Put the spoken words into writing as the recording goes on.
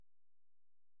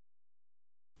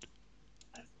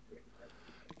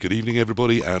Good evening,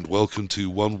 everybody, and welcome to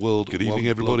One World. Good evening,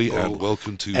 everybody, and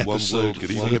welcome to One World.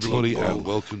 Good evening, everybody, and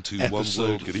welcome to One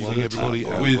World. Good evening, everybody,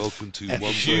 and welcome to One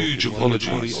World. Huge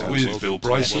apologies with Bill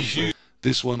Bryson.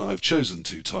 This one I've chosen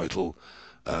to title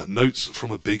Notes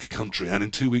from a Big Country, and in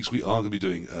 2 weeks we are going to be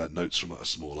doing Notes from a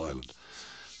Small Island.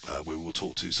 We will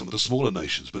talk to some of the smaller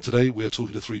nations, but today we are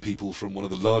talking to three people from one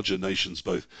of the larger nations,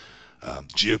 both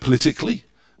geopolitically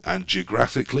and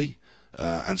geographically,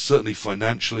 and certainly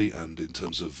financially and in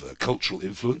terms of cultural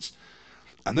influence.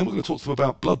 And then we're going to talk to them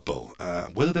about Blood Bowl,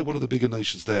 whether they're one of the bigger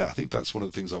nations there. I think that's one of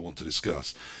the things I want to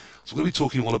discuss. So we're going to be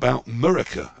talking all about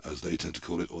America, as they tend to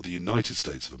call it, or the United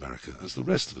States of America, as the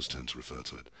rest of us tend to refer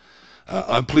to it.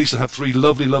 I'm pleased to have three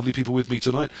lovely, lovely people with me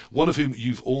tonight, one of whom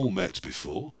you've all met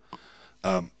before.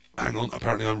 Hang on,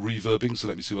 apparently I'm reverbing, so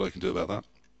let me see what I can do about that.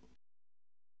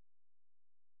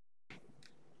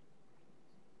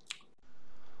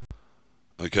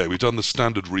 Okay, we've done the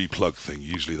standard replug thing.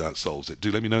 Usually that solves it.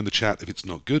 Do let me know in the chat if it's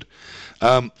not good.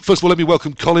 First of all, let me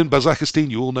welcome Colin Bazakastine.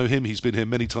 You all know him. He's been here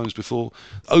many times before.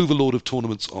 Overlord of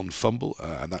tournaments on Fumble,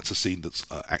 and that's a scene that's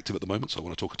active at the moment, so I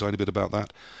want to talk a tiny bit about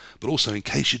that. But also, in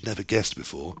case you'd never guessed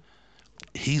before,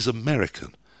 he's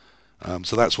American.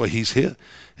 So that's why he's here.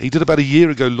 He did about a year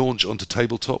ago launch onto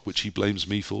Tabletop, which he blames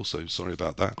me for, so sorry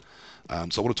about that.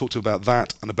 So I want to talk to him about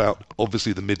that and about,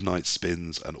 obviously, the midnight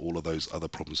spins and all of those other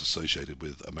problems associated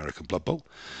with American Blood Bowl.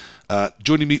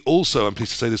 Joining me also, I'm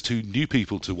pleased to say there's two new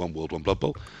people to One World, One Blood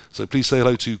Bowl. So please say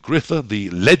hello to Griffa, the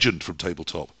legend from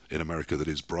Tabletop in America, that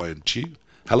is Brian Chew.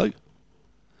 Hello.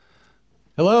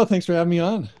 Hello, thanks for having me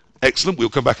on. Excellent. We'll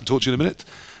come back and talk to you in a minute.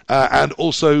 And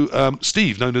also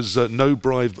Steve, known as No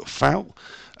Bribe Foul,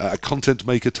 a content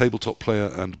maker, tabletop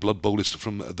player, and Blood Bowlist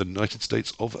from the United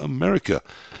States of America.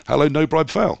 Hello, No Bribe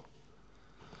Foul,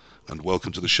 and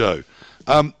welcome to the show.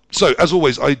 So, as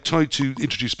always, I try to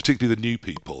introduce particularly the new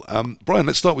people. Brian,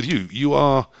 let's start with you. You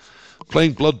are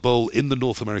playing Blood Bowl in the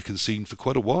North American scene for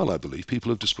quite a while, I believe. People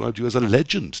have described you as a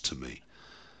legend to me.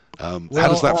 How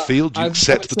does that feel? Do you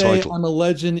accept the title? I'm a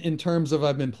legend in terms of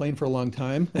I've been playing for a long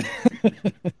time.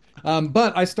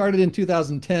 But I started in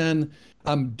 2010.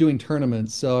 I'm doing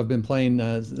tournaments, so I've been playing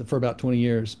for about 20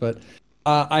 years. But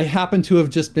I happen to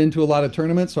have just been to a lot of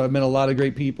tournaments, so I've met a lot of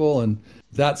great people, and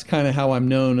that's kind of how I'm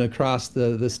known across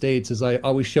the states. Is I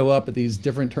always show up at these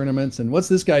different tournaments, and what's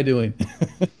this guy doing?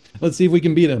 Let's see if we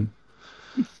can beat him.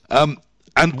 And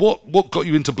what got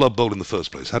you into Blood Bowl in the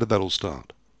first place? How did that all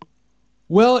start?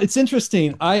 Well, it's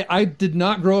interesting. I did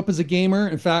not grow up as a gamer.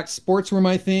 In fact, sports were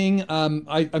my thing.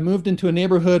 I moved into a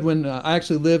neighborhood when I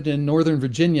actually lived in Northern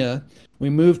Virginia. We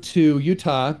moved to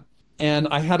Utah, and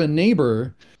I had a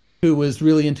neighbor who was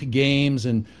really into games.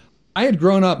 And I had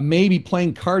grown up maybe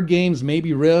playing card games,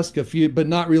 maybe Risk, a few, but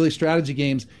not really strategy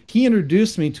games. He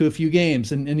introduced me to a few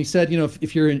games, and he said,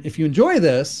 if you enjoy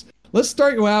this, let's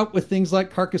start you out with things like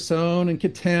Carcassonne and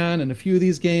Catan and a few of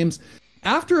these games.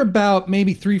 After about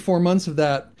maybe 3-4 months of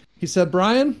that, he said,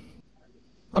 Brian,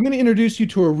 I'm going to introduce you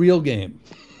to a real game.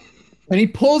 And he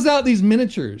pulls out these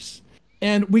miniatures.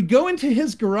 And we go into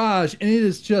his garage, and it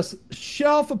is just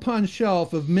shelf upon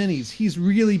shelf of minis. He's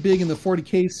really big in the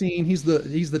 40K scene. He's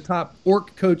the top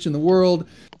orc coach in the world.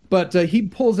 But he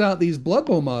pulls out these Blood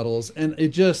Bowl models, and it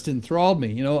just enthralled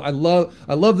me. I love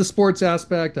the sports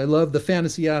aspect. I love the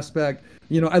fantasy aspect.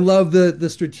 I love the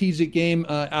strategic game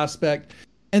aspect.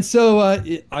 And so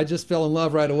I just fell in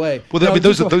love right away. Well,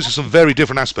 those are some very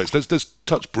different aspects. Let's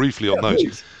touch briefly on those.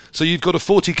 Please. So you've got a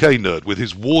 40K nerd with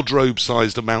his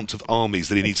wardrobe-sized amount of armies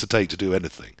that he needs to take to do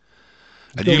anything.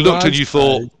 And you looked and you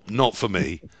thought, not for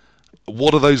me.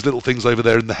 What are those little things over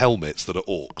there in the helmets that are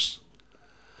orcs?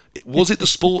 Was it the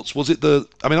sports? Was it the...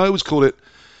 I always call it...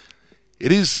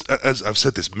 It is, as I've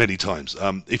said this many times,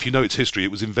 if you know its history,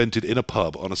 it was invented in a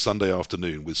pub on a Sunday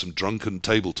afternoon with some drunken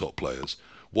tabletop players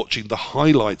watching the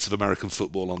highlights of American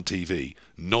football on TV,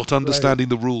 not understanding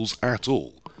the rules at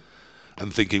all,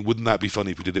 and thinking, wouldn't that be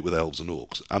funny if we did it with elves and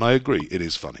orcs? And I agree, it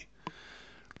is funny.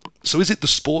 So is it the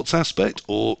sports aspect,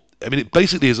 or... it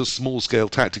basically is a small-scale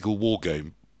tactical war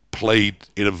game played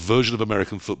in a version of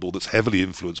American football that's heavily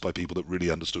influenced by people that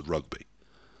really understood rugby.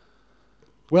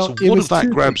 Well, so what of that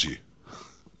grabs you?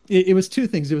 It was two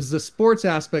things. It was the sports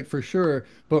aspect for sure,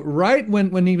 but right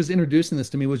when he was introducing this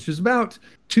to me, which was about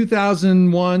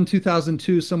 2001,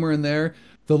 2002, somewhere in there,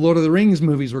 the Lord of the Rings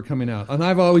movies were coming out. And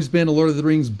I've always been a Lord of the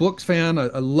Rings books fan. I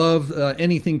love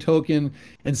anything Tolkien.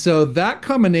 And so that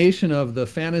combination of the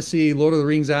fantasy Lord of the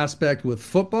Rings aspect with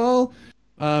football,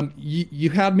 you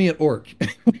had me at orc.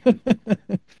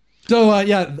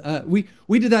 So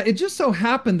we did that. It just so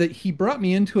happened that he brought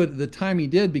me into it at the time he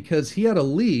did because he had a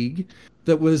league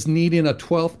that was needing a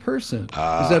 12th person.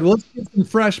 He said, well, let's get some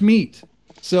fresh meat.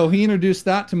 So he introduced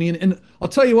that to me, and I'll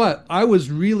tell you what, I was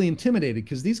really intimidated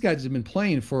because these guys have been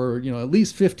playing for at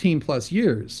least 15 plus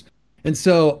years. And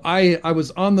so I was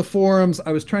on the forums.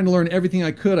 I was trying to learn everything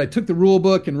I could. I took the rule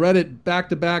book and read it back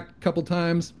to back a couple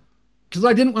times because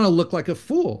I didn't want to look like a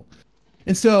fool.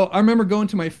 And so I remember going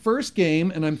to my first game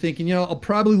and I'm thinking, I'll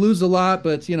probably lose a lot,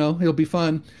 but it'll be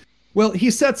fun. Well, he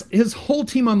sets his whole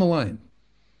team on the line,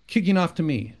 kicking off to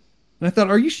me. And I thought,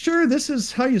 are you sure this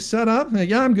is how you set up? And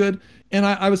yeah, I'm good. And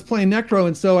I was playing Necro,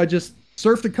 and so I just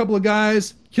surfed a couple of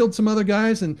guys, killed some other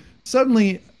guys, and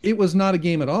suddenly it was not a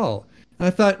game at all. And I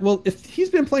thought, well, if he's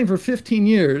been playing for 15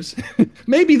 years,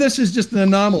 maybe this is just an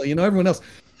anomaly. Everyone else.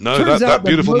 No, that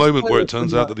beautiful moment where it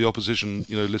turns out that the opposition,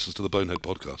 listens to the Bonehead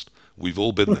podcast. We've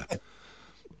all been there.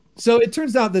 So it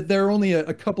turns out that there are only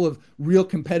a couple of real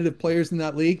competitive players in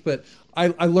that league, but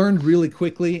I learned really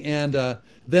quickly. And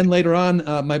then later on,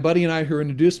 my buddy and I, who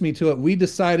introduced me to it, we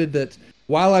decided that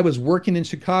while I was working in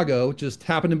Chicago, just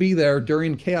happened to be there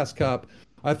during Chaos Cup,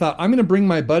 I thought, I'm going to bring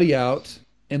my buddy out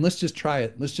and let's just try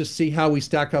it. Let's just see how we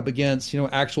stack up against,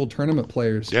 actual tournament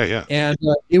players. Yeah. And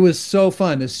it was so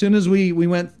fun. As soon as we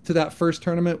went to that first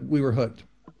tournament, we were hooked.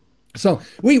 So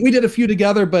we did a few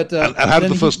together, but and how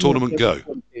did the first tournament go?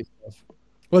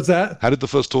 What's that? How did the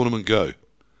first tournament go?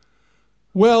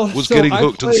 Well, was getting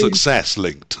hooked and success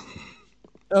linked?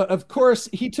 Of course,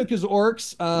 he took his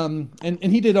orcs,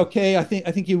 and he did okay. I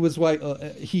think he was like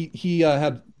he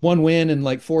had one win and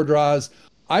like 4 draws.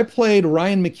 I played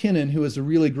Ryan McKinnon, who is a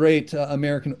really great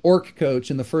American orc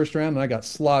coach, in the first round, and I got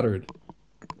slaughtered.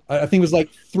 I think it was like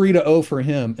 3-0 for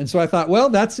him. And so I thought, well,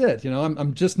 that's it.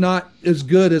 I'm just not as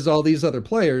good as all these other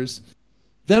players.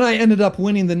 Then I ended up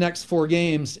winning the next 4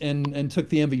 games and took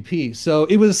the MVP. So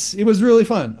it was really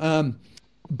fun.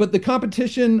 But the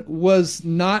competition was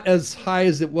not as high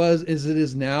as it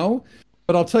is now.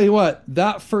 But I'll tell you what,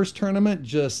 that first tournament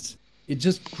just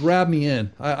grabbed me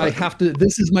in. I have to.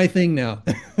 This is my thing now.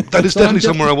 That is definitely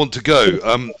somewhere I want to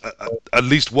go. At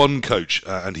least one coach,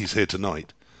 and he's here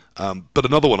tonight. But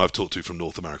another one I've talked to from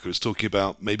North America is talking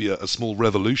about maybe a small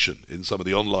revolution in some of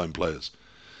the online players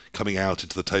coming out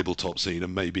into the tabletop scene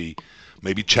and maybe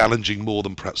challenging more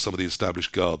than perhaps some of the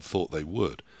established guard thought they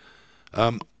would.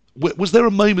 Was there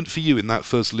a moment for you in that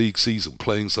first league season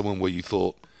playing someone where you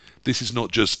thought, this is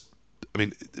not just,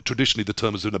 traditionally the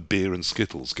term has been a beer and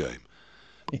Skittles game,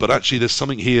 but actually there's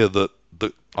something here that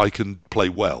I can play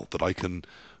well, that I can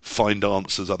find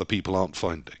answers other people aren't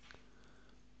finding?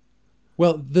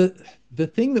 Well, the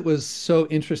thing that was so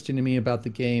interesting to me about the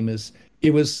game is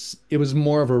it was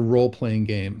more of a role-playing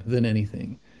game than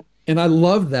anything. And I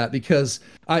loved that because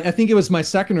I think it was my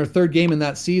second or third game in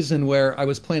that season where I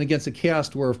was playing against a Chaos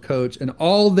Dwarf coach, and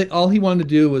all he wanted to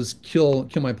do was kill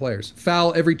my players,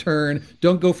 foul every turn,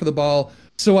 don't go for the ball.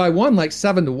 So I won like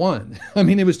 7-1.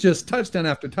 It was just touchdown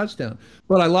after touchdown,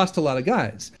 but I lost a lot of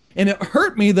guys. And it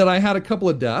hurt me that I had a couple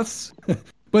of deaths,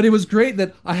 but it was great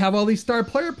that I have all these star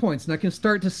player points and I can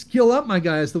start to skill up my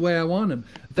guys the way I want them.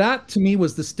 That to me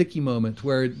was the sticky moment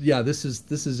where, yeah, this is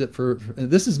it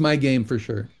this is my game for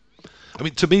sure.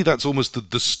 To me, that's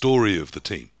almost the story of the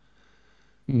team.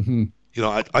 Mm-hmm.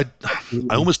 I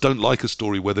almost don't like a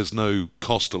story where there's no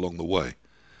cost along the way.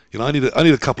 I need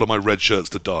a couple of my red shirts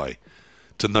to die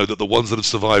to know that the ones that have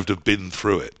survived have been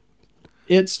through it.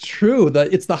 It's true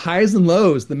that it's the highs and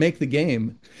lows that make the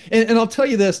game. And I'll tell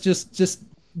you this, just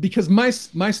because my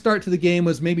start to the game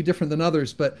was maybe different than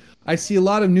others, but I see a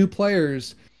lot of new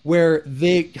players where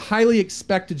they highly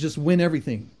expect to just win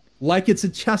everything, like it's a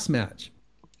chess match.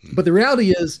 But the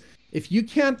reality is, if you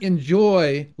can't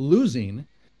enjoy losing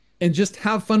and just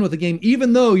have fun with the game,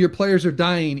 even though your players are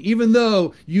dying, even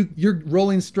though you're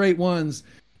rolling straight ones,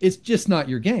 it's just not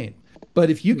your game. But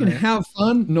if you can have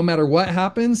fun, no matter what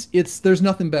happens, there's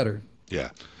nothing better. Yeah,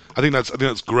 I think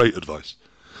that's great advice.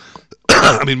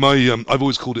 I've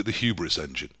always called it the hubris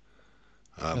engine,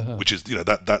 which is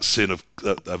that sin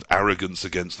of arrogance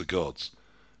against the gods.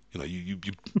 You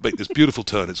make this beautiful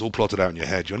turn, it's all plotted out in your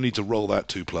head. You only need to roll that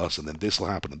 2+, and then this will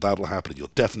happen, and that will happen, and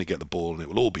you'll definitely get the ball, and it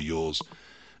will all be yours.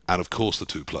 And of course the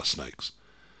 2+ snakes.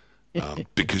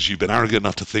 Because you've been arrogant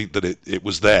enough to think that it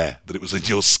was there, that it was in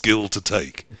your skill to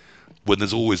take, when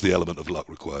there's always the element of luck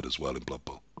required as well in Blood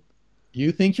Bowl.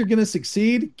 You think you're going to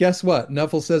succeed? Guess what?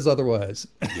 Nuffle says otherwise.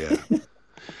 Yeah. Do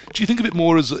you think of it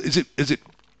more as, is it,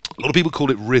 a lot of people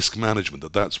call it risk management,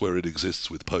 that's where it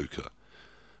exists with poker.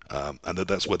 And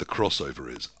that's where the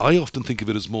crossover is. I often think of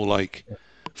it as more like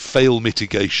fail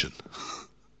mitigation.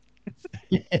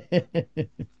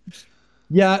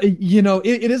 Yeah,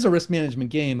 it is a risk management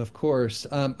game, of course.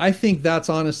 I think that's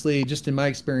honestly, just in my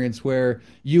experience, where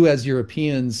you as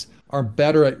Europeans are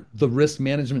better at the risk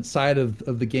management side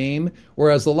of the game.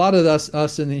 Whereas a lot of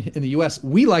us in the US,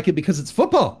 we like it because it's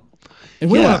football. And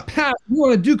we Yeah. want to pass, we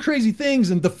want to do crazy things.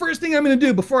 And the first thing I'm going to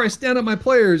do before I stand up my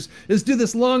players is do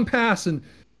this long pass. And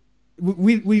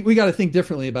we got to think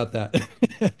differently about that.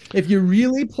 If you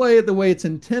really play it the way it's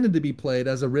intended to be played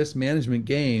as a risk management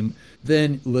game,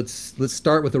 then let's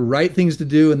start with the right things to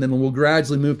do, and then we'll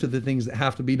gradually move to the things that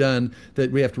have to be done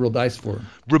that we have to roll dice for.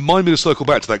 Remind me to circle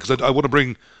back to that, because I want to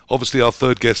bring, obviously, our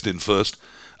third guest in first.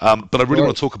 But I really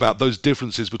want to talk about those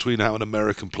differences between how an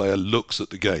American player looks at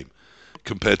the game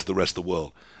compared to the rest of the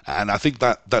world. And I think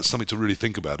that's something to really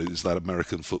think about, is that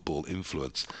American football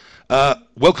influence.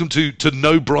 Welcome to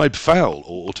No Bribe Foul,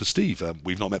 or to Steve.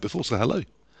 We've not met before, so hello.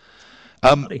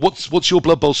 What's your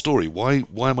Blood Bowl story? Why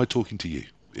am I talking to you,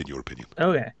 in your opinion?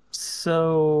 Okay,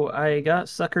 so I got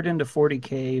suckered into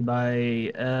 40K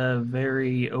by a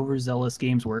very overzealous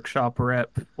Games Workshop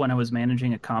rep when I was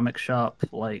managing a comic shop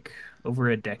like over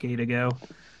a decade ago.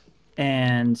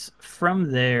 And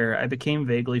from there, I became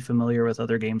vaguely familiar with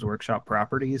other Games Workshop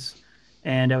properties.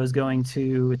 And I was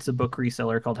it's a book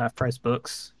reseller called Half Price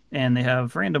Books, and they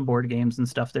have random board games and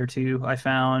stuff there too. I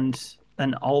found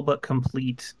an all but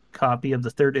complete copy of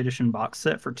the third edition box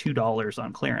set for $2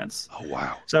 on clearance. Oh,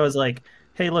 wow. So I was like,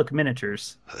 hey, look,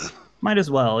 miniatures. Might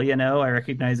as well, I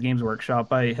recognize Games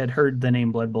Workshop. I had heard the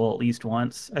name Blood Bowl at least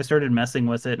once. I started messing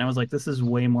with it, and I was like, this is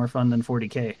way more fun than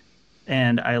 40K.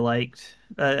 And I liked,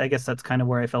 I guess that's kind of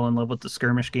where I fell in love with the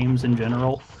skirmish games in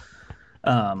general.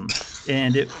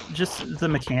 And it just the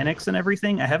mechanics and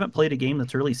everything. I haven't played a game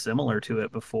that's really similar to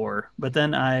it before, but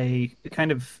then I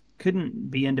kind of couldn't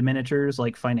be into miniatures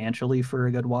like financially for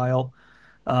a good while.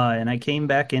 And I came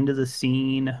back into the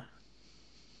scene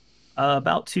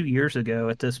about 2 years ago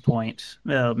at this point,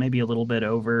 maybe a little bit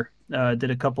over.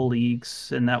 Did a couple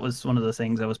leagues, and that was one of the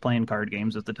things. I was playing card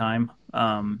games at the time.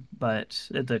 But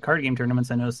at the card game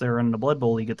tournaments, I noticed they were running a Blood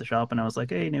Bowl league at the shop, and I was like,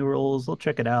 hey, new rules, we'll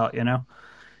check it out.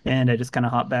 And I just kind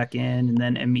of hopped back in, and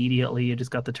then immediately I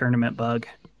just got the tournament bug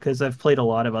because I've played a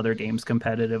lot of other games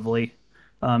competitively,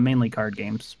 mainly card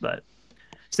games, but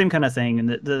same kind of thing. And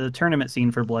the tournament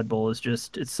scene for Blood Bowl is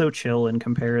it's so chill in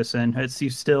comparison.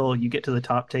 You get to the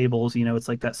top tables, it's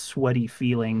like that sweaty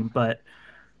feeling, but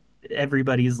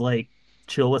everybody's like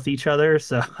chill with each other.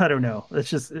 So I don't know. It's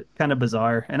just kind of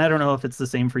bizarre. And I don't know if it's the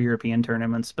same for European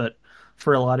tournaments, but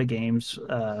for a lot of games,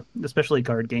 especially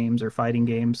card games or fighting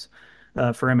games,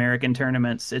 for American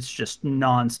tournaments, it's just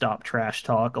nonstop trash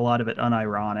talk, a lot of it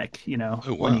unironic,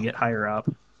 Oh, wow. when you get higher up.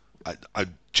 I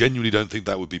genuinely don't think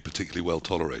that would be particularly well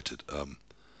tolerated.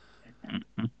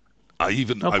 I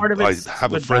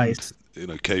have a friend, dice.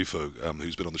 K-Folk,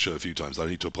 who's been on the show a few times, that I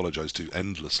need to apologise to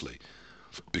endlessly,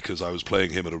 because I was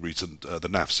playing him at a recent, the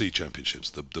NAFC Championships,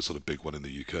 the sort of big one in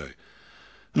the UK.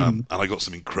 And I got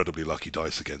some incredibly lucky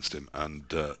dice against him, and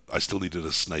I still needed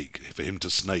a snake for him to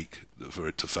snake for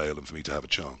it to fail and for me to have a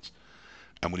chance.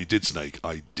 And when he did snake,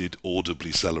 I did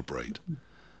audibly celebrate.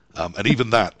 And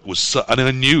even that was, and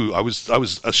I knew I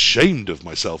was ashamed of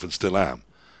myself, and still am,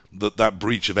 that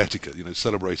breach of etiquette.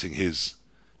 Celebrating his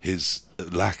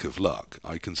lack of luck.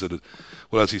 I considered,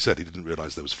 well, as he said, he didn't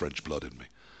realise there was French blood in me.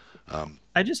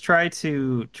 I just try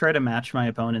to match my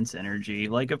opponent's energy.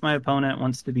 Like if my opponent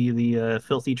wants to be the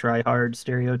filthy tryhard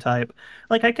stereotype,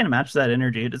 like I can match that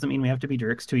energy. It doesn't mean we have to be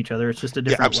jerks to each other. It's just a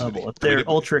different level. If they're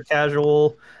ultra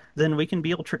casual, then we can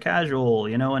be ultra casual,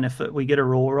 and if we get a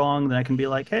roll wrong, then I can be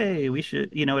like, hey, we should,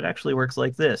 it actually works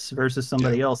like this, versus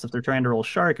somebody else. If they're trying to roll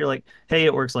shark, you're like, hey,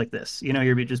 it works like this.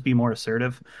 You're just be more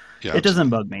assertive. Yeah, it doesn't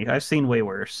bug me. I've seen way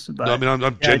worse. But no, I mean,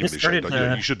 I'm genuinely ashamed.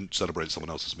 You shouldn't celebrate someone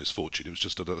else's misfortune. It was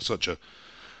just such a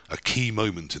key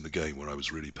moment in the game where I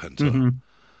was really pent up.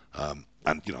 And,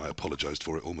 I apologised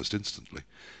for it almost instantly.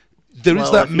 There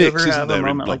is that mix, isn't there,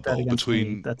 in Blood Bowl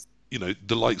between,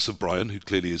 the likes of Brian, who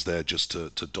clearly is there just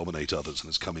to dominate others and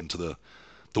has come into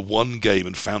the one game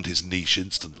and found his niche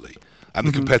instantly. And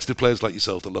the competitive players like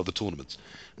yourself that love the tournaments.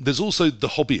 There's also the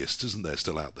hobbyists, isn't there,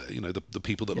 still out there? The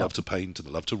people that love to paint and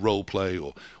love to role play,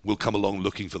 or will come along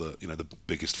looking for the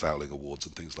biggest fouling awards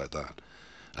and things like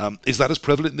that. Is that as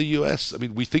prevalent in the US? I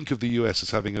mean, we think of the US as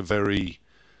having a very...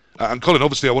 and Colin,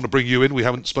 obviously, I want to bring you in. We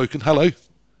haven't spoken. Hello.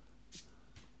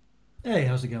 Hey,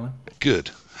 how's it going? Good.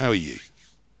 How are you?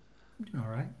 All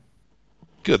right.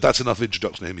 Good. That's enough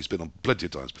introduction to him. He's been on plenty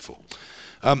of times before.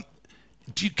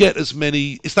 Do you get as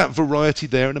many... Is that variety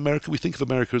there in America? We think of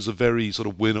America as a very sort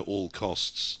of win at all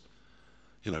costs,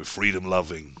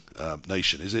 freedom-loving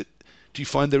nation. Is it? Do you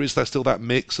find there is still that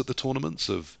mix at the tournaments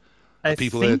of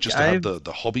people there just to have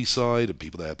the hobby side, and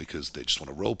people there because they just want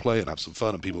to role play and have some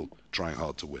fun, and people trying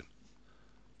hard to win?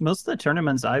 Most of the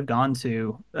tournaments I've gone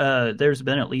to, there's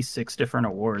been at least 6 different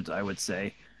awards, I would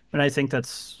say. And I think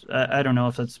that's, I don't know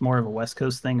if that's more of a West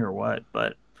Coast thing or what,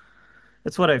 but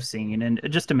it's what I've seen. And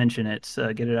just to mention it,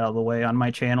 get it out of the way, on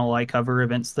my channel, I cover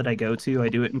events that I go to. I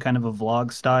do it in kind of a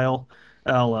vlog style.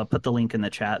 I'll put the link in the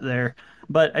chat there.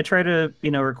 But I try to,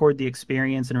 record the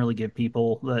experience and really give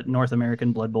people the North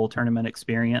American Blood Bowl tournament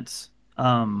experience.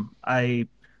 I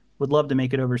would love to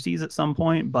make it overseas at some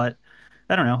point, but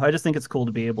I don't know. I just think it's cool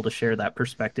to be able to share that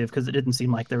perspective because it didn't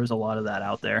seem like there was a lot of that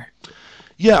out there.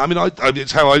 Yeah, I mean,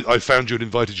 it's how I found you and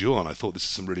invited you on. I thought this is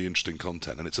some really interesting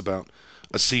content, and it's about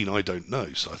a scene I don't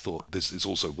know. So I thought this is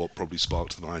also what probably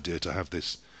sparked an idea to have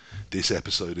this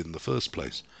episode in the first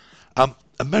place.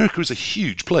 America is a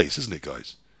huge place, isn't it,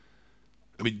 guys?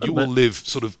 I mean, you all live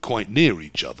sort of quite near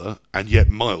each other, and yet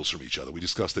miles from each other. We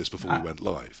discussed this before we went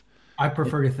live. I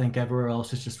prefer to think everywhere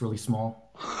else is just really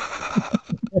small.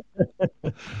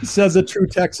 Says a true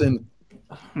Texan.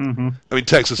 Mm-hmm. I mean,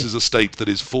 Texas is a state that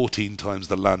is 14 times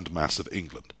the land mass of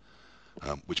England,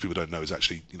 which people don't know is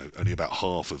actually, only about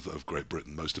half of Great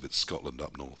Britain. Most of it's Scotland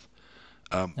up north.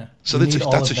 So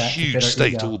that's a huge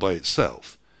state all by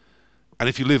itself. And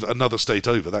if you live another state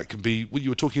over, that can be, you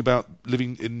were talking about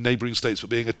living in neighbouring states but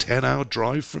being a 10-hour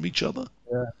drive from each other?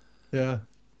 Yeah.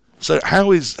 So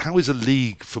how is a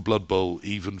league for Blood Bowl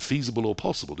even feasible or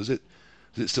possible? Does it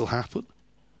still happen?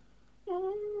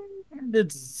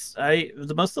 Most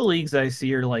of the leagues I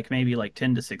see are maybe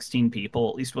 10 to 16 people,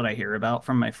 at least what I hear about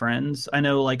from my friends. I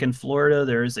know in Florida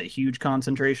there is a huge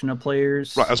concentration of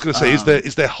players. Right, I was going to say,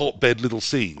 is there hotbed little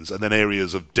scenes and then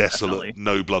areas of desolate, definitely.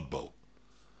 No Blood Bowl?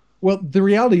 Well, the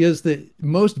reality is that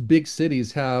most big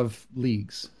cities have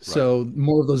leagues, so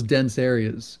more of those dense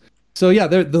areas. So yeah,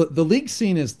 the league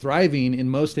scene is thriving in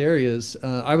most areas.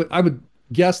 I would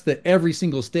guess that every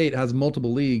single state has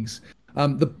multiple leagues.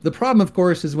 The problem, of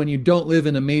course, is when you don't live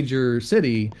in a major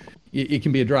city, it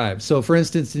can be a drive. So, for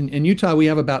instance, in Utah, we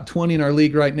have about 20 in our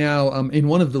league right now. In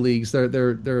one of the leagues,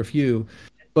 there are a few.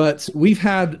 But we've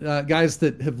had guys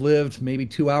that have lived maybe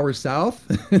 2 hours south.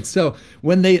 And so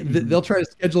when they'll try to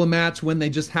schedule a match when they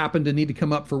just happen to need to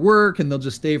come up for work, and they'll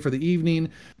just stay for the evening.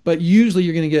 But usually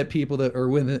you're going to get people that are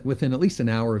within at least an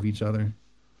hour of each other.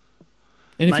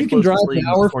 And if you can drive an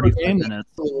hour for a game, that's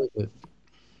totally worth it.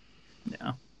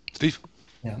 Yeah. Steve?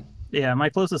 Yeah, my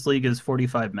closest league is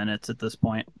 45 minutes at this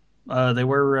point. They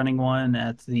were running one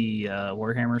at the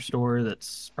Warhammer store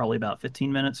that's probably about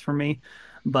 15 minutes from me.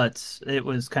 But it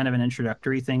was kind of an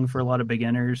introductory thing for a lot of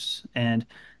beginners. And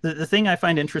the thing I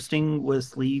find interesting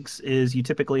with leagues is you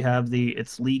typically have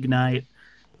it's league night,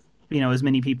 as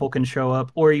many people can show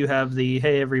up, or you have the,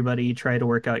 hey, everybody, try to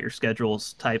work out your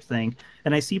schedules type thing.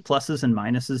 And I see pluses and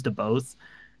minuses to both.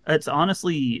 It's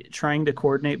honestly trying to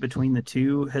coordinate between the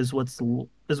two is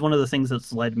one of the things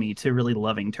that's led me to really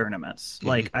loving tournaments.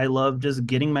 Mm-hmm. I love just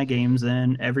getting my games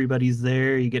in. Everybody's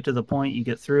there. You get to the point, you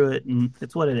get through it, and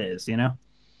it's what it is,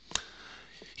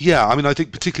 Yeah, I mean, I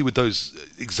think particularly with those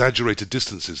exaggerated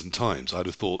distances and times, I'd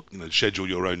have thought, schedule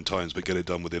your own times but get it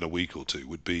done within a week or two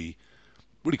would be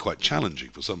really quite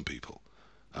challenging for some people.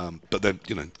 But then,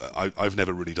 I've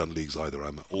never really done leagues either.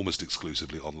 I'm almost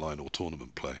exclusively online or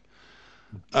tournament play.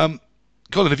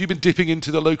 Colin, have you been dipping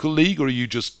into the local league, or are you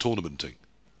just tournamenting?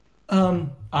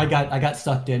 I got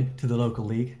sucked into the local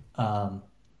league.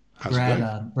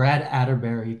 Brad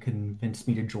Atterbury convinced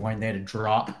me to join. They had a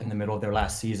drop in the middle of their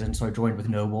last season, so I joined with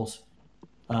Nobles.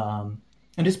 And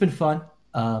it's been fun.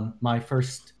 My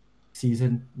first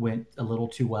season went a little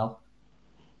too well.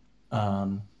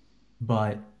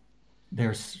 But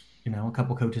there's, a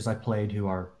couple coaches I played who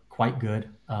are quite good.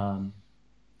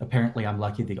 Apparently, I'm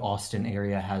lucky the Austin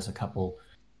area has a couple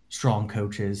strong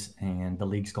coaches, and the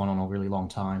league's gone on a really long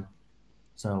time.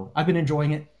 So I've been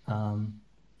enjoying it.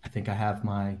 I think I have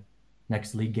my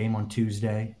next league game on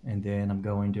Tuesday, and then I'm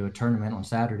going to a tournament on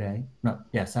Saturday.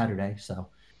 Saturday. So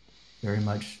very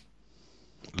much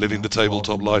living the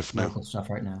tabletop life now. Stuff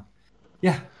right now.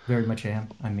 Yeah, very much am.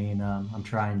 I mean, I'm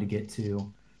trying to get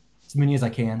to as many as I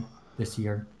can this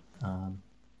year.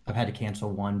 I've had to cancel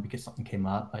one because something came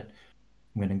up, but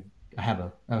I have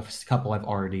a couple I've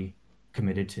already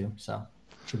committed to, so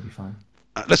it should be fun.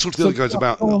 Let's talk to the other guys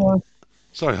about.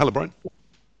 Sorry, hello, Brian.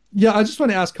 Yeah, I just want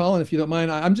to ask Colin, if you don't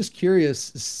mind. I'm just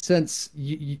curious, since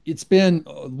it's been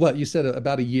what you said,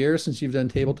 about a year since you've done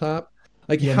tabletop.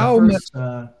 How much?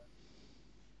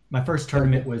 My first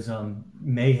tournament was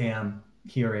Mayhem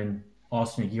here in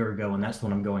Austin a year ago, and that's the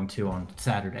one I'm going to on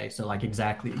Saturday. So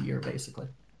exactly a year, basically.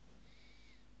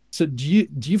 So do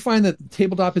you find that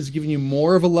tabletop is giving you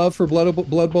more of a love for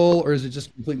Blood Bowl, or is it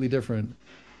just completely different?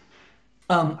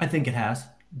 I think it has.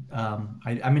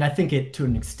 I mean, I think it to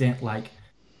an extent,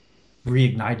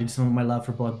 reignited some of my love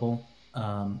for Blood Bowl.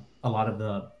 A lot of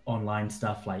the online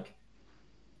stuff, like,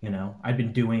 I'd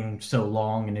been doing so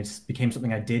long and it's became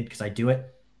something I did because I do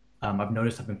it. I've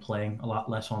noticed I've been playing a lot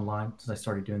less online since I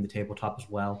started doing the tabletop as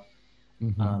well.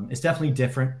 It's definitely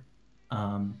different.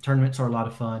 Tournaments are a lot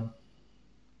of fun.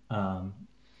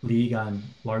 League I'm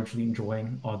largely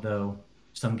enjoying, although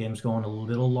some games go on a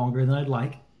little longer than I'd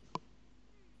like.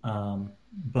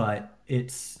 But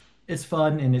it's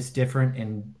fun and it's different,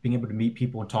 and being able to meet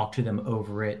people and talk to them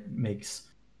over it makes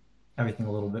everything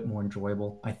a little bit more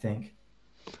enjoyable, I think.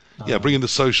 Yeah, bringing the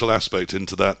social aspect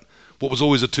into that. What was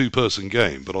always a two-person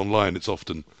game, but online it's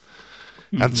often...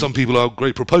 And some people are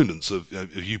great proponents of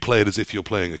you play it as if you're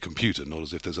playing a computer, not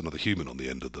as if there's another human on the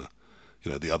end of the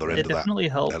other end of that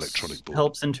electronic board. It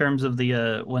helps in terms of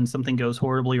the when something goes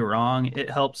horribly wrong. It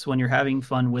helps when you're having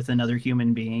fun with another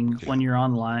human being, when you're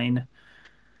online.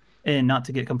 And not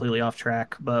to get completely off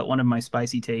track, but one of my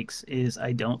spicy takes is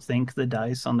I don't think the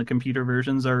dice on the computer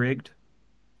versions are rigged.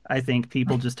 I think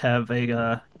people just have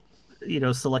a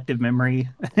selective memory,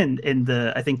 and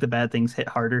I think the bad things hit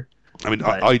harder. I mean,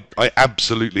 I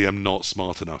absolutely am not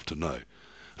smart enough to know,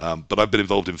 but I've been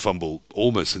involved in Fumble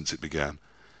almost since it began,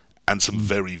 and some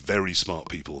very, very smart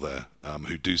people there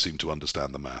who do seem to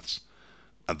understand the maths.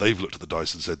 And they've looked at the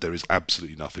dice and said there is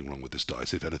absolutely nothing wrong with this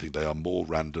dice. If anything, they are more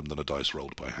random than a dice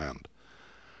rolled by hand.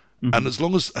 And as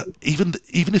long as, even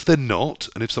if they're not,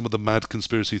 and if some of the mad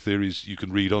conspiracy theories you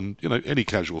can read on any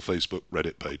casual Facebook,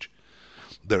 Reddit page,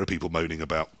 there are people moaning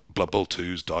about Blood Bowl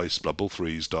 2's dice, Blood Bowl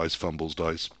 3's dice, Fumble's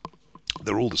dice.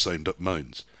 They're all the same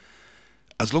moans.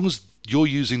 As long as you're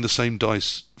using the same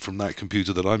dice from that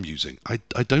computer that I'm using,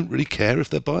 I don't really care if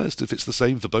they're biased. If it's the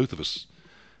same for both of us,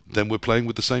 then we're playing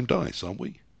with the same dice, aren't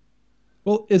we?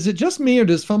 Well, is it just me, or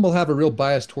does Fumble have a real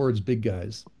bias towards big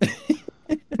guys?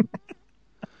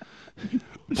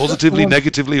 Positively,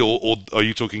 negatively, or are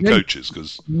you talking coaches?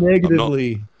 Because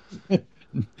negatively.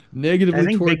 Negatively.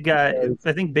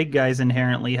 I think big guys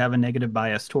inherently have a negative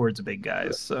bias towards big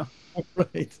guys. So.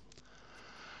 Right.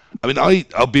 I mean,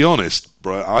 I'll be honest,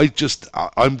 bro.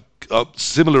 I'm a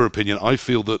similar opinion. I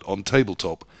feel that on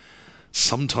tabletop,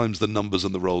 sometimes the numbers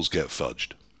and the rolls get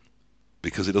fudged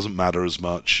because it doesn't matter as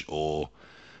much, or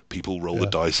people roll the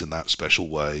dice in that special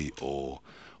way, or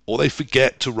they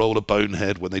forget to roll a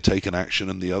bonehead when they take an action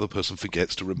and the other person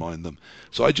forgets to remind them.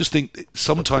 So I just think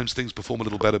sometimes things perform a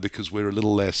little better because we're a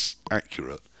little less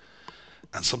accurate,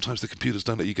 and sometimes the computers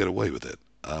don't let you get away with it.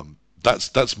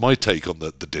 That's my take on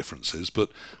the differences, but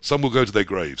some will go to their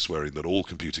graves swearing that all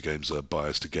computer games are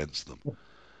biased against them.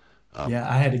 Yeah,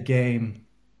 I had a game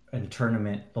in a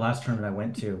tournament, the last tournament I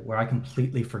went to, where I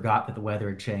completely forgot that the weather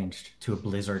had changed to a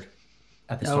blizzard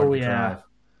at the start of the drive.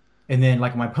 And then,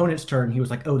 like, my opponent's turn, he was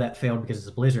like, "Oh, that failed because it's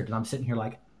a blizzard." And I'm sitting here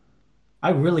like, I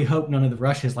really hope none of the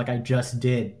rushes, like I just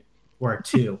did, were a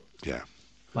 2. Yeah.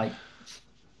 Like,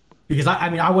 because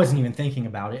I wasn't even thinking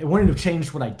about it. It wouldn't have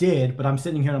changed what I did, but I'm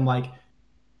sitting here and I'm like,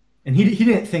 and he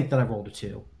didn't think that I rolled a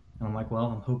 2. And I'm like, well,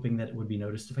 I'm hoping that it would be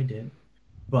noticed if I did.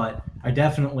 But I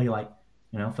definitely,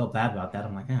 felt bad about that.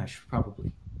 I'm like, I should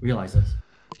probably realize this.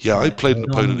 Yeah, I played an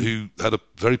opponent who had a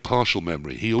very partial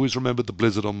memory. He always remembered the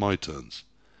blizzard on my turns.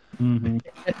 Mm-hmm.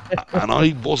 And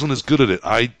I wasn't as good at it.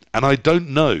 I don't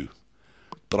know,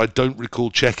 but I don't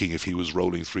recall checking if he was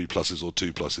rolling 3 pluses or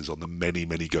 2 pluses on the many,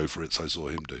 many go for it's I saw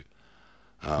him do.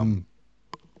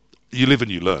 You live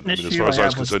and you learn. I mean, as far as I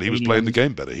was concerned, he was playing the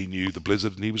game better. He knew the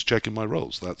blizzard and he was checking my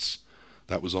rolls.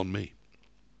 That was on me.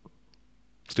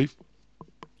 Steve?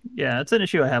 Yeah, it's an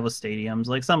issue I have with stadiums.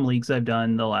 Like some leagues I've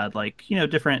done, they'll add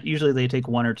different. Usually they take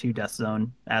 1 or 2 death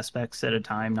zone aspects at a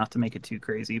time, not to make it too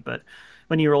crazy. But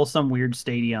when you roll some weird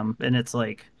stadium and it's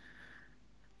like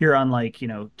you're on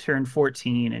turn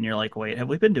 14 and you're like, wait, have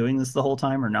we been doing this the whole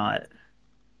time or not?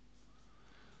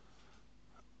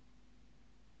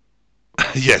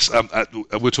 Yes,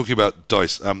 we're talking about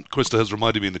dice. Krista has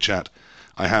reminded me in the chat,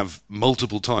 I have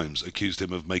multiple times accused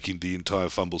him of making the entire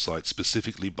Fumble site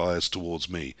specifically biased towards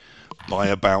me by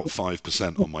about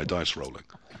 5% on my dice rolling.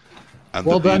 And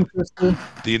well done, Krista.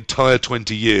 The entire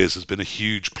 20 years has been a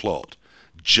huge plot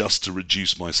just to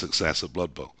reduce my success at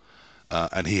Blood Bowl.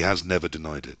 And he has never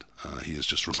denied it. He has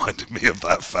just reminded me of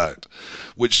that fact,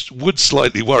 which would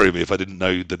slightly worry me if I didn't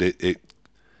know that it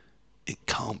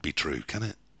can't be true, can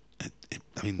it?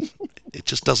 I mean, it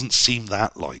just doesn't seem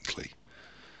that likely.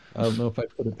 I don't know if I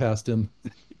put it past him.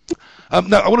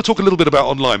 Now, I want to talk a little bit about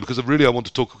online because I want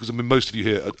to talk, because I mean, most of you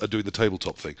here are doing the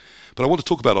tabletop thing, but I want to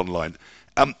talk about online.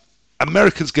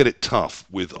 Americans get it tough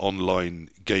with online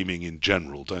gaming in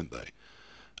general, don't they?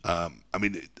 I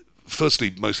mean,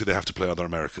 firstly, mostly they have to play other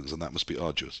Americans, and that must be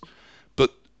arduous.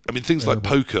 But I mean, things like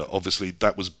poker, obviously,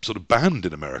 that was sort of banned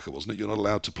in America, wasn't it? You're not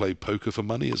allowed to play poker for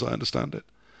money, as I understand it.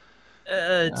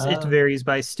 It varies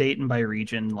by state and by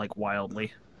region, like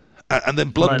wildly. And then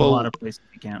Blood Bowl, a lot of places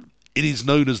you can't. It is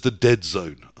known as the dead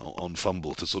zone on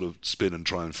Fumble to sort of spin and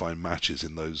try and find matches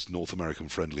in those North American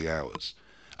friendly hours.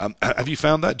 Have you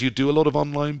found that? Do you do a lot of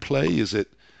online play? Is it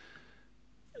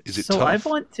so tough? I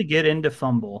want to get into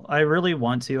Fumble. I really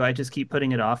want to. I just keep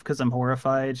putting it off because I'm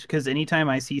horrified. Because anytime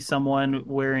I see someone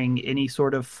wearing any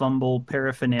sort of Fumble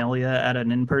paraphernalia at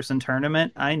an in-person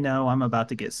tournament, I know I'm about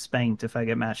to get spanked if I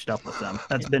get matched up with them.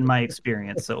 That's been my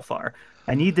experience so far.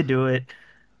 I need to do it.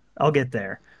 I'll get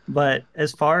there. But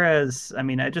as far as, I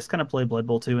mean, I just kind of play Blood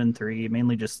Bowl 2 and 3,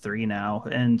 mainly just 3 now.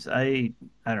 And I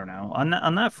don't know.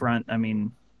 On that front, I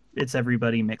mean, it's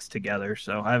everybody mixed together,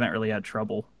 so I haven't really had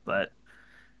trouble. But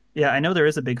yeah, I know there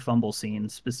is a big Fumble scene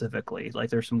specifically. Like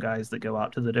there's some guys that go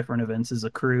out to the different events as a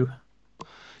crew.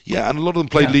 Yeah, and a lot of them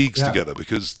play leagues together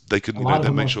because they can they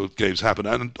make sure games happen.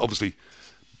 And obviously,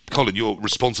 Colin, you're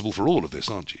responsible for all of this,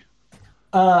 aren't you?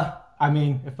 I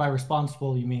mean, if by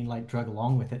responsible you mean like drug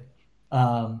along with it.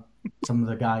 Some of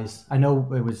the guys, I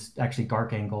know it was actually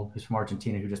Garkangle, who's from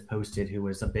Argentina, who just posted, who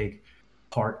was a big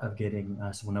part of getting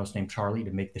someone else named Charlie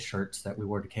to make the shirts that we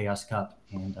wore to Chaos Cup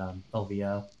and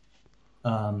LVO.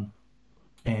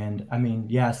 And I mean,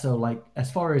 yeah, so like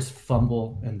as far as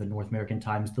Fumble and the North American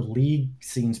times, the league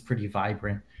seems pretty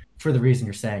vibrant for the reason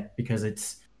you're saying, because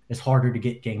it's harder to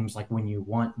get games like when you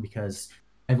want, because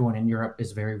everyone in Europe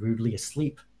is very rudely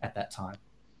asleep at that time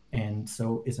and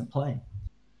so isn't playing.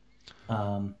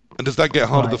 And does that get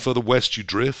harder the further west you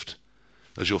drift,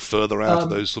 as you're further out of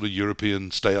those sort of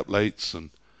European stay-up lates? And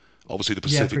obviously the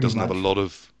Pacific doesn't have a lot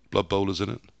of Blood Bowlers in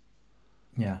it.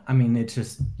 Yeah, I mean, it's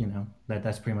just,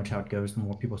 that's pretty much how it goes. The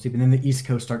more people sleep. And then the East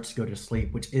Coast starts to go to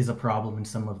sleep, which is a problem in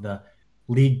some of the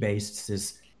league-based,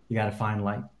 is you got to find,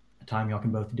 like, a time y'all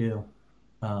can both do.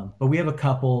 But we have a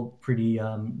couple pretty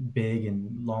big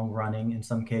and long-running, in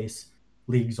some case,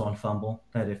 leagues on Fumble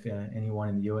that if anyone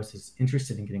in the U.S. is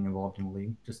interested in getting involved in a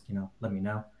league, just, let me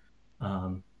know.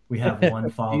 We have one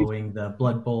following the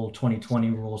Blood Bowl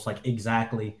 2020 rules, like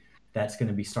exactly that's going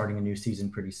to be starting a new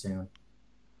season pretty soon.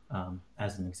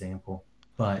 As an example,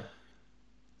 but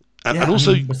and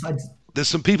also there's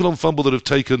some people on Fumble that have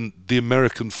taken the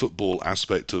American football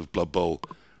aspect of Blood Bowl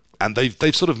and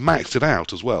they've sort of maxed it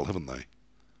out as well, haven't they?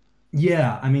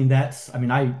 Yeah, I mean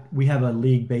we have a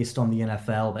league based on the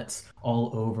NFL that's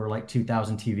all over like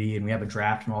 2000 TV, and we have a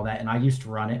draft and all that, and I used to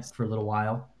run it for a little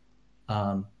while.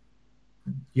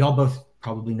 Y'all both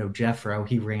probably know Jeffro.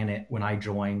 He ran it when I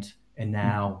joined, and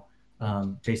now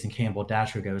Jason Campbell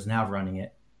Dashergo is now running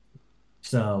it.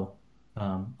 So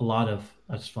a lot of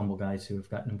us Fumble guys who have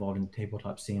gotten involved in the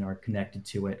tabletop scene are connected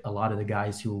to it. A lot of the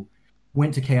guys who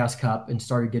went to Chaos Cup and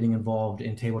started getting involved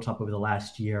in tabletop over the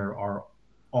last year are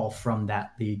all from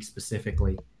that league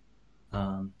specifically.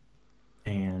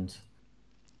 And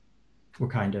we're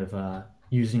kind of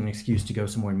using an excuse to go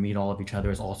somewhere and meet all of each other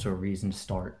is also a reason to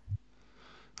start.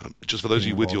 Just for those of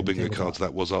you with your bingo cards,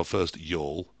 that was our first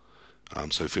yawl.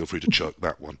 So feel free to chuck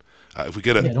that one. If we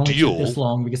get a duel, this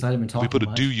long because I haven't been talking we put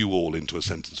much. a do you all into a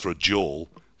sentence for a jawl.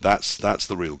 That's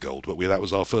the real gold. But that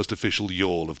was our first official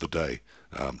yawl of the day.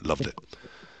 Loved it.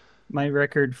 My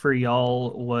record for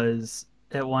y'all was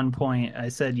at one point I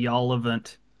said y'all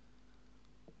event,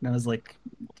 and I was like,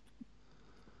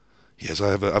 yes, I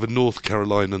have a North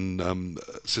Carolinian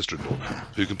sister-in-law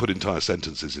who can put entire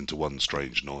sentences into one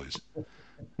strange noise.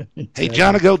 Hey,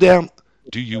 Jana, go down.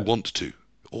 Do you want to?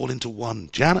 All into one.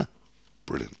 Jana?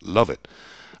 Brilliant. Love it.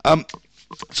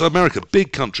 So America,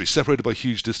 big country, separated by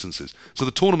huge distances. So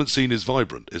the tournament scene is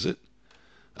vibrant, is it?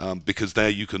 Because there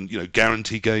you can,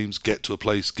 guarantee games, get to a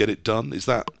place, get it done. Is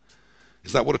that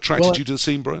what attracted you to the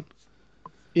scene, Brian?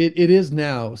 It is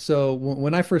now. So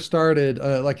when I first started,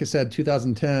 like I said,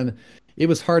 2010, it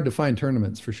was hard to find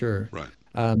tournaments for sure. Right.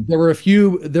 There were a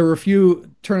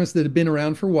few tournaments that had been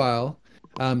around for a while.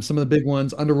 Some of the big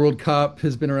ones, Underworld Cup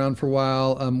has been around for a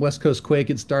while. West Coast Quake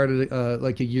had started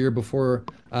like a year before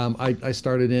I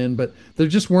started in, but there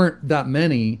just weren't that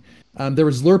many. There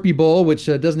was Lurpy Bowl, which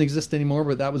doesn't exist anymore,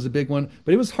 but that was a big one.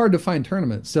 But it was hard to find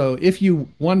tournaments. So if you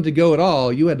wanted to go at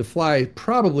all, you had to fly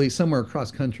probably somewhere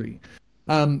across country.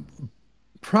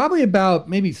 Probably about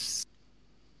maybe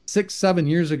 6-7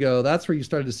 years ago, that's where you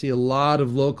started to see a lot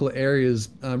of local areas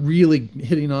really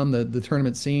hitting on the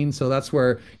tournament scene. So that's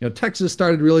where Texas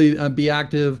started to really be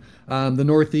active. The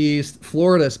Northeast,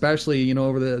 Florida, especially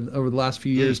over the last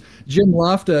few years. Jim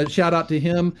Luft, shout out to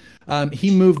him.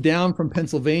 He moved down from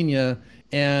Pennsylvania,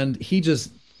 and he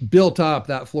just built up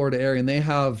that Florida area, and they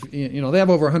have they have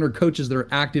over 100 coaches that are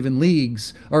active in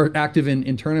leagues or active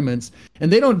in tournaments,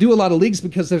 and they don't do a lot of leagues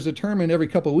because there's a tournament every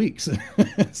couple of weeks.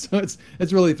 So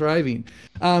it's really thriving.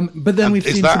 But then we've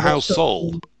is seen that how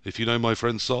Sol, if you know my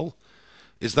friend Sol,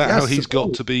 is that how he's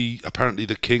got to be apparently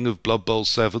the king of Blood Bowl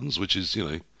sevens, which is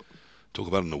talk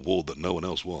about an award that no one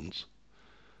else wants.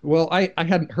 Well, I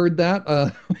hadn't heard that.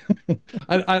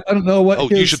 I don't know what. Oh,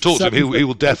 you should talk to him. He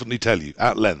will definitely tell you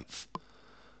at length.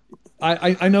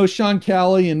 I know Sean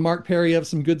Callie and Mark Perry have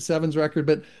some good sevens record,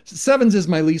 but sevens is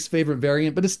my least favorite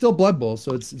variant, but it's still Blood Bowl,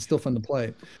 so it's still fun to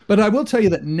play. But I will tell you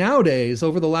that nowadays,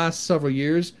 over the last several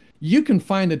years, you can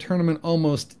find a tournament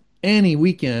almost any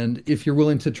weekend if you're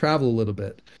willing to travel a little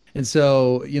bit. And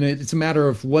so, it's a matter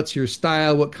of what's your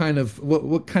style, what kind of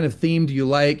theme do you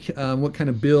like, what kind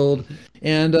of build,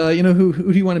 and who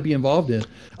do you want to be involved in?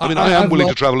 I mean, I am willing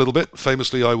to travel a little bit.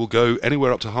 Famously, I will go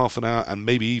anywhere up to half an hour and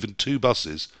maybe even 2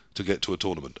 buses to get to a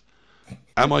tournament.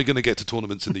 Am I going to get to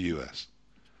tournaments in the US?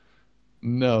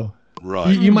 No.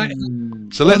 Right. You might.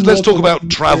 So let's talk about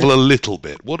travel a little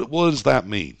bit. What does that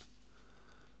mean?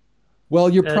 Well,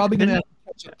 you're probably going to have to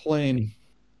catch a plane,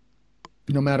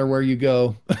 no matter where you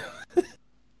go.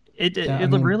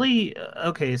 Really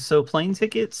okay. So plane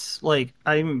tickets, like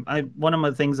one of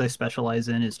the things I specialize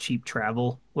in is cheap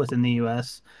travel within the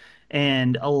U.S.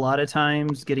 And a lot of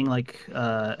times, getting like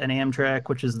an Amtrak,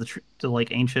 which is the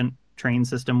like ancient train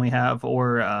system we have,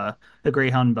 or a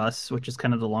Greyhound bus, which is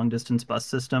kind of the long distance bus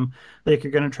system. Like,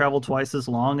 you're going to travel twice as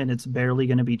long, and it's barely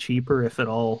going to be cheaper, if at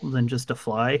all, than just to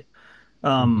fly.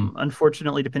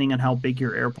 Unfortunately, depending on how big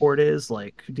your airport is,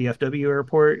 like DFW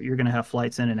airport, you're going to have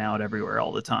flights in and out everywhere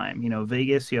all the time.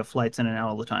 Vegas, you have flights in and out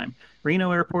all the time.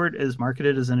 Reno airport is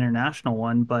marketed as an international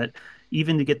one, but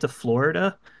even to get to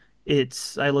Florida,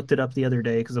 I looked it up the other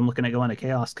day because I'm looking at going to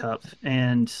Chaos Cup,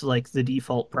 and like the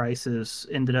default prices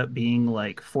ended up being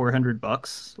like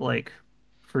 $400, like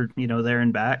for, there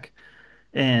and back.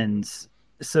 And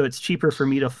so it's cheaper for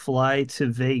me to fly to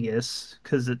Vegas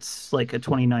because it's like a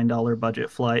 $29 budget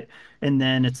flight, and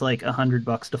then it's like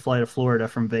 $100 to fly to Florida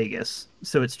from Vegas.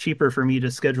 So it's cheaper for me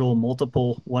to schedule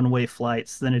multiple one-way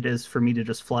flights than it is for me to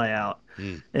just fly out.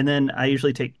 And then I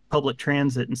usually take public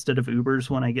transit instead of Ubers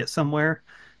when I get somewhere,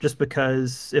 just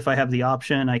because if I have the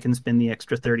option, I can spend the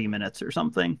extra 30 minutes or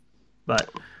something.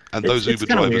 And those Uber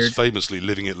drivers famously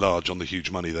living at large on the huge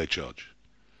money they charge.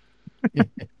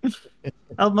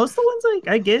 Most of the ones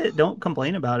I get don't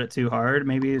complain about it too hard.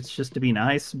 Maybe it's just to be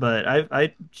nice, but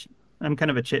I'm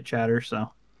kind of a chit chatter, so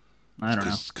I don't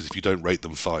know. Because if you don't rate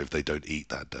them 5, they don't eat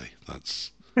that day.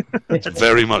 That's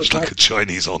very much like a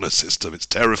Chinese honor system. It's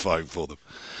terrifying for them.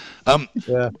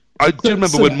 I do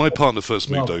remember when my partner first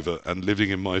moved over and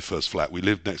living in my first flat, we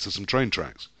lived next to some train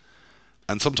tracks.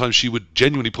 And sometimes she would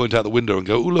genuinely point out the window and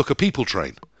go, "Oh, look, a people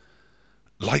train."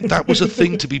 Like that was a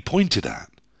thing to be pointed at.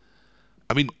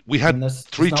 I mean, we had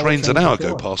 3 trains an hour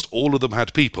go past. All of them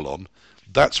had people on.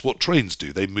 That's what trains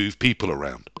do. They move people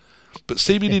around. But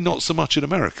seemingly not so much in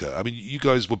America. I mean, you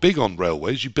guys were big on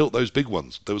railways. You built those big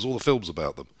ones. There was all the films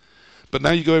about them. But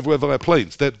now you go everywhere via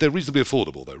planes. They're reasonably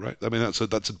affordable, though, right? I mean, that's a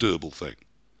doable thing.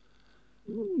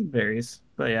 Varies.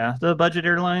 But yeah, the budget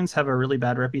airlines have a really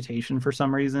bad reputation for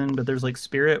some reason. But there's like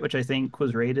Spirit, which I think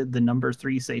was rated the number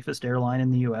 3 safest airline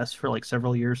in the U.S. for like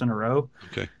several years in a row.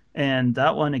 Okay. And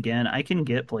that one, again, I can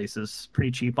get places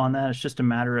pretty cheap on that. It's just a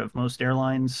matter of most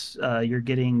airlines, you're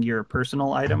getting your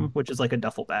personal item, which is like a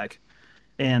duffel bag.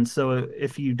 And so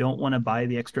if you don't want to buy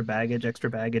the extra baggage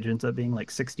ends up being like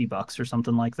 $60 or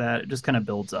something like that. It just kind of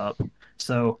builds up.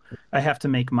 So I have to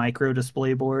make micro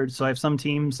display boards. So I have some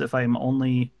teams, if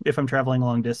I'm traveling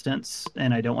long distance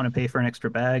and I don't want to pay for an extra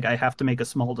bag, I have to make a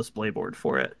small display board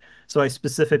for it. So I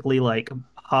specifically like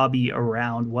hobby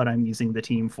around what I'm using the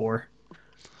team for.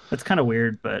 That's kind of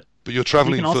weird, but you're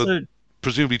traveling for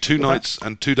presumably 2 nights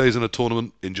and 2 days in a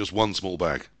tournament in just one small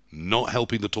bag. Not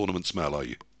helping the tournament smell, are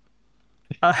you?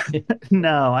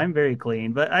 No, I'm very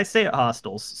clean, but I stay at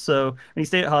hostels. So when you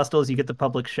stay at hostels, you get the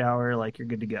public shower, like you're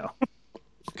good to go.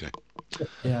 Okay.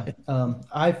 Yeah.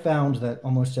 I found that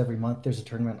almost every month there's a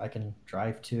tournament I can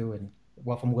drive to, and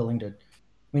if I'm willing to, I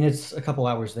mean, it's a couple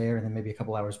hours there and then maybe a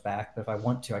couple hours back, but if I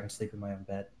want to, I can sleep in my own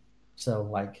bed. So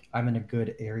like I'm in a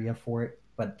good area for it.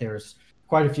 But there's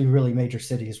quite a few really major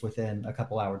cities within a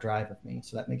couple-hour drive of me,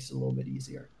 so that makes it a little bit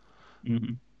easier.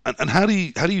 Mm-hmm. And how do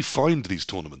you find these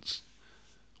tournaments?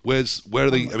 Where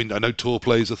are they? I mean, I know Tour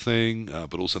Play is a thing,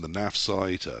 but also the NAF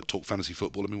site, Talk Fantasy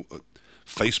Football. I mean,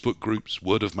 Facebook groups,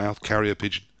 word of mouth, carrier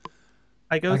pigeon.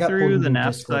 I go through the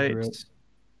NAF site.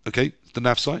 Okay, the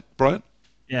NAF site, Brian.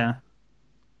 Yeah.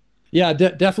 Yeah,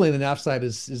 definitely the NAF site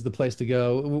is the place to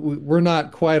go. We're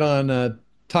not quite on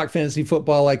talk fantasy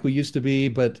football like we used to be,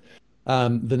 but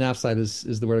the NAF side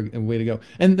is the way to go.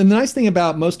 And the nice thing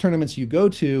about most tournaments you go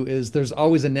to is there's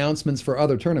always announcements for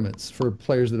other tournaments for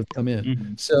players that have come in.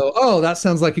 Mm-hmm. So, oh, that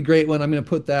sounds like a great one. I'm going to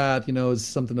put that, as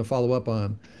something to follow up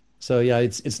on. So yeah,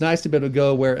 it's nice to be able to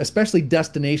go where, especially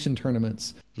destination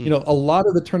tournaments. A lot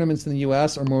of the tournaments in the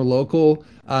U.S. are more local.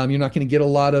 You're not going to get a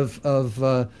lot of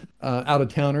out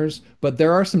of towners, but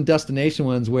there are some destination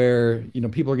ones where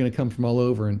people are going to come from all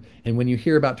over, and when you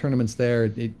hear about tournaments there,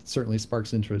 it certainly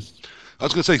sparks interest. I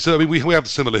was going to say, so I mean, we have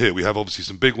similar here. We have obviously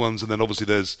some big ones, and then obviously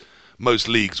there's most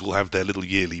leagues will have their little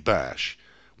yearly bash,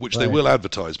 which they will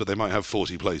advertise, but they might have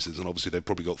 40 places, and obviously they've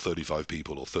probably got 35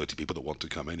 people or 30 people that want to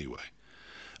come anyway.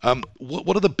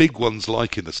 What are the big ones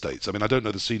like in the States? I mean, I don't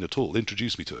know the scene at all.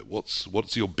 Introduce me to it.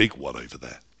 What's your big one over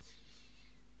there?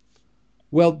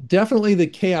 Well, definitely the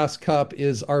Chaos Cup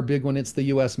is our big one. It's the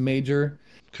U.S. major.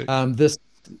 Okay.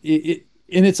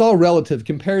 And it's all relative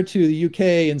compared to the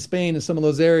UK and Spain and some of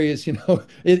those areas.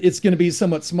 It's going to be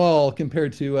somewhat small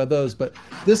compared to those. But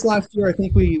this last year, I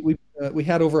think we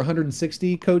had over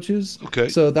 160 coaches. Okay.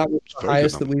 So that was the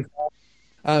highest that we've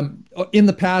had. In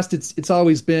the past, it's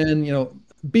always been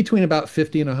between about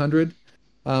 50 and 100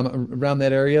 around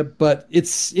that area. But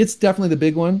it's definitely the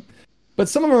big one. But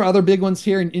some of our other big ones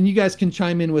here, and you guys can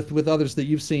chime in with others that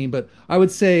you've seen, but I would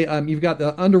say you've got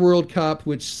the Underworld Cup,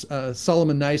 which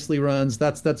Solomon Nicely runs.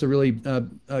 That's a really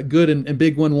good and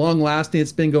big one, long lasting.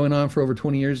 It's been going on for over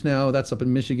 20 years now. That's up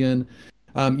in Michigan.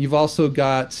 You've also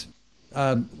got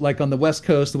like on the West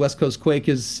Coast Quake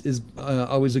is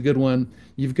always a good one.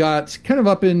 You've got kind of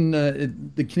up in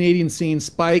the Canadian scene,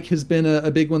 Spike has been a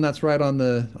big one. That's right on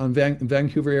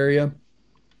Vancouver area,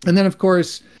 and then of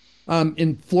course.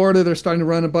 In Florida, they're starting to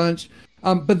run a bunch.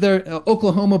 But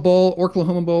Oklahoma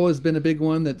Bowl has been a big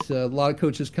one that a lot of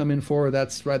coaches come in for.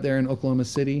 That's right there in Oklahoma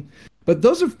City. But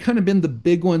those have kind of been the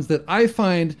big ones that I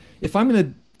find if I'm going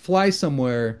to fly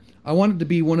somewhere, I want it to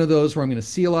be one of those where I'm going to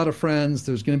see a lot of friends.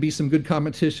 There's going to be some good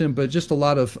competition, but just a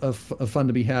lot of fun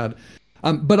to be had.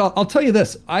 But I'll tell you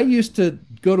this. I used to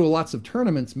go to lots of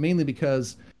tournaments mainly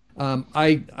because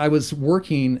I was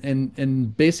working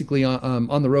and basically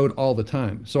on the road all the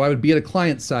time. So I would be at a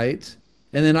client site,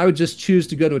 and then I would just choose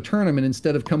to go to a tournament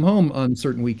instead of come home on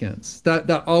certain weekends. That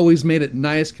always made it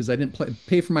nice because I didn't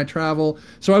pay for my travel.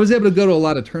 So I was able to go to a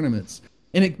lot of tournaments.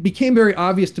 And it became very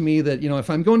obvious to me that, if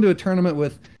I'm going to a tournament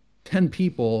with 10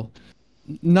 people,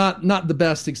 not the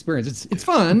best experience. It's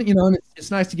fun, and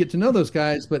it's nice to get to know those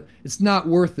guys, but it's not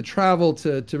worth the travel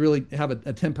to really have a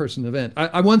 10-person event.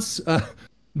 I once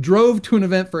drove to an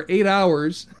event for 8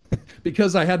 hours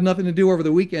because I had nothing to do over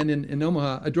the weekend in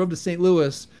Omaha. I drove to St.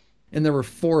 Louis, and there were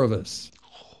 4 of us.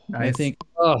 Nice. And I think,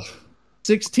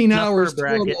 16 hours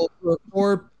total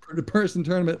for a 4-person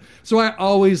tournament. So I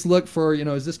always look for,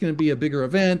 is this going to be a bigger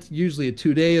event? Usually a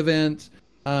 2-day event.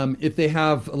 If they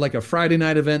have like a Friday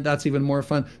night event, that's even more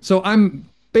fun. So I'm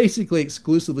basically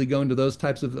exclusively going to those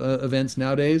types of events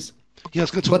nowadays. Yeah, I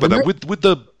was going to talk about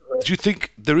that. Do you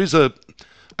think there is a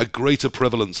greater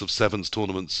prevalence of sevens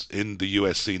tournaments in the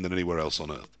US scene than anywhere else on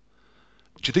earth?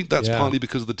 Do you think that's partly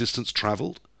because of the distance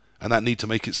traveled and that need to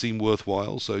make it seem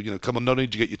worthwhile? So, come on, not only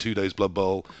do you get your 2 days Blood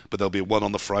Bowl, but there'll be one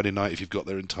on the Friday night if you've got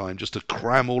there in time, just to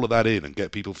cram all of that in and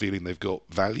get people feeling they've got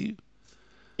value?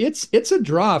 It's a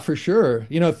draw for sure.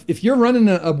 If you're running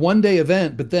a 1-day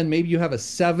event, but then maybe you have a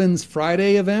sevens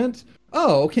Friday event,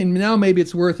 okay, now maybe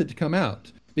it's worth it to come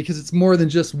out because it's more than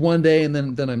just 1 day and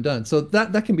then I'm done. So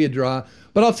that can be a draw.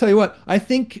 But I'll tell you what, I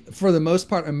think for the most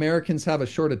part, Americans have a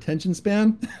short attention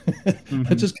span.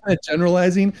 Mm-hmm. Just kind of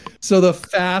generalizing. So the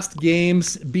fast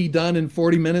games be done in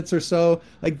 40 minutes or so,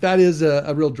 like that is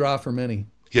a real draw for many.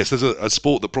 Yes, there's a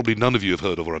sport that probably none of you have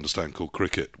heard of or understand called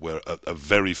cricket, where a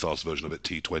very fast version of it,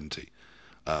 T20,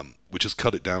 which has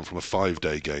cut it down from a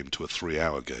 5-day game to a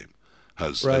 3-hour game,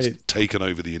 has taken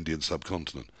over the Indian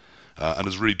subcontinent and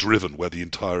has really driven where the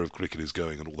entire of cricket is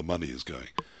going and all the money is going.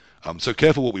 So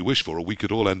careful what we wish for, or we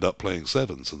could all end up playing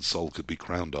sevens and Sol could be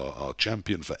crowned our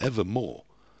champion forevermore.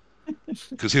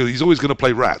 Because he's always going to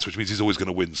play rats, which means he's always going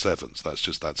to win sevens.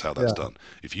 That's how that's done.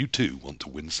 If you too want to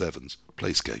win sevens,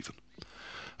 play Skaven.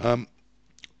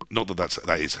 Not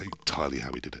that is entirely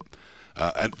how he did it.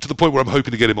 And to the point where I'm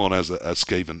hoping to get him on as a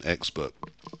Skaven expert.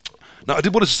 Now, I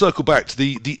did want to circle back to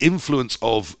the influence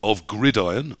of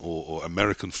gridiron, or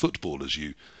American football, as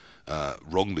you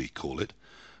wrongly call it.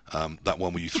 That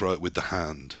one where you throw it with the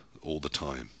hand all the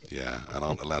time, and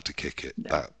aren't allowed to kick it.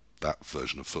 That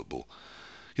version of football,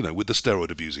 with the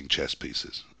steroid-abusing chess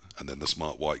pieces, and then the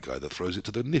smart white guy that throws it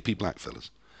to the nippy black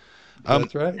fellas.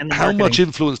 That's right. How much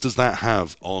influence does that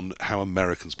have on how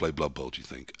Americans play Blood Bowl, do you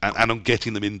think, and on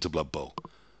getting them into Blood Bowl?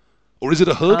 Or is it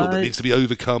a hurdle that needs to be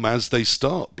overcome as they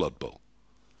start Blood Bowl?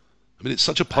 I mean, it's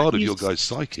such a part of your guys'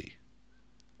 psyche.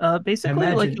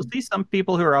 Basically, like you'll see some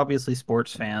people who are obviously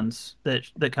sports fans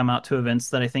that come out to events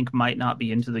that I think might not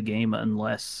be into the game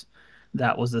unless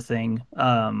that was the thing.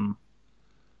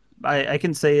 I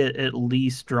can say it at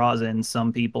least draws in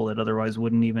some people that otherwise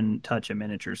wouldn't even touch a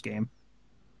miniatures game.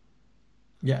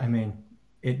 Yeah, I mean,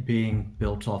 it being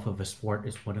built off of a sport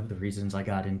is one of the reasons I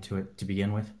got into it to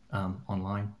begin with,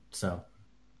 online. So,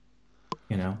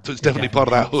 so it's definitely part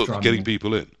of that hook, getting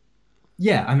people in.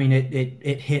 Yeah, I mean,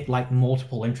 it hit like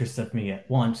multiple interests of me at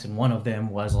once, and one of them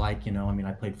was like,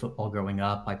 I played football growing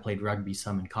up, I played rugby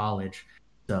some in college,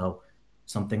 so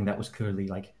something that was clearly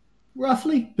like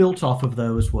roughly built off of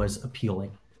those was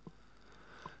appealing.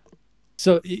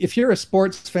 So if you're a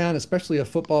sports fan, especially a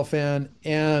football fan,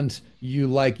 and you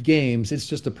like games, it's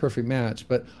just a perfect match.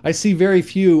 But I see very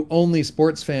few only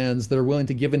sports fans that are willing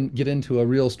to get into a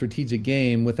real strategic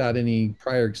game without any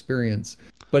prior experience.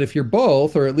 But if you're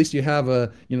both, or at least you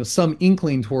have some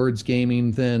inkling towards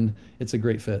gaming, then it's a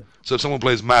great fit. So if someone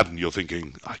plays Madden, you're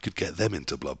thinking, I could get them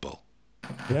into Blood Bowl.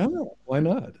 Yeah, why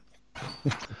not?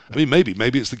 I mean, maybe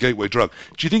it's the gateway drug.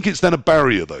 Do you think it's then a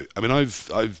barrier, though? I mean,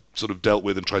 I've sort of dealt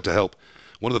with and tried to help.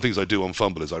 One of the things I do on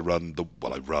Fumble is I run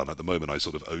at the moment, I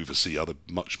sort of oversee other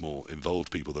much more involved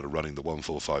people that are running the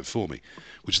 145 for me,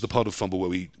 which is the part of Fumble where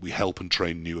we help and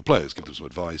train newer players, give them some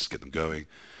advice, get them going.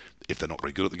 If they're not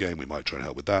very good at the game, we might try and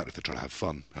help with that. If they're trying to have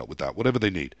fun, help with that. Whatever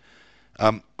they need.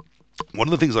 One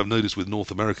of the things I've noticed with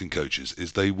North American coaches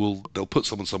is they'll put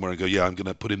someone somewhere and go, yeah, I'm going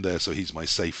to put him there so he's my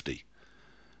safety.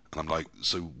 And I'm like,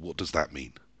 so what does that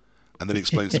mean? And then he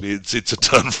explains to me it's a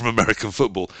turn from American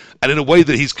football. And in a way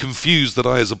that he's confused that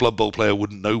I, as a Blood Bowl player,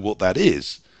 wouldn't know what that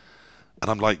is.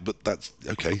 And I'm like, but that's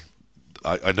okay.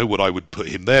 I know what I would put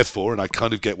him there for, and I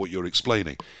kind of get what you're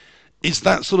explaining. Is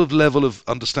that sort of level of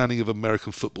understanding of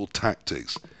American football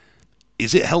tactics,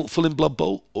 is it helpful in Blood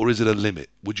Bowl, or is it a limit?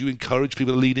 Would you encourage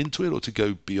people to lean into it or to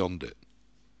go beyond it?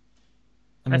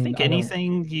 I think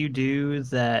anything you do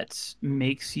that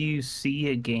makes you see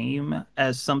a game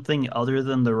as something other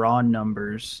than the raw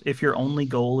numbers, if your only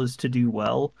goal is to do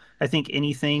well, I think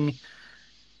anything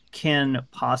can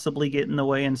possibly get in the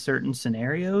way in certain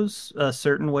scenarios.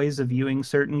 Certain ways of viewing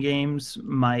certain games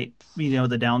might, the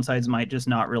downsides might just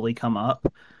not really come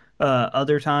up.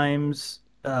 Other times,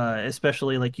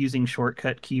 especially like using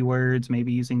shortcut keywords,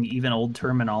 maybe using even old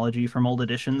terminology from old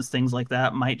editions, things like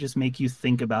that might just make you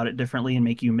think about it differently and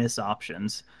make you miss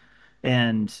options.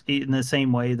 And in the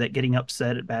same way that getting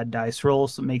upset at bad dice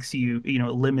rolls makes you, it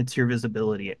limits your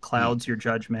visibility, it clouds your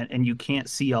judgment, and you can't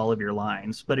see all of your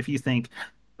lines. But if you think,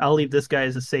 I'll leave this guy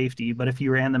as a safety, but if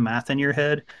you ran the math in your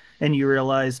head and you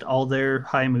realized all their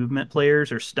high movement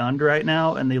players are stunned right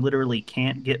now and they literally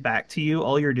can't get back to you,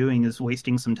 all you're doing is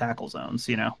wasting some tackle zones,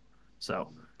 So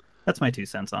that's my 2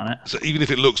 cents on it. So even if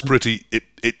it looks pretty,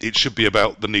 it should be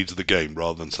about the needs of the game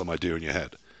rather than some idea in your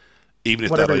head. Even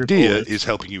if whatever that idea is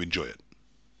helping you enjoy it.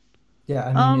 Yeah,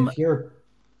 I mean, if you're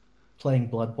playing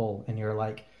Blood Bowl and you're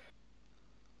like,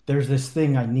 there's this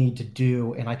thing I need to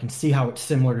do, and I can see how it's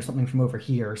similar to something from over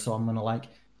here, so I'm going to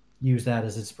use that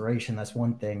as inspiration. That's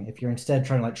one thing. If you're instead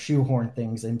trying to shoehorn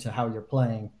things into how you're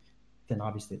playing, then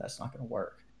obviously that's not going to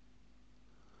work.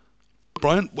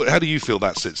 Brian, how do you feel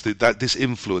that sits? This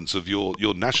influence of your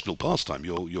national pastime,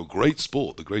 your great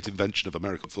sport, the great invention of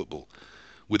American football,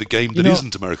 with a game that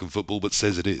isn't American football but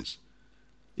says it is.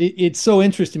 It's so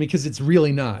interesting because it's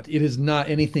really not. It is not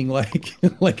anything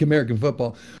like American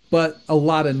football. But a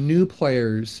lot of new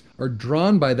players are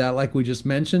drawn by that, like we just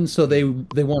mentioned. So they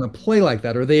want to play like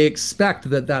that, or they expect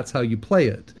that that's how you play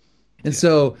it. And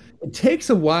so it takes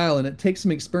a while and it takes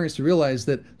some experience to realize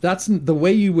that that's the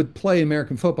way you would play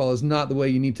American football is not the way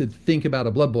you need to think about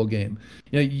a Blood Bowl game.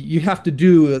 You have to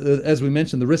do, as we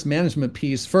mentioned, the risk management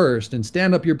piece first and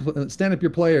stand up your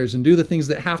players and do the things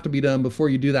that have to be done before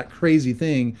you do that crazy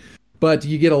thing. But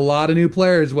you get a lot of new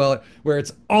players where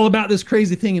it's all about this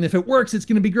crazy thing, and if it works, it's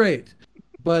going to be great.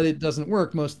 But it doesn't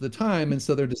work most of the time, and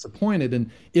so they're disappointed. And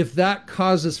if that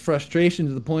causes frustration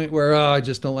to the point where, I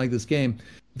just don't like this game,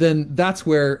 then that's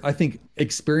where I think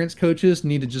experienced coaches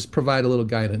need to just provide a little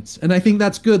guidance. And I think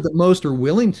that's good that most are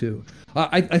willing to.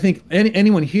 I think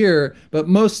anyone here, but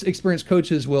most experienced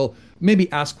coaches will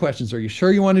maybe ask questions. Are you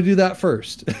sure you want to do that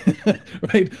first?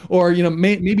 Right? Or,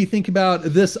 maybe think about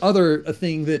this other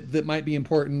thing that might be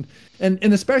important. And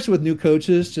especially with new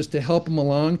coaches, just to help them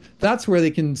along, that's where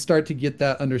they can start to get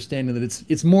that understanding that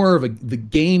it's more of the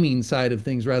gaming side of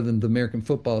things rather than the American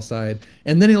football side.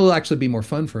 And then it'll actually be more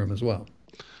fun for them as well.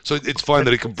 So it's fine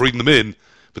that it can bring them in,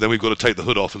 but then we've got to take the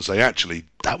hood off and say, actually,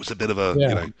 that was a bit of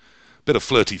a, bit of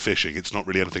flirty fishing. It's not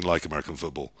really anything like American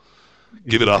football.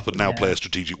 Give it up and now play a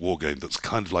strategic war game that's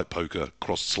kind of like poker,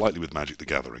 crossed slightly with Magic the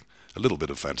Gathering, a little bit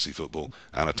of fantasy football,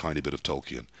 and a tiny bit of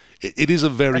Tolkien. It is a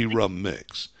very rum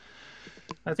mix.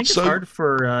 I think it's hard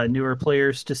for newer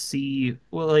players to see,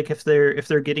 well, like if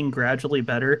they're getting gradually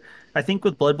better. I think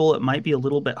with Blood Bowl it might be a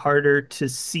little bit harder to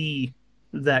see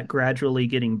that gradually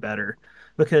getting better,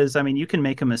 because I mean you can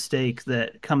make a mistake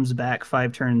that comes back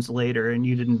 5 turns later and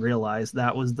you didn't realize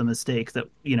that was the mistake that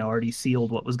already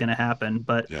sealed what was going to happen.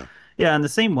 But yeah, in the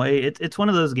same way, it's one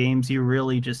of those games you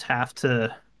really just have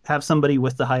to have somebody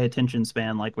with the high attention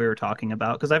span like we were talking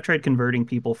about, because I've tried converting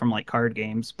people from like card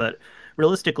games, but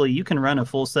realistically you can run a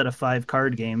full set of 5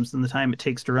 card games in the time it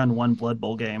takes to run one Blood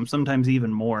Bowl game, sometimes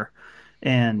even more.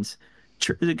 And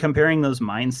comparing those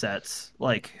mindsets,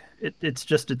 like it's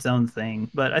just its own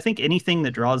thing. But I think anything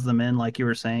that draws them in, like you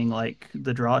were saying, like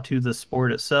the draw to the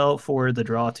sport itself or the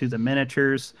draw to the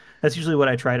miniatures, that's usually what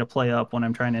I try to play up when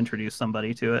I'm trying to introduce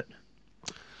somebody to it.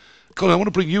 Colin, I want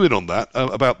to bring you in on that,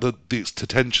 about the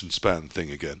attention span thing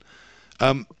again.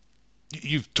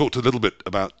 You've talked a little bit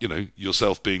about,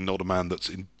 yourself being not a man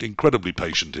that's incredibly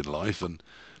patient in life and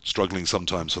struggling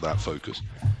sometimes for that focus.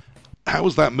 How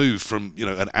was that move from,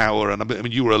 an hour? And I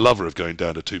mean, you were a lover of going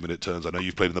down to 2-minute turns. I know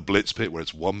you've played in the Blitz pit where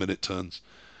it's 1-minute turns.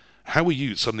 How were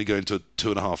you suddenly going to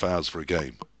 2.5 hours for a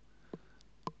game?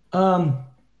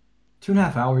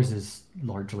 2.5 hours is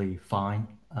largely fine.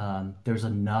 There's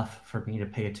enough for me to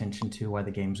pay attention to while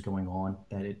the game's going on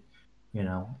that it,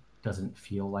 doesn't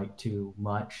feel like too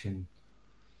much. And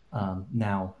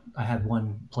now I had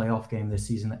one playoff game this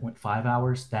season that went 5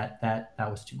 hours. That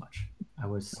was too much. I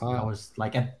was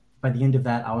like, by the end of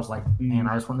that, I was like, man,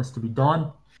 I just want this to be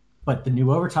done. But the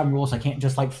new overtime rules, I can't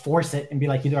just like force it and be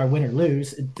like, either I win or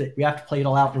lose. We have to play it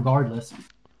all out regardless.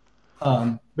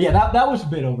 But yeah, that was a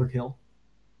bit overkill.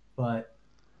 But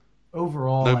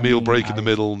overall, no meal break in the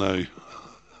middle, no.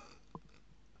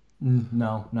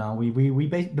 No.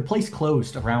 The place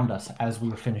closed around us as we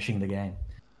were finishing the game.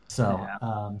 So,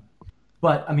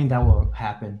 but I mean that will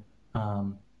happen.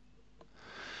 But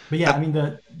yeah, I mean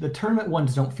the tournament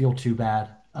ones don't feel too bad.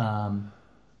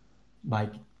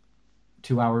 Like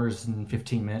 2 hours and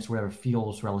 15 minutes, whatever,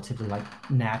 feels relatively like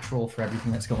natural for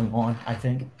everything that's going on, I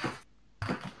think.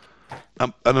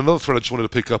 And another thread I just wanted to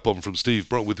pick up on from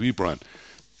Steve, with you, Brian.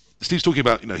 Steve's talking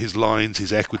about, his lines,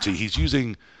 his equity. He's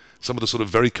using some of the sort of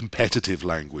very competitive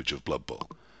language of Blood Bowl.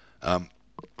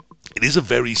 It is a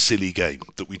very silly game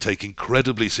that we take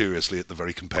incredibly seriously at the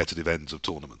very competitive ends of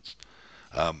tournaments.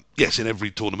 Yes, in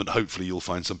every tournament, hopefully you'll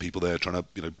find some people there trying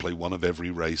to, play one of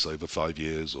every race over 5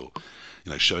 years, or,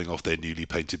 showing off their newly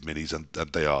painted minis, and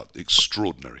they are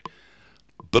extraordinary.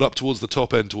 But up towards the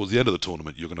top end, towards the end of the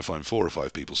tournament, you're going to find 4 or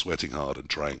 5 people sweating hard and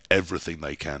trying everything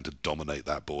they can to dominate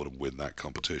that board and win that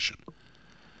competition.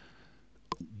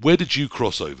 Where did you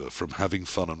cross over from having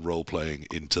fun and role-playing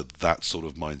into that sort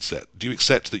of mindset? Do you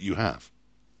accept that you have?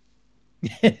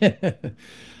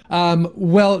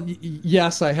 Well,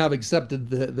 yes, I have accepted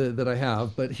that I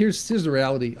have, but here's the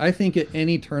reality. I think at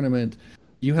any tournament,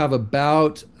 you have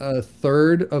about a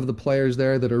third of the players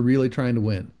there that are really trying to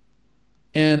win.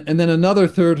 And then another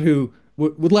third who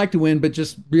would like to win, but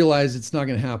just realize it's not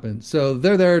going to happen. So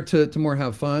they're there to more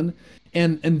have fun.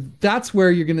 And that's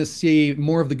where you're going to see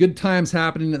more of the good times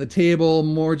happening at the table,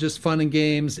 more just fun and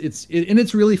games.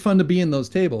 It's really fun to be in those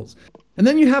tables. And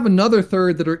then you have another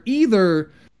third that are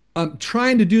either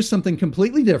trying to do something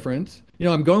completely different.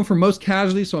 I'm going for most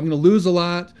casualty, so I'm going to lose a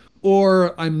lot,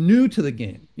 or I'm new to the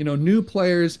game, new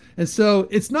players. And so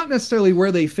it's not necessarily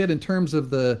where they fit in terms of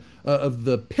the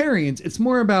pairings. It's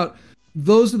more about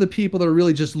those are the people that are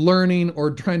really just learning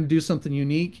or trying to do something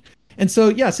unique. And so,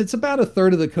 yes, it's about a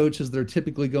third of the coaches that are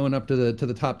typically going up to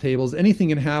the top tables. Anything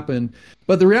can happen.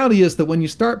 But the reality is that when you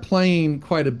start playing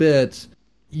quite a bit,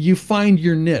 you find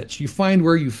your niche, you find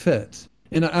where you fit.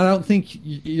 And I don't think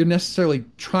you're necessarily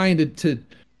trying to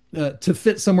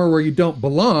fit somewhere where you don't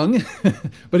belong.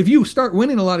 But if you start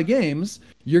winning a lot of games,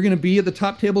 you're going to be at the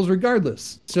top tables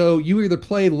regardless. So you either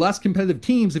play less competitive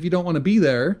teams if you don't want to be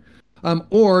there,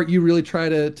 or you really try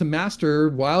to master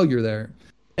while you're there.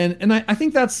 And I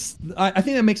think I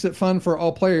think that makes it fun for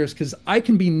all players, because I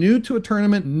can be new to a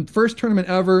tournament, first tournament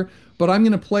ever, but I'm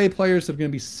going to play players that are going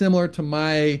to be similar to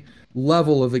my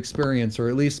level of experience, or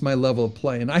at least my level of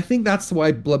play. And I think that's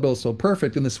why Blood Bowl is so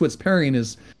perfect, and the Switz pairing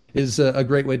is a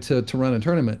great way to run a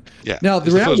tournament. Yeah. Now the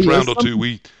reality first round or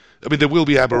two, there will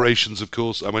be aberrations, of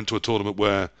course. I went to a tournament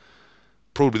where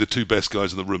probably the 2 best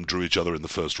guys in the room drew each other in the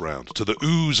first round, to the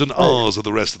oohs and ahs of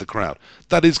the rest of the crowd.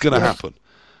 That is going to happen.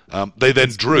 They then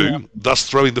drew, thus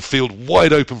throwing the field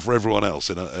wide open for everyone else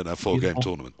in a 4-game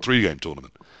tournament, 3-game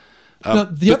tournament. Now,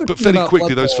 the other But thing fairly about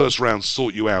quickly, Blood those Bowl, first rounds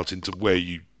sort you out into where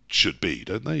you should be,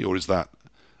 don't they? Or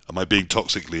am I being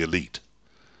toxically elite?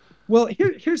 well,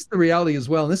 here's the reality as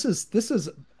well. And this is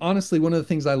honestly one of the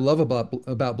things I love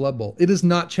about Blood Bowl. It is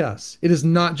not chess. It is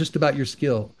not just about your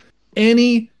skill.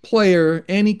 Any player,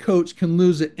 any coach can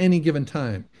lose at any given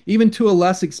time, even to a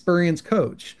less experienced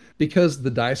coach, because the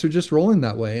dice are just rolling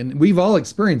that way. And we've all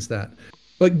experienced that.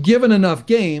 But given enough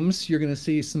games, you're going to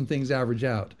see some things average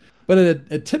out. But at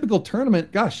a typical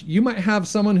tournament, gosh, you might have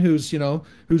someone who's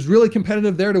really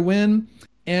competitive there to win,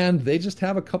 and they just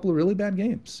have a couple of really bad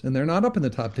games, and they're not up in the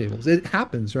top tables. It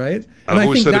happens, right? And I've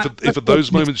always think said if at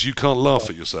those moments you can't laugh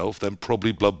at yourself, then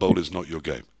probably Blood Bowl is not your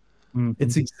game.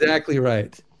 it's exactly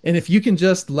right. And if you can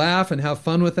just laugh and have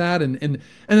fun with that, and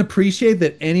appreciate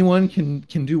that anyone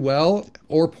can do well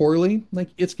or poorly, like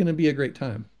it's going to be a great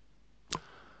time.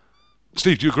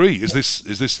 Steve, do you agree? Is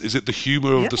it the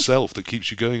humor of Yeah. the self that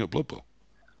keeps you going at Blood Bowl?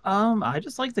 I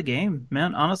just like the game,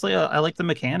 man. Honestly, I like the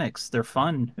mechanics. They're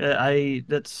fun. I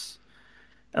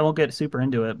won't get super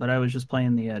into it, but I was just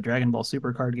playing the Dragon Ball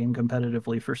Super card game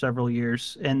competitively for several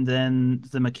years, and then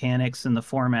the mechanics and the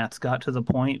formats got to the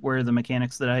point where the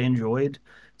mechanics that I enjoyed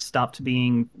stopped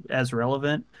being as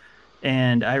relevant,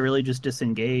 and I really just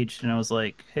disengaged. And I was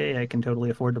like, "Hey, I can totally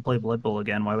afford to play Blood Bowl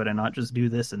again. Why would I not just do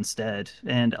this instead?"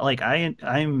 And like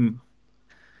I'm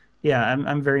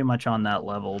very much on that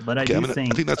level. But I Okay, do I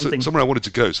think that's something. somewhere I wanted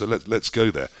to go. So let's go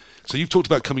there. So you've talked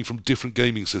about coming from different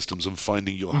gaming systems and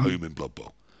finding your Mhm. home in Blood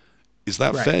Bowl. Is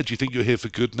that Right. fair? Do you think you're here for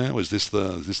good now? Is this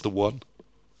the one?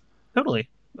 Totally.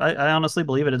 I honestly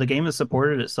believe it. The game has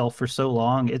supported itself for so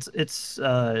long.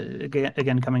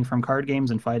 Again coming from card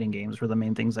games and fighting games were the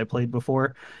main things I played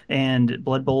before, and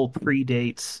Blood Bowl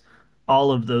predates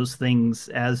all of those things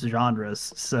as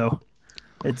genres. So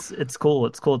it's cool.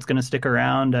 It's cool. It's going to stick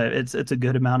around. It's a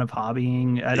good amount of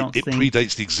hobbying. I don't It think.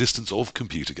 predates the existence of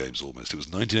computer games almost. It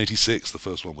was 1986 the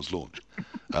first one was launched.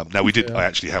 Now we did. Yeah. I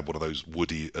actually had one of those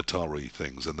Woody Atari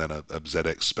things, and then a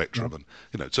ZX Spectrum,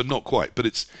 and so not quite, but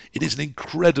it is an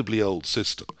incredibly old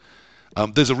system.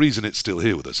 There's a reason it's still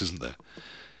here with us, isn't there?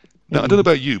 Now I don't know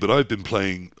about you, but I've been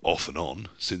playing off and on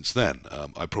since then.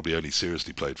 I probably only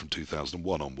seriously played from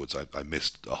 2001 onwards. I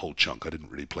missed a whole chunk. I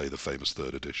didn't really play the famous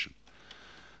third edition.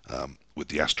 With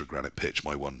the Astrogranite pitch,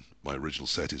 my original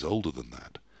set is older than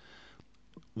that.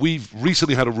 We've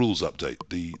recently had a rules update,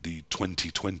 the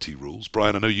 2020 rules.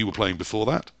 Brian, I know you were playing before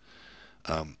that,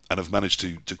 and have managed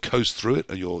to coast through it.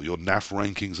 And your NAF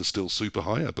rankings are still super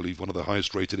high. I believe one of the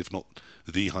highest rated, if not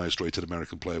the highest rated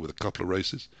American player with a couple of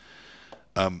races.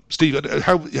 Steve,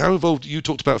 how involved? You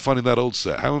talked about finding that old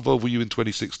set. How involved were you in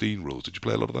 2016 rules? Did you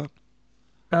play a lot of that?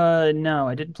 No,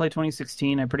 I didn't play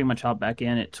 2016. I pretty much hopped back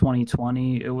in at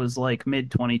 2020. It was like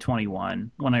mid 2021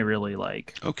 when I really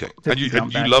Okay, took and the you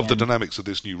jump back love the in. dynamics of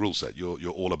this new rule set. You're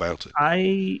all about it.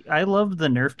 I love the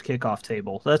nerfed kickoff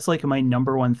table. That's like my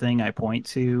number one thing I point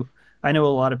to. I know a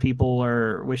lot of people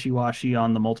are wishy-washy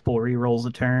on the multiple rerolls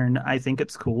a turn. I think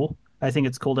it's cool. I think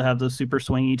it's cool to have those super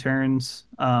swingy turns.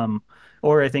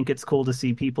 Or I think it's cool to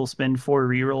see people spend four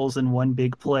rerolls in one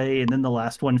big play and then the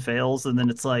last one fails, and then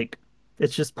it's like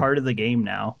it's just part of the game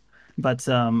now. But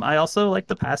I also like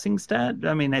the passing stat.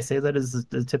 I mean, I say that as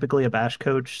typically a bash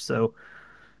coach, so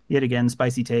yet again,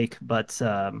 spicy take. But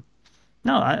no,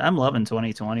 I'm loving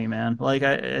 2020, man.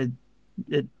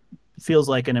 It feels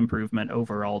like an improvement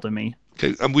overall to me.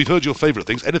 Okay, and we've heard your favourite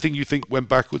things. Anything you think went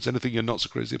backwards? Anything you're not so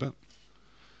crazy about?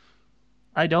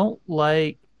 I don't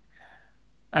like.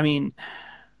 I mean,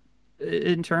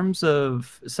 in terms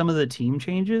of some of the team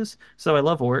changes, so I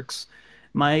love orcs.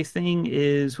 My thing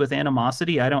is with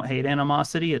animosity. I don't hate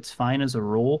animosity. It's fine as a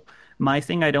rule. My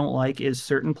thing I don't like is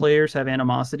certain players have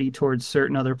animosity towards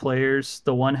certain other players.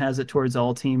 The one has it towards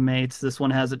all teammates. This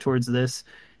one has it towards this.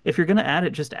 If you're going to add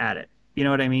it, just add it. You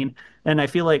know what I mean? And I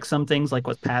feel like some things like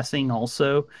with passing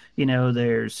also,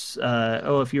 there's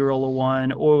if you roll a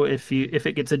one, or if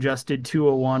it gets adjusted to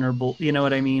a one, or you know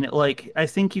what I mean? Like I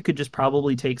think you could just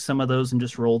probably take some of those and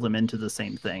just roll them into the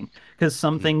same thing, because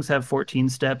some things have 14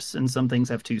 steps and some things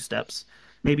have two steps.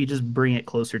 Maybe just bring it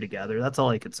closer together. That's all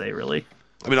I could say, really.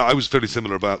 I mean, I was fairly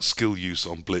similar about skill use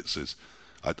on blitzes.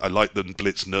 I like the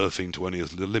blitz nerfing to only a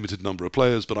limited number of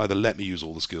players, but either let me use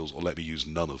all the skills or let me use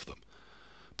none of them.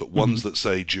 But ones that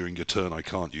say during your turn I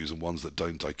can't use and ones that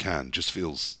don't I can just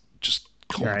feels just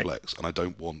Right. complex, and I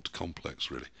don't want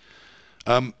complex really.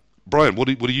 Brian, what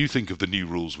do you think of the new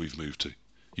rules we've moved to?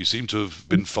 You seem to have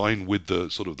been fine with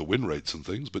the sort of the win rates and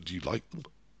things, but do you like them?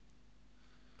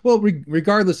 Well,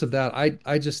 regardless of that,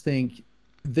 I just think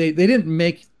they didn't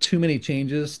make too many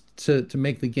changes to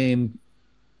make the game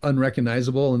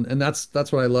unrecognizable, and that's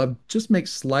what I love. Just make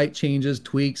slight changes,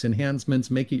 tweaks,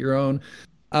 enhancements, make it your own.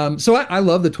 So I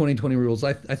love the 2020 rules.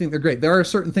 I think they're great. There are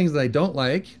certain things that I don't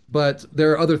like, but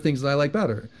there are other things that I like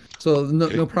better. So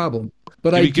no problem.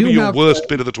 But give me your worst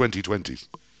bit of the 2020s.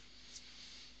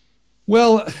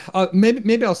 Well,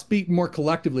 maybe I'll speak more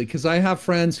collectively, because I have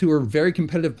friends who are very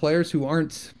competitive players who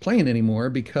aren't playing anymore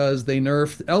because they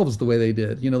nerfed elves the way they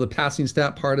did. The passing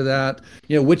stat part of that,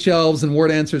 witch elves and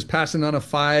ward answers passing on a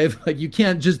 5. Like, you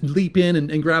can't just leap in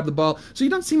and grab the ball. So you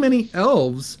don't see many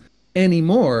elves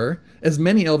anymore, as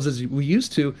many elves as we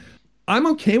used to. I'm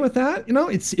okay with that.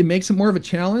 It makes it more of a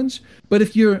challenge. But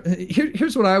if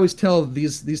here's what I always tell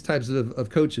these types of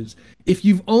coaches. If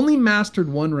you've only mastered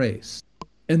one race,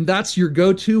 and that's your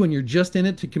go-to, and you're just in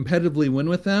it to competitively win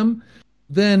with them,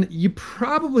 then you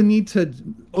probably need to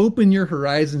open your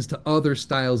horizons to other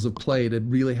styles of play to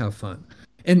really have fun.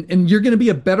 And you're going to be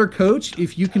a better coach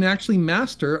if you can actually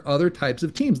master other types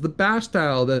of teams. The bash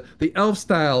style, the elf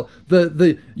style,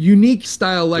 the unique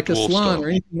style like a Slann or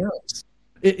anything else.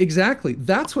 Exactly.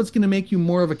 That's what's going to make you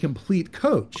more of a complete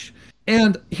coach.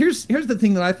 And here's the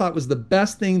thing that I thought was the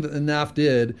best thing that the NAF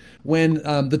did when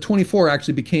the 24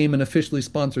 actually became an officially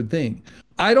sponsored thing.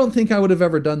 I don't think I would have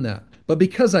ever done that. But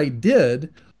because I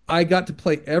did, I got to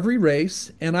play every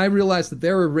race, and I realized that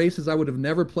there were races I would have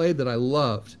never played that I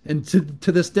loved. And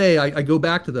to this day, I go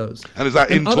back to those. And is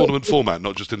that in tournament format,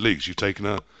 not just in leagues? You've taken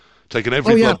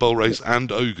every Blood Bowl race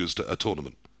and Ogres to a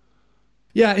tournament.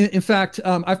 Yeah, in fact,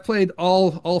 I've played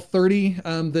all 30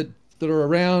 that are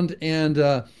around,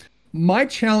 and my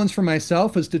challenge for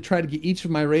myself was to try to get each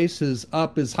of my races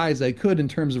up as high as I could in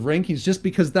terms of rankings, just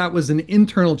because that was an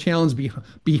internal challenge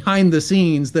behind the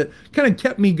scenes that kind of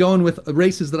kept me going with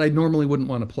races that I normally wouldn't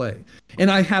want to play.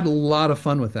 And I had a lot of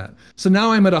fun with that. So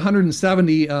now I'm at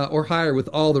 170 or higher with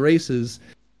all the races,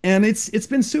 and it's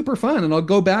been super fun. And I'll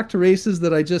go back to races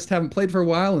that I just haven't played for a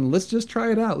while, and let's just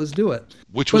try it out. Let's do it.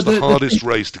 Which was the hardest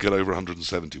race to get over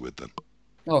 170 with then?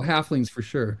 Oh, halflings for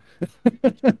sure.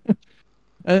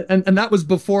 And that was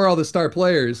before all the star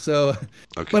players. So,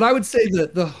 okay. But I would say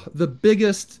that the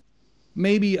biggest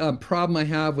maybe problem I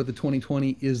have with the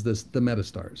 2020 is the meta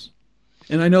stars.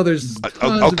 And I know there's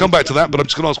I'll come back to that, but I'm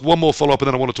just going to ask one more follow up, and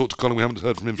then I want to talk to Colin. We haven't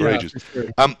heard from him for ages. For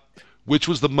sure. Which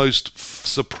was the most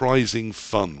surprising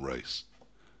fun race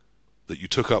that you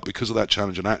took up because of that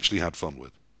challenge and actually had fun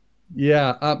with?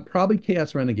 Yeah, probably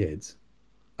Chaos Renegades.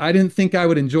 I didn't think I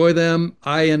would enjoy them.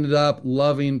 I ended up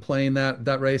loving playing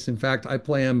that race. In fact, I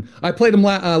played them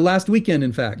last weekend.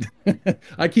 In fact,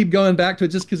 I keep going back to it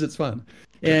just because it's fun.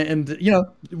 And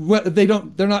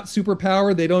they're not super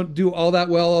powered. They don't do all that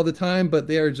well all the time, but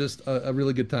they are just a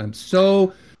really good time.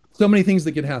 So many things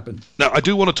that could happen. Now, I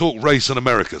do want to talk race in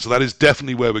America, so that is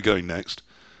definitely where we're going next,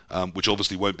 which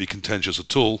obviously won't be contentious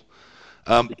at all.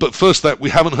 But first, we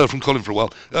haven't heard from Colin for a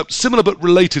while. Similar but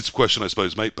related question, I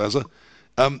suppose, mate, Bazza.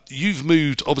 You've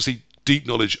moved, obviously, deep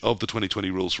knowledge of the 2020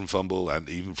 rules from Fumble and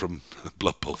even from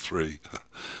Blood Bowl 3.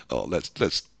 Oh, let's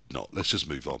just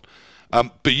move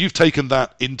on. But you've taken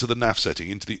that into the NAF setting,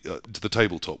 into the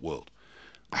tabletop world.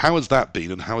 How has that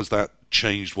been, and how has that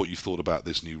changed what you've thought about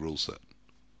this new rule set?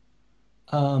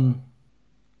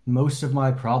 Most of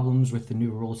my problems with the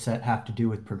new rule set have to do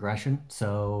with progression.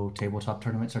 So tabletop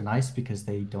tournaments are nice because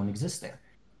they don't exist there.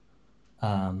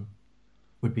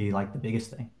 Would be like the biggest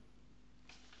thing.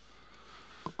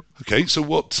 Okay, so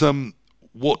what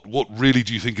really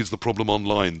do you think is the problem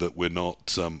online that we're not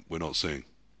seeing?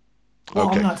 Well,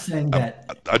 okay. I'm not saying that.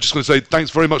 I'm just going to say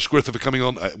thanks very much, Gritha, for coming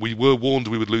on. We were warned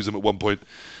we would lose him at one point,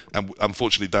 and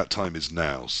unfortunately that time is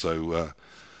now. So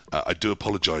I do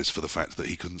apologise for the fact that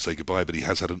he couldn't say goodbye, but he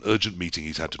has had an urgent meeting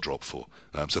he's had to drop for.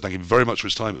 So thank him very much for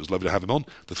his time. It was lovely to have him on.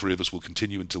 The three of us will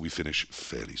continue until we finish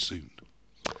fairly soon.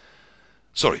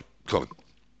 Sorry, Colin.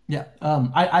 Yeah,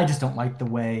 I just don't like the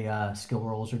way skill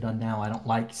rolls are done now. I don't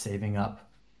like saving up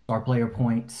star player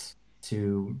points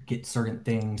to get certain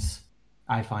things.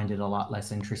 I find it a lot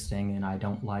less interesting, and I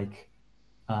don't like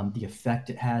the effect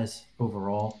it has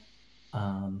overall.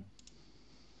 I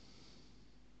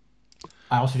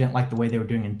also didn't like the way they were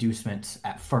doing inducements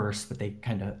at first, but they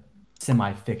kind of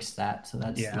semi-fixed that, so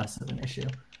that's less of an issue.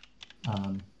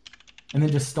 And then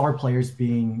just star players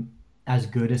being as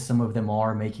good as some of them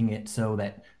are, making it so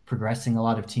that progressing a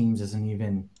lot of teams isn't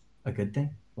even a good thing.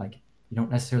 Like, you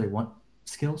don't necessarily want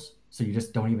skills, so you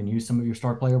just don't even use some of your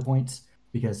star player points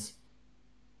because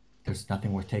there's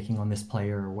nothing worth taking on this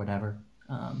player or whatever.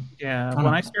 When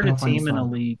I start a team in a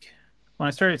league,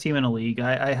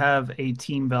 I have a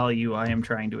team value I am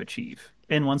trying to achieve.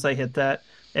 And once I hit that,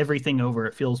 everything over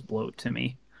it feels bloat to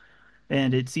me.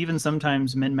 And it's even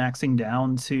sometimes min-maxing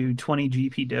down to 20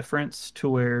 GP difference to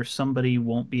where somebody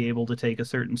won't be able to take a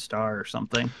certain star or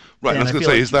something. Right, and I was going to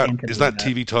say, is that that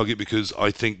TV target because I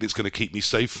think it's going to keep me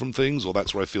safe from things, or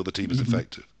that's where I feel the team is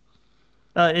effective?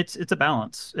 It's a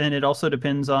balance, and it also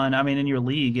depends on. I mean, in your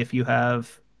league, if you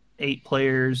have 8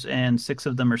 players and 6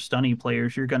 of them are stunny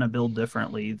players, you're going to build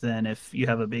differently than if you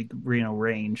have a big,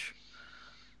 range.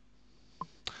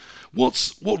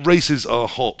 What races are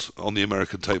hot on the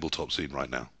American tabletop scene right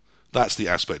now? That's the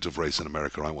aspect of race in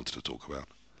America I wanted to talk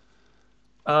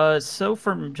about. So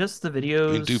from just the videos,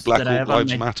 I mean, do Black that I Hawk have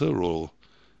Lives on my... matter, or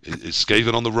is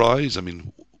Skaven on the rise? I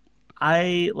mean,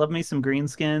 I love me some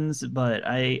greenskins, but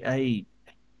I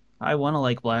want to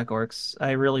like Black Orcs.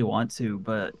 I really want to,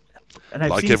 but and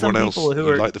I've like seen some everyone else, people who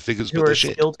you are like the figures, who but are they're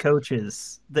shit. skilled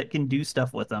coaches that can do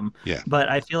stuff with them. Yeah. But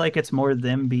I feel like it's more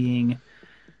them being,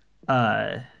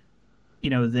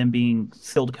 them being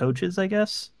skilled coaches, I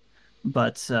guess.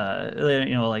 But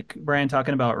like Brian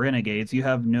talking about renegades, you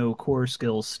have no core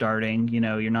skills starting. You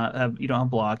don't have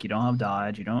block, you don't have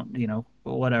dodge, you don't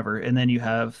whatever, and then you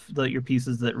have your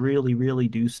pieces that really really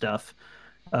do stuff.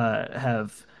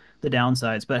 Have the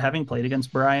downsides, but having played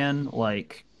against Brian,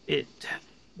 like it,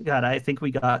 God, I think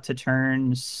we got to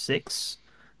turn 6.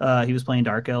 He was playing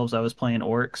Dark Elves, I was playing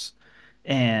Orcs,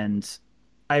 and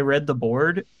I read the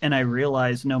board and I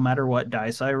realized no matter what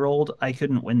dice I rolled, I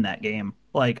couldn't win that game.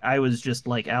 Like I was just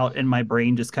like out and my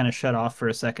brain just kind of shut off for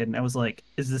a second. I was like,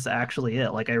 is this actually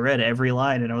it? Like I read every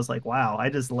line and I was like, wow, I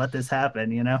just let this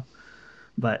happen.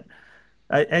 But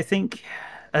I think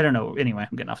I don't know. Anyway,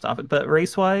 I'm getting off topic. But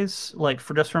race wise, like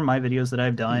from my videos that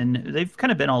I've done, they've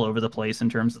kind of been all over the place in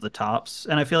terms of the tops.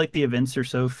 And I feel like the events are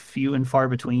so few and far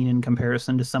between in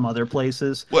comparison to some other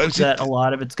places that a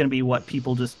lot of it's going to be what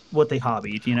they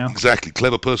hobbied. Exactly.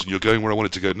 Clever person. You're going where I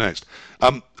wanted to go next.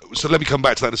 So let me come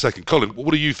back to that in a second. Colin,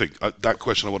 what do you think? That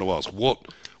question I want to ask.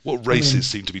 What races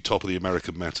seem to be top of the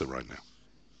American meta right now?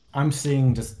 I'm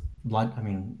seeing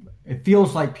it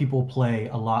feels like people play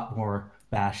a lot more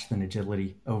Bash than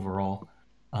Agility overall.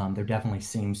 There definitely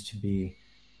seems to be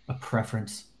a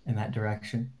preference in that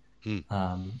direction.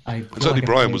 Certainly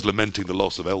Brian was lamenting the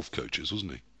loss of elf coaches,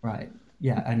 wasn't he? Right.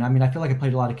 Yeah, and I mean, I feel like I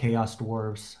played a lot of Chaos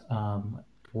Dwarves,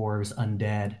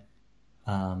 Undead.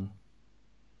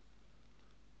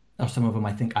 Some of them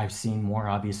I think I've seen more,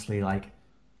 obviously, like,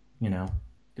 the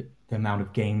amount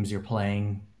of games you're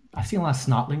playing. I've seen a lot of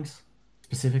Snotlings,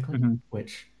 specifically,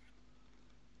 which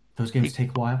those games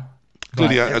take a while.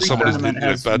 Clearly, as someone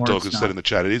as Bad Dog has said in the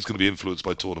chat, it is going to be influenced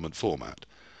by tournament format.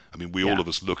 I mean, all of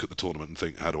us look at the tournament and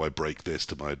think, how do I break this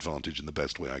to my advantage in the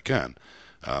best way I can?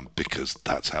 Because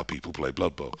that's how people play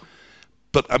Blood Bowl.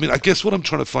 But, I mean, I guess what I'm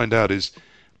trying to find out is,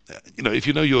 if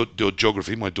you know your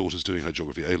geography, my daughter's doing her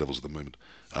geography A-levels at the moment.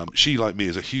 She, like me,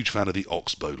 is a huge fan of the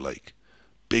Oxbow Lake.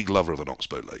 Big lover of an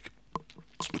Oxbow Lake,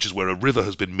 which is where a river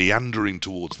has been meandering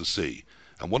towards the sea.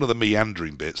 And one of the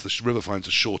meandering bits, the river finds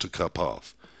a shorter cut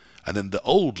path. And then the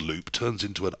old loop turns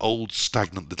into an old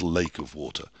stagnant little lake of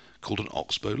water called an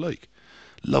Oxbow Lake.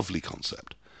 Lovely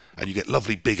concept. And you get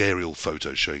lovely big aerial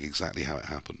photos showing exactly how it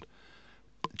happened.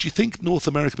 Do you think North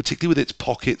America, particularly with its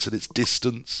pockets and its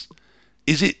distance,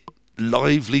 is it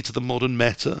lively to the modern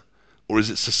meta? Or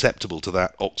is it susceptible to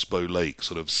that Oxbow Lake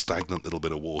sort of stagnant little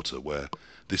bit of water where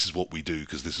this is what we do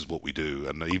because this is what we do,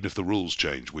 and even if the rules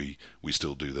change, we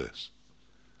still do this?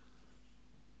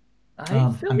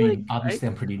 Obviously,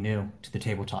 I'm pretty new to the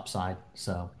tabletop side,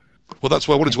 so. Well, that's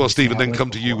why I wanted to ask Steve and then come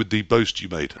to you with the boast you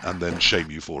made, and then shame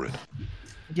you for it.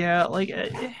 Yeah,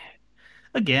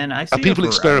 again, I see. Are people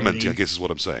experimenting? I guess is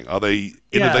what I'm saying. Are they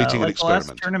innovating and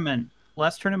experimenting?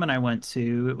 Last tournament I went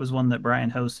to, it was one that Brian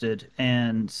hosted,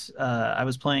 and I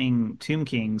was playing Tomb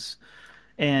Kings,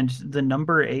 and the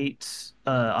number 8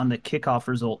 on the kickoff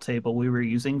result table we were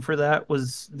using for that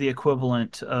was the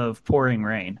equivalent of Pouring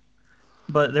Rain.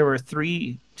 But there were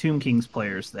 3 Tomb Kings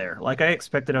players there. Like, I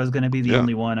expected I was going to be the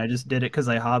only one. I just did it because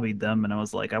I hobbied them, and I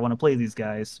was like, I want to play these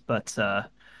guys. But,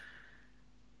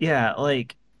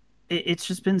 it's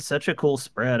just been such a cool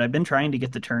spread. I've been trying to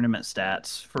get the tournament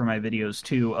stats for my videos,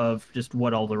 too, of just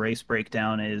what all the race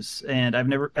breakdown is. And I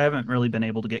haven't really been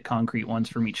able to get concrete ones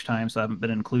from each time, so I haven't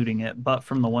been including it. But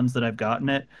from the ones that I've gotten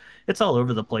it's all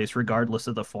over the place, regardless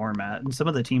of the format. And some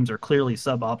of the teams are clearly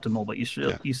suboptimal, but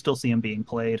you still see them being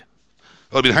played.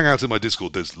 I mean, hang out in my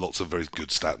Discord. There's lots of very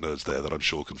good stat nerds there that I'm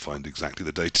sure can find exactly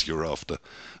the data you're after.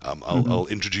 I'll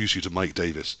introduce you to Mike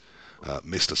Davis,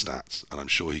 Mr. Stats, and I'm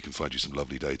sure he can find you some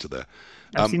lovely data there.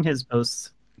 I've seen his posts.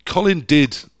 Colin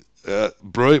did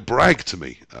brag to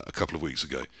me a couple of weeks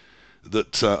ago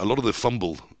that a lot of the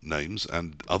Fumble names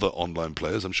and other online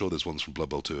players, I'm sure there's ones from Blood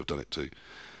Bowl 2 have done it too,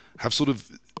 have sort of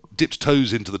dipped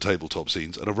toes into the tabletop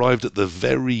scenes and arrived at the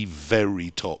very,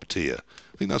 very top tier.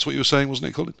 I think that's what you were saying, wasn't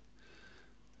it, Colin?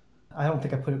 I don't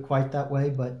think I put it quite that way,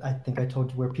 but I think I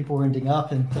told you where people were ending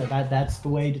up, and that's the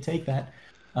way to take that.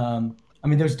 I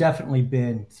mean, there's definitely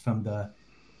been from the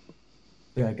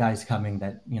guys coming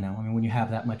that, you know, I mean, when you have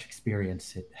that much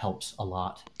experience, it helps a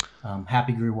lot.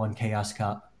 Happy Grew won Chaos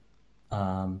Cup.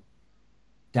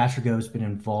 Dasher Go's been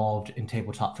involved in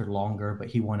tabletop for longer, but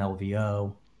he won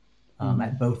LVO.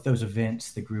 At both those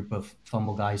events, the group of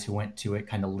Fumble guys who went to it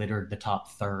kind of littered the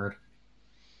top third.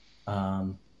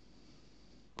 Because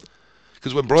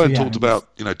when Brian talked about,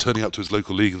 you know, turning up to his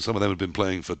local league, and some of them had been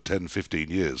playing for 10,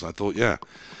 15 years, I thought, yeah,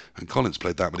 and Colin's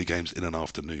played that many games in an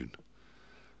afternoon.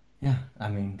 Yeah, I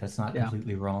mean, that's not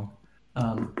completely wrong.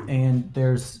 And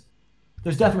there's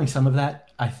definitely some of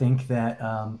that. I think that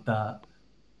the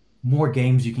more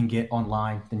games you can get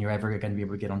online than you're ever going to be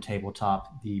able to get on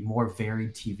tabletop, the more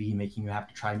varied TV, making you have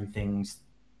to try new things,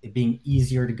 it being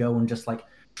easier to go and just like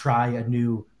try a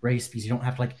new race because you don't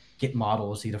have to like get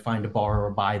models, either find a bar or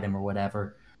buy them or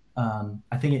whatever.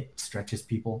 I think it stretches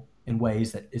people in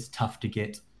ways that is tough to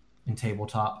get in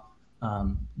tabletop.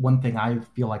 One thing I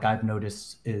feel like I've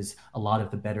noticed is a lot of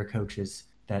the better coaches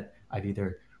that I've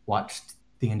either watched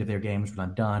the end of their games when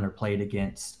I'm done or played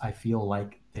against, I feel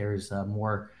like there's a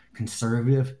more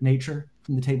conservative nature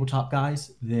from the tabletop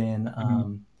guys than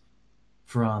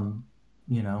from,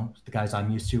 you know, the guys I'm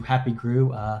used to. Happy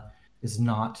Grew is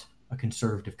not a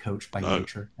conservative coach by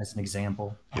nature, as an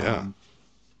example. Yeah.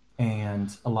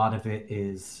 And a lot of it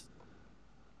is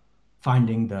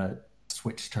finding the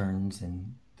switch turns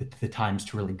and the times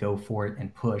to really go for it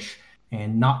and push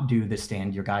and not do the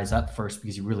stand your guys up first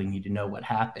because you really need to know what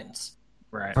happens.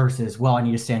 Right. Versus, well, I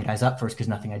need to stand guys up first because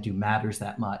nothing I do matters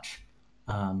that much.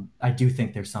 I do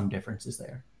think there's some differences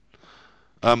there.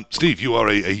 Steve, you are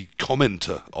a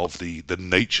commenter of the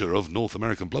nature of North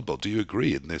American Blood Bowl. Do you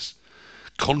agree in this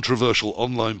controversial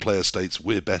online player states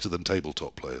we're better than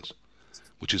tabletop players?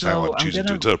 Which is how I'm choosing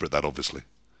to interpret that, obviously.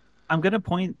 I'm going to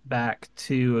point back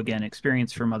to, again,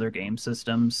 experience from other game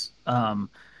systems.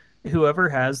 Whoever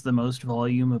has the most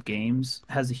volume of games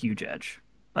has a huge edge.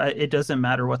 It doesn't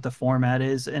matter what the format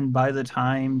is, and by the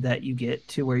time that you get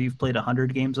to where you've played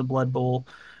 100 games of Blood Bowl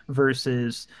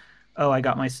versus, oh, I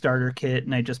got my starter kit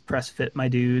and I just press fit my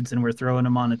dudes and we're throwing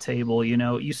them on a table, you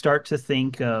know, you start to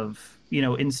think of, you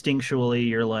know, instinctually,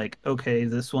 you're like, okay,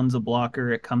 this one's a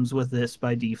blocker, it comes with this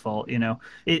by default, you know,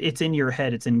 it's in your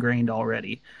head, it's ingrained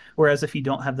already. Whereas if you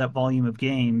don't have that volume of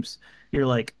games, you're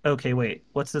like, okay, wait,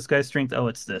 what's this guy's strength? Oh,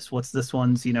 it's this. What's this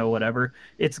one's, you know, whatever.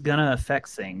 It's gonna affect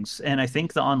things. And I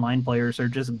think the online players are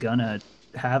just gonna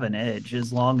have an edge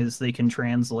as long as they can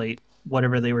translate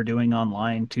whatever they were doing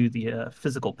online to the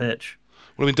physical pitch.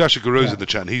 Well, I mean, Dasher Garo's in the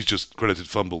chat, and he's just credited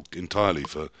Fumble entirely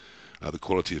for the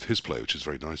quality of his play, which is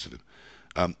very nice of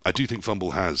him. I do think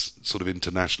Fumble has sort of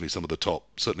internationally some of the top,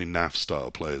 certainly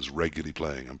NAF-style players regularly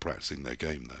playing and practicing their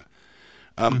game there.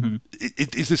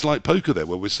 Is this like poker there,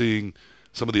 where we're seeing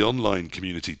some of the online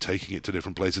community taking it to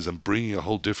different places and bringing a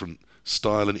whole different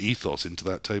style and ethos into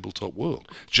that tabletop world?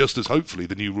 Just as hopefully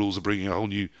the new rules are bringing a whole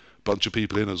new bunch of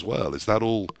people in as well. Is that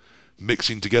all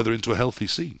mixing together into a healthy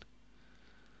scene?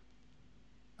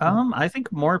 I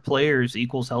think more players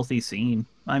equals healthy scene.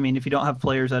 I mean, if you don't have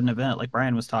players at an event like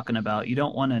Brian was talking about, you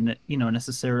don't want to, you know,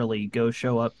 necessarily go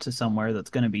show up to somewhere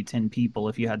that's going to be 10 people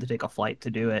if you had to take a flight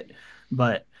to do it.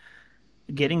 But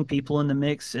getting people in the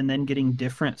mix and then getting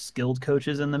different skilled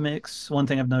coaches in the mix. One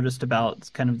thing I've noticed about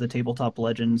kind of the tabletop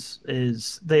legends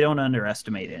is they don't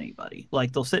underestimate anybody.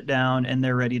 Like, they'll sit down and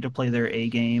they're ready to play their A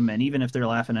game. And even if they're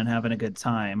laughing and having a good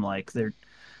time, like, they're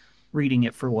reading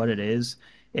it for what it is.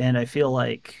 And I feel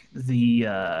like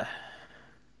I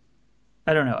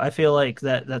don't know. I feel like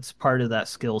that's part of that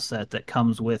skill set that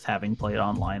comes with having played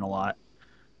online a lot.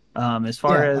 As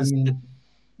far as,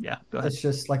 yeah, go ahead. It's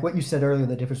just like what you said earlier,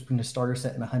 the difference between a starter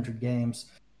set and 100 games.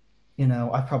 You know,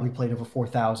 I've probably played over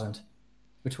 4,000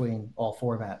 between all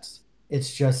formats.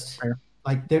 It's just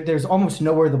like there's almost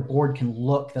nowhere the board can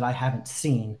look that I haven't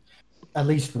seen at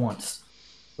least once,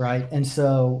 right? And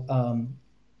so,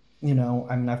 you know,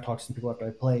 I mean, I've talked to some people after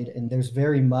I played, and there's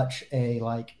very much a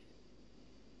like,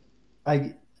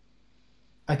 I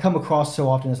come across so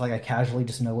often as like I casually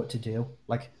just know what to do.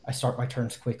 Like, I start my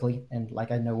turns quickly and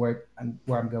like I know where I'm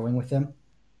going with them.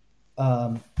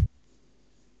 Bad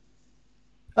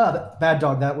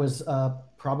Dog, that was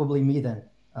probably me then.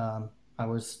 I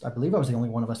believe I was the only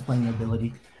one of us playing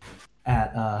Nobility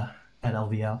at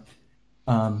LVL.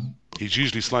 He's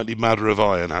usually slightly madder of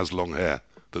eye and has long hair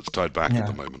that's tied back at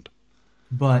the moment.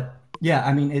 But Yeah,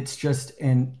 I mean, it's just,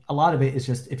 and a lot of it is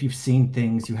just if you've seen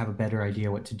things, you have a better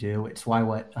idea what to do. It's why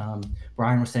what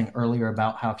Brian was saying earlier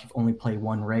about how if you've only played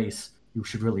one race, you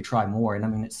should really try more. And I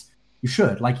mean, you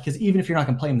should, like, because even if you're not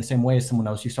going to play them the same way as someone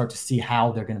else, you start to see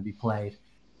how they're going to be played.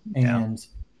 And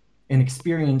an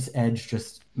experience edge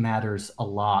just matters a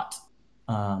lot.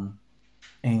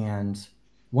 And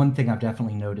one thing I've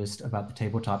definitely noticed about the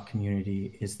tabletop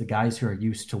community is the guys who are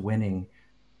used to winning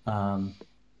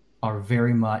are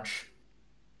very much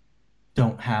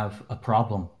don't have a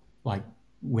problem like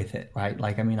with it, right?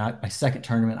 Like, I mean, my second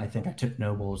tournament, I think I took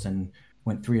nobles and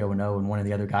went 3-0-0, and one of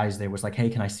the other guys there was like, "Hey,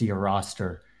 can I see your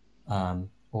roster?"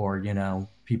 Or, you know,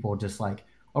 people just like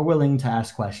are willing to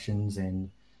ask questions and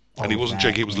he wasn't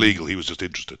checking it was legal. He was just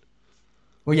interested.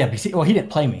 Well, yeah, he didn't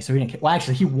play me, so he didn't care. Well,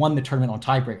 actually, he won the tournament on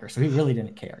tiebreaker, so he really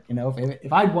didn't care. You know,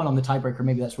 if I'd won on the tiebreaker,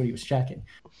 maybe that's what he was checking.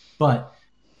 But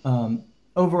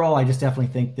overall, I just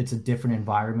definitely think it's a different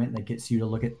environment that gets you to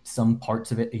look at some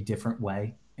parts of it a different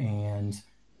way, and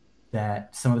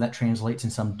that some of that translates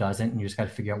and some doesn't, and you just got to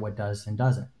figure out what does and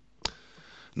doesn't.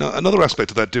 Now, another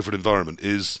aspect of that different environment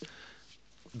is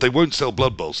they won't sell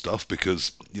Blood Bowl stuff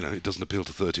because, you know, it doesn't appeal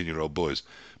to 13-year-old boys.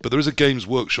 But there is a Games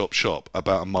Workshop shop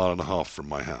about 1.5 miles from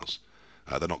my house.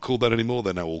 They're not called that anymore.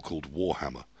 They're now all called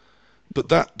Warhammer. But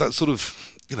that sort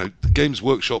of, you know, the Games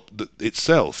Workshop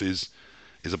itself is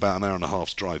about 1.5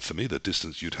 hours drive for me, the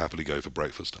distance you'd happily go for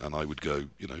breakfast, and I would go,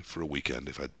 you know, for a weekend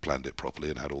if I'd planned it properly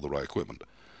and had all the right equipment.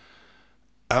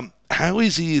 How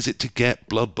easy is it to get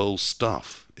Blood Bowl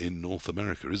stuff in North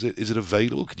America? Is it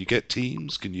available? Can you get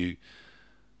teams? Can you...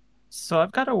 So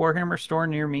I've got a Warhammer store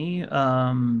near me.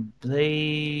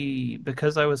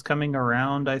 Because I was coming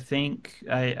around, I think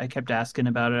I kept asking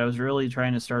about it. I was really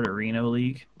trying to start a Reno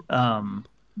League.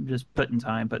 Just putting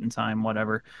time,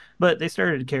 whatever. But they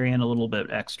started carrying a little bit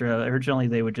extra. Originally,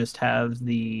 they would just have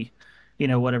the, you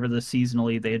know, whatever the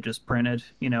seasonally they had just printed,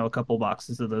 you know, a couple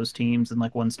boxes of those teams and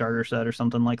like one starter set or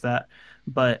something like that.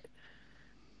 But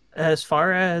as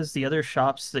far as the other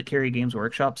shops that carry Games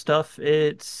Workshop stuff,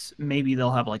 it's maybe they'll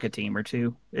have like a team or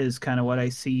two is kind of what I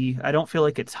see. I don't feel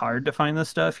like it's hard to find this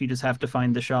stuff. You just have to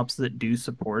find the shops that do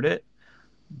support it.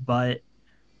 But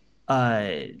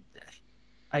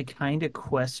I kind of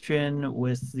question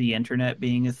with the internet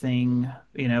being a thing,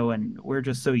 you know, and we're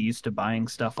just so used to buying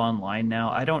stuff online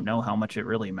now. I don't know how much it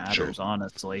really matters,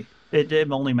 honestly. It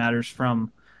only matters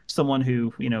from someone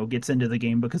who, you know, gets into the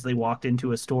game because they walked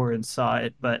into a store and saw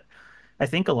it. But I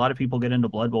think a lot of people get into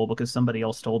Blood Bowl because somebody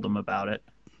else told them about it.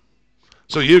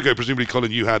 So a year ago, presumably,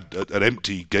 Colin, you had an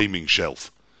empty gaming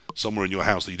shelf somewhere in your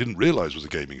house that you didn't realize was a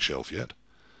gaming shelf yet.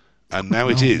 And now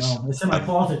it is. No, it's in my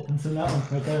closet. It's in that one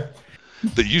right there.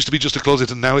 That used to be just a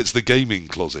closet, and now it's the gaming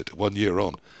closet 1 year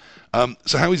on.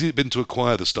 So how easy has it been to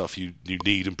acquire the stuff you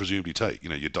need and presumably take? You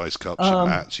know, your dice cups, your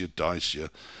mats, your dice, your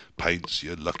paints,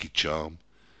 your Lucky Charm.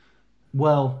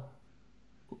 Well,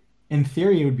 in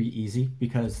theory, it would be easy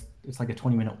because it's like a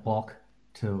 20-minute walk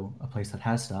to a place that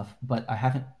has stuff. But I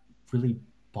haven't really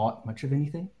bought much of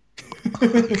anything.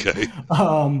 Okay.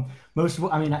 Most of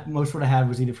what I had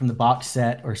was either from the box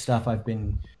set or stuff I've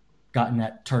been gotten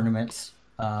at tournaments.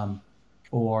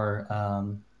 Or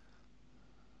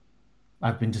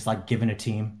I've been just like given a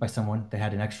team by someone. They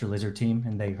had an extra lizard team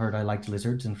and they heard I liked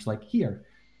lizards and was like, here.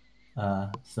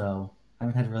 So I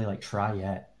haven't had to really like try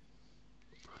yet.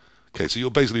 Okay, so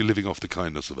you're basically living off the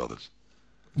kindness of others.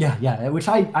 Yeah, which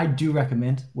I do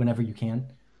recommend whenever you can.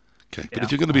 Okay, but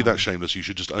if you're going to be that shameless, you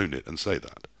should just own it and say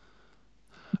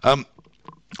that.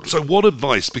 So what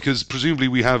advice, because presumably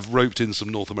we have roped in some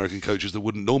North American coaches that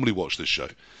wouldn't normally watch this show,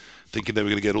 thinking they were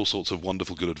going to get all sorts of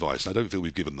wonderful good advice, and I don't feel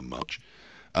we've given them much.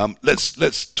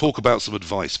 Let's talk about some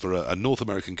advice for a North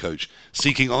American coach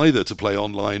seeking either to play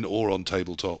online or on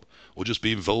tabletop, or just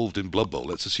be involved in Blood Bowl.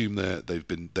 Let's assume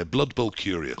they're Blood Bowl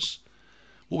curious.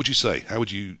 What would you say? How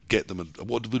would you get them, and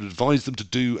what would you advise them to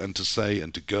do and to say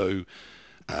and to go?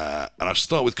 And I'll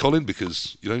start with Colin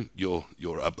because you know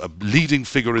you're a leading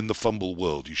figure in the fumble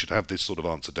world. You should have this sort of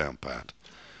answer down pat.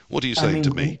 What do you say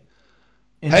to me?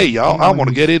 Hey y'all, I want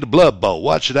to get into Blood Bowl.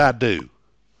 What should I do?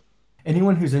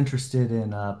 Anyone who's interested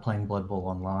in playing Blood Bowl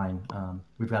online,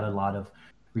 we've got a lot of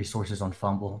resources on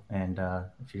Fumble, and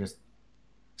if you just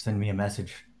send me a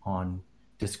message on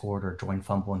Discord or join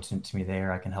Fumble and send it to me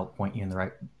there, I can help point you in the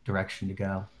right direction to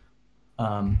go.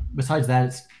 Besides that,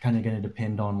 it's kind of going to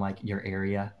depend on like your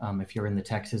area. If you're in the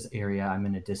Texas area, I'm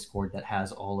in a Discord that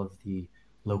has all of the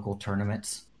local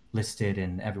tournaments listed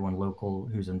and everyone local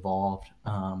who's involved.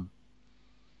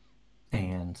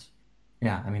 And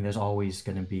yeah, I mean, there's always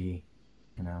going to be,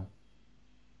 you know,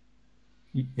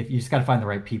 if you just got to find the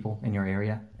right people in your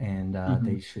area, and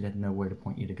they should know where to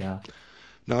point you to go.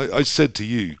 Now, I said to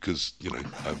you, because, you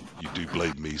do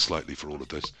blame me slightly for all of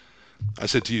this. I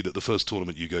said to you that the first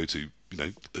tournament you go to,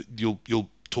 you'll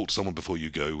talk to someone before you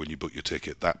go when you book your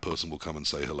ticket. That person will come and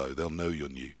say hello. They'll know you're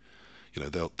new.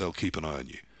 They'll keep an eye on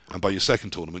you. And by your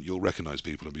second tournament, you'll recognise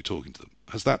people and be talking to them.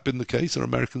 Has that been the case? Are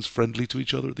Americans friendly to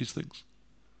each other at these things?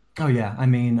 Oh, yeah. I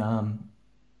mean,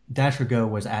 Dasher Go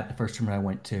was at the first tournament I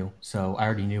went to, so I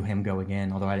already knew him going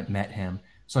in, although I hadn't met him.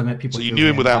 So I met people. So you knew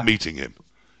him without meeting him,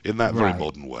 in that very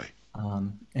modern way.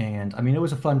 And I mean, it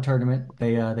was a fun tournament.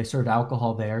 They served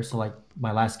alcohol there. So like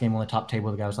my last game on the top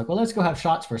table, the guy was like, "Well, let's go have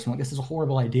shots first." I'm like, "This is a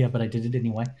horrible idea," but I did it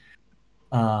anyway.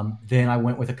 Then I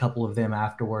went with a couple of them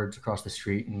afterwards across the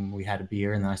street, and we had a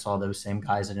beer. And then I saw those same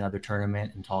guys at another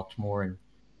tournament and talked more. And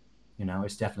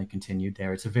it's definitely continued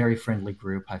there. It's a very friendly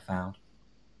group, I found.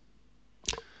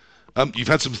 You've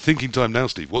had some thinking time now,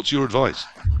 Steve. What's your advice?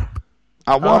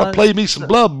 I want to play me some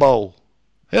Blood Bowl.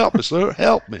 Help me, sir.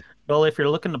 Help me. Well, if you're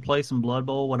looking to play some Blood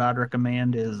Bowl, what I'd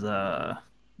recommend is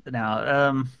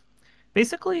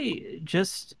basically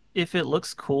just if it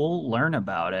looks cool, learn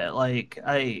about it. Like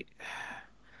I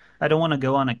don't want to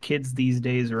go on a kids these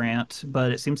days rant,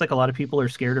 but it seems like a lot of people are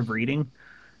scared of reading.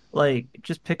 Like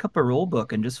just pick up a rule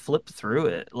book and just flip through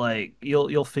it. Like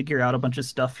you'll figure out a bunch of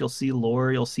stuff. You'll see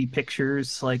lore, you'll see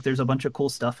pictures. Like there's a bunch of cool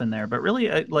stuff in there. But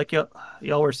really, like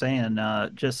y'all were saying,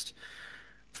 just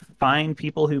find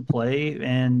people who play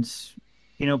and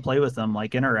play with them,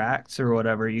 like interacts or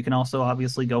whatever. You can also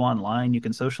obviously go online. You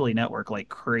can socially network like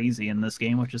crazy in this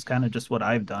game, which is kind of just what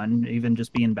I've done, even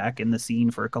just being back in the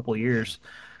scene for a couple years.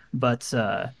 But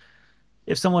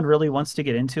if someone really wants to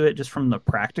get into it, just from the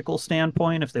practical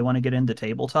standpoint, if they want to get into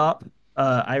tabletop,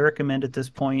 I recommend at this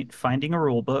point finding a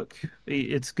rule book.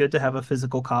 It's good to have a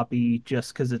physical copy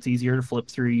just because it's easier to flip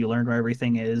through. You learn where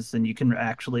everything is, and you can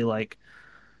actually like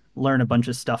learn a bunch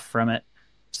of stuff from it,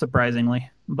 surprisingly.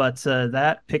 But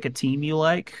pick a team you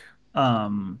like.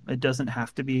 It doesn't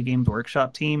have to be a Games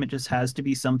Workshop team. It just has to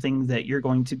be something that you're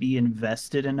going to be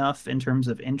invested enough in terms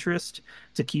of interest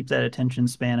to keep that attention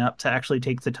span up, to actually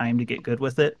take the time to get good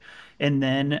with it. And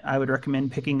then I would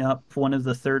recommend picking up one of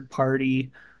the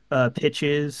third-party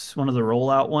pitches, one of the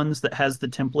rollout ones that has the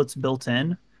templates built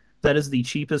in. That is the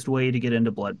cheapest way to get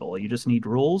into Blood Bowl. You just need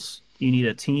rules, you need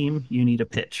a team, you need a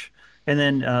pitch. And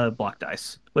then block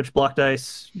dice, which block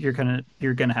dice you're gonna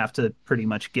have to pretty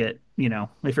much get.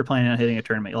 If you're planning on hitting a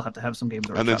tournament, you'll have to have some Games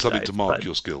Workshop and then something dice, to mark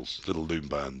your skills, little loom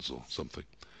bands or something.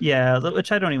 Yeah,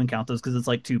 which I don't even count those because it's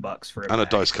like $2 for a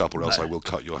dice cup, or else I will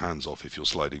cut your hands off if you're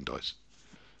sliding dice.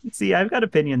 See, I've got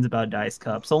opinions about dice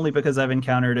cups only because I've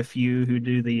encountered a few who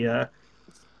do the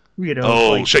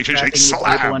shake,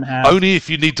 slam. Only if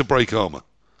you need to break armor.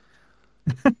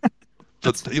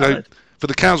 For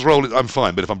the cows roll, I'm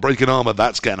fine, but if I'm breaking armor,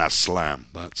 that's getting a slam.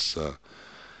 That's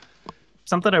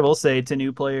something I will say to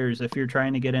new players, if you're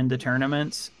trying to get into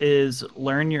tournaments, is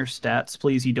learn your stats,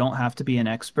 please. You don't have to be an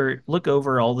expert. Look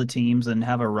over all the teams and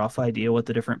have a rough idea what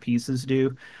the different pieces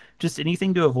do. Just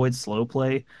anything to avoid slow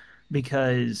play,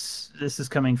 because this is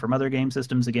coming from other game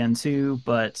systems again too.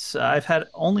 But I've had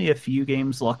only a few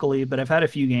games, luckily, but I've had a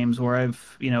few games where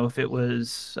I've, if it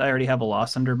was, I already have a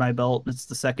loss under my belt, it's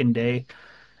the second day,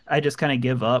 I just kind of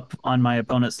give up on my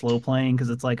opponent slow playing because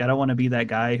it's like I don't want to be that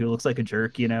guy who looks like a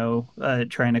jerk,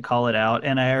 trying to call it out.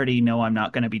 And I already know I'm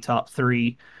not going to be top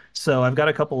 3. So I've got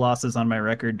a couple losses on my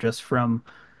record just from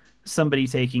somebody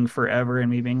taking forever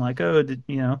and me being like,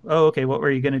 okay, what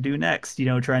were you going to do next?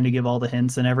 Trying to give all the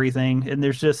hints and everything. And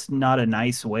there's just not a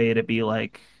nice way to be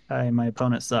like, my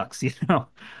opponent sucks,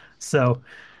 So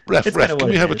ref, can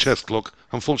we have a chess clock?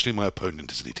 Unfortunately, my opponent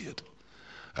is an idiot.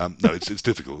 No, it's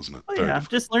difficult, isn't it? Oh, yeah,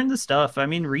 just learn the stuff. I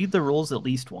mean, read the rules at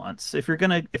least once. If you're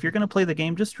gonna play the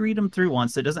game, just read them through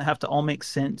once. It doesn't have to all make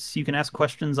sense. You can ask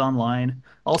questions online.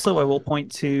 Also, I will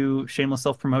point to shameless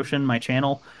self-promotion, my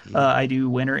channel. I do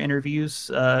winner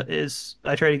interviews. I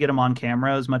try to get them on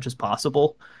camera as much as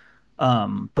possible.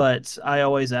 But I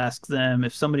always ask them,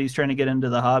 if somebody's trying to get into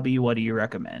the hobby, what do you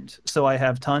recommend? So I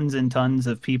have tons and tons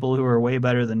of people who are way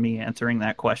better than me answering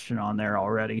that question on there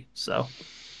already. So.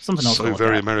 Something else. So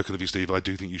very American of you, Steve. I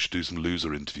do think you should do some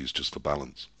loser interviews just for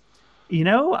balance.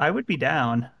 I would be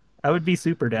down. I would be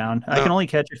super down. I can only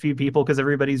catch a few people because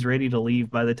everybody's ready to leave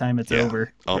by the time it's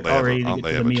over. Aren't they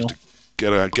ever? Just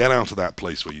get out of that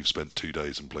place where you've spent 2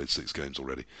 days and played 6 games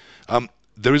already.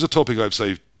 There is a topic I've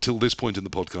saved till this point in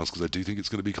the podcast because I do think it's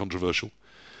going to be controversial.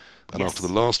 And after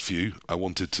the last few, I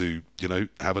wanted to,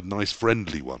 have a nice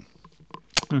friendly one.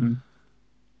 Mm-hmm.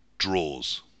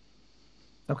 Draws.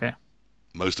 Okay.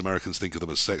 Most Americans think of them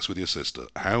as sex with your sister.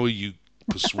 How are you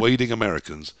persuading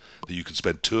Americans that you can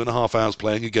spend 2.5 hours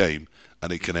playing a game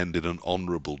and it can end in an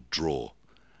honourable draw?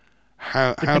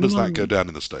 How does that go down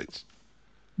in the States?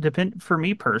 For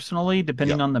me personally,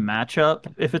 depending on the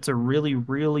matchup, if it's a really,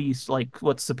 really like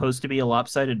what's supposed to be a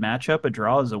lopsided matchup, a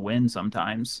draw is a win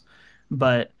sometimes.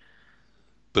 But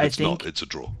it's not. It's a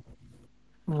draw.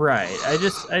 Right.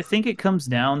 I think it comes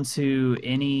down to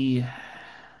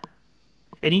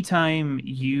anytime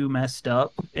you messed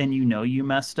up and you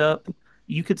messed up,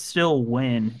 you could still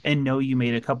win and know you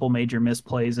made a couple major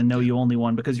misplays and know you only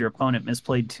won because your opponent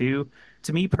misplayed too.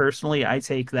 To me personally, I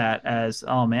take that as,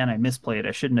 oh man, I misplayed.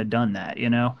 I shouldn't have done that,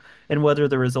 And whether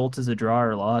the result is a draw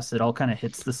or loss, it all kind of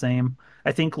hits the same.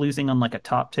 I think losing on like a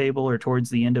top table or towards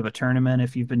the end of a tournament,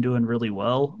 if you've been doing really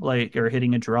well, like or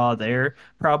hitting a draw there,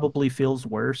 probably feels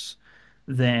worse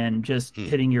than just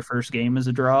hitting your first game as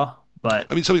a draw. But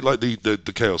I mean, something like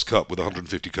the Chaos Cup with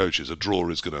 150 coaches, a draw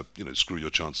is going to screw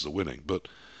your chances of winning. But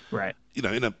right, in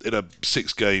a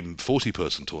 6-game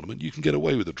 40-person tournament, you can get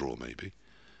away with a draw maybe.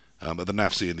 At the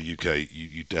NAFC in the UK,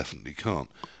 you definitely can't.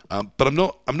 But I'm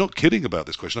not kidding about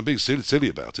this question. I'm being silly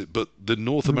about it. But the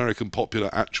North American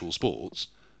popular actual sports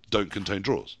don't contain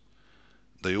draws.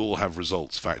 They all have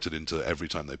results factored into every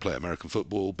time they play. American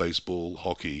football, baseball,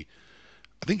 hockey.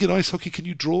 I think in ice hockey, can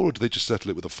you draw, or do they just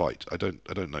settle it with a fight? I don't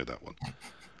know that one.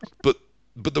 But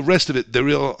the rest of it, there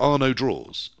are no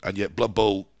draws, and yet Blood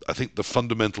Bowl. I think the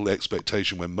fundamental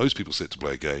expectation when most people sit to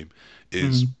play a game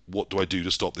is, what do I do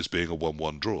to stop this being a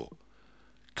 1-1 draw?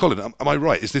 Colin, am I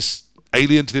right? Is this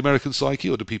alien to the American psyche,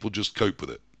 or do people just cope with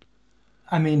it?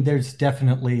 I mean, there's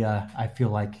definitely, I feel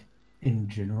like in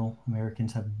general,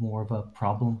 Americans have more of a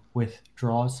problem with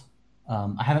draws.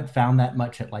 I haven't found that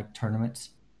much at like tournaments.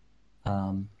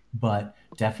 But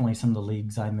definitely some of the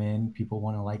leagues I'm in, people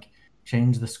want to like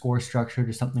change the score structure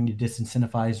to something to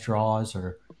disincentivize draws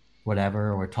or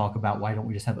whatever, or talk about why don't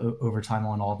we just have overtime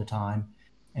on all the time.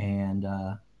 And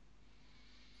I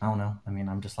don't know. I mean,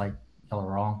 I'm just like, y'all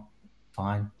are wrong.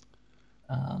 Fine.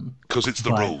 Because it's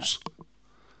the rules.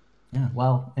 Yeah,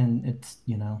 well, and it's,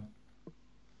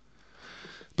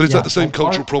 But is that the same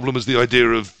cultural problem as the idea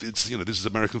of this is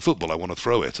American football? I want to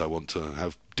throw it. I want to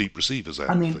have deep receivers out.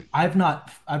 I mean, I've not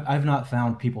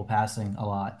found people passing a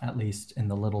lot, at least in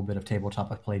the little bit of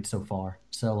tabletop I've played so far.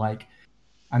 So like,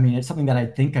 I mean, it's something that I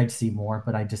think I'd see more,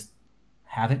 but I just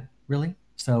haven't really.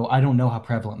 So I don't know how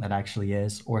prevalent that actually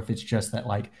is, or if it's just that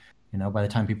like, by the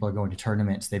time people are going to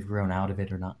tournaments, they've grown out of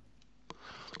it or not.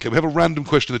 Okay, we have a random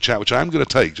question in the chat, which I am going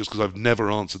to take just because I've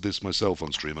never answered this myself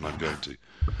on stream, and I'm going to.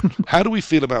 How do we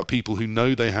feel about people who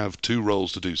know they have 2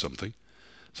 roles to do something?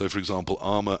 So, for example,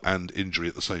 armor and injury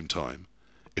at the same time.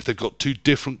 If they've got 2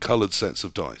 different coloured sets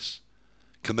of dice,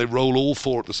 can they roll all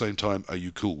 4 at the same time? Are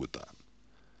you cool with that?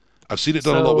 I've seen it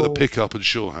done a lot with a pick-up and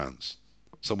sure hands.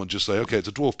 Someone just say, okay, it's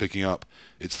a dwarf picking up,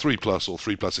 it's 3+ or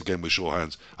 3+ again with sure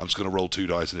hands. I'm just going to roll 2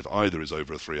 dice, and if either is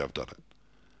over a 3, I've done it.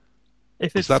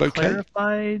 If it's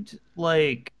clarified,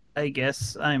 like, I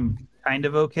guess I'm kind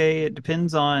of okay. It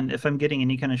depends on if I'm getting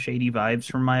any kind of shady vibes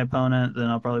from my opponent, then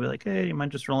I'll probably be like, hey, you might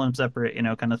just roll them separate,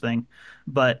 kind of thing.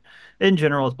 But in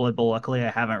general, with Blood Bowl, luckily,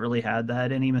 I haven't really had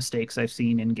that. Any mistakes I've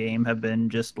seen in game have been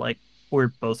just like, we're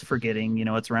both forgetting,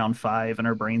 it's round 5 and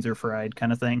our brains are fried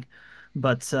kind of thing.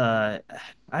 But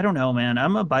I don't know, man.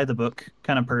 I'm a by the book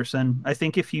kind of person. I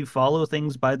think if you follow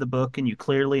things by the book and you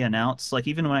clearly announce, like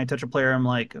even when I touch a player, I'm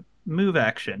like, move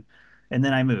action, and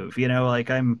then I move.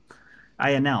 I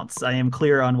announce. I am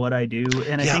clear on what I do,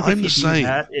 and I think if you do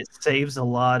that, it saves a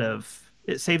lot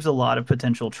of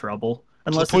potential trouble.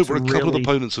 Unless to the point where a couple of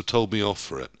opponents have told me off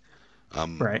for it.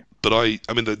 Right. But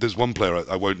I mean, there's one player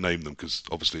I won't name them because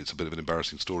obviously it's a bit of an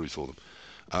embarrassing story for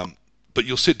them. But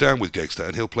you'll sit down with Gegster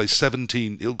and he'll play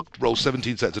 17. He'll roll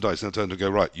 17 sets of dice and he'll turn and go,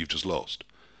 right, you've just lost.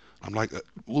 I'm like,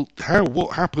 well, how?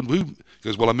 What happened? Who? He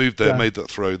goes, well, I moved there, made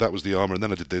that throw. That was the armor, and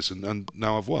then I did this, and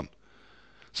now I've won.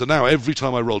 So now every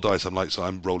time I roll dice, I'm like, so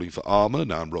I'm rolling for armor.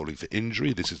 Now I'm rolling for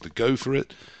injury. This is the go for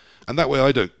it, and that way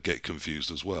I don't get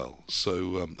confused as well.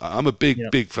 So I'm a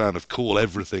big fan of call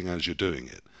everything as you're doing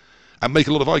it, and make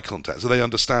a lot of eye contact so they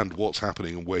understand what's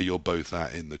happening and where you're both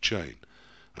at in the chain.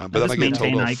 But then I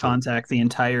maintain eye contact the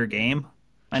entire game.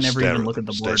 I never even look at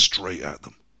the board. Stare straight at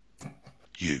them.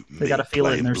 They got to feel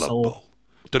it in their soul. Bowl.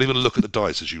 Don't even look at the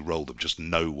dice as you roll them. Just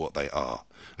know what they are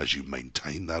as you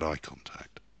maintain that eye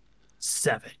contact.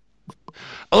 7.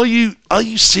 Are you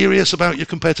serious about your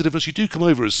competitiveness? You do come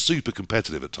over as super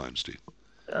competitive at times, Steve.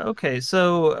 Okay,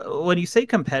 so when you say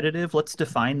competitive, let's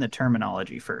define the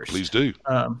terminology first. Please do.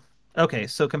 Okay,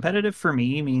 so competitive for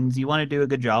me means you want to do a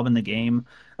good job in the game.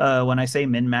 When I say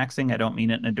min-maxing, I don't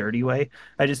mean it in a dirty way.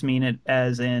 I just mean it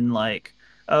as in like,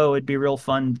 oh, it'd be real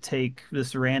fun to take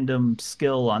this random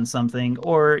skill on something,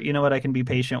 or you know what, I can be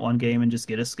patient one game and just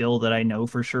get a skill that I know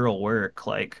for sure will work.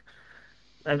 Like,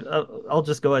 I'll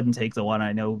just go ahead and take the one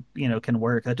I know, can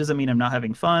work. That doesn't mean I'm not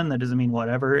having fun. That doesn't mean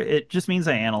whatever. It just means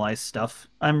I analyze stuff.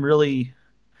 I've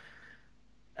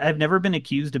never been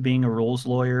accused of being a rules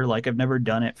lawyer. Like, I've never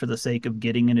done it for the sake of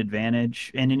getting an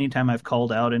advantage. And anytime I've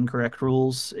called out incorrect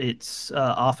rules, it's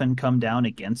often come down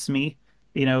against me.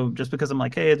 Just because I'm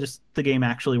like, hey, just the game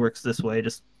actually works this way.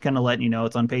 Just kind of letting you know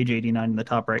it's on page 89 in the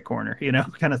top right corner,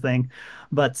 kind of thing.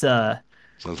 But sounds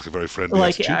like a very friendly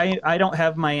attitude. I don't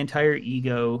have my entire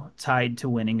ego tied to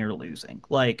winning or losing.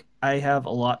 Like, I have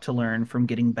a lot to learn from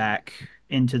getting back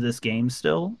into this game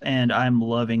still, and I'm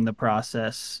loving the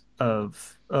process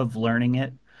of learning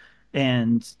it.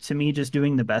 And to me, just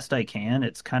doing the best I can,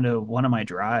 it's kind of one of my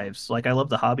drives. Like, I love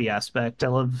the hobby aspect. I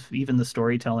love even the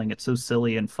storytelling. It's so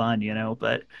silly and fun,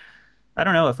 but I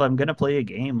don't know, if I'm going to play a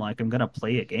game, like, I'm going to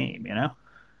play a game,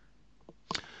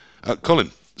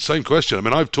 Colin, same question. I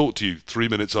mean, I've talked to you 3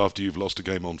 minutes after you've lost a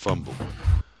game on Fumble.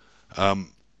 And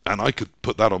I could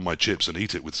put that on my chips and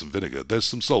eat it with some vinegar. There's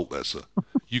some salt there, sir.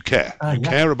 You care. You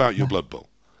care about your Blood Bowl.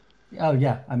 Oh,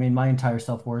 yeah. I mean, my entire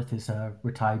self-worth is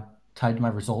tied to my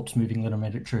results, moving little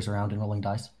miniatures around and rolling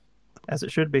dice. As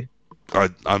it should be.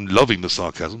 I'm loving the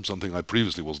sarcasm, something I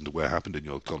previously wasn't aware happened in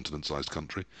your continent-sized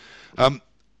country.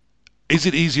 Is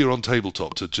it easier on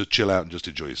tabletop to chill out and just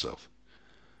enjoy yourself?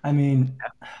 I mean...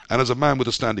 And as a man with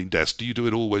a standing desk, do you do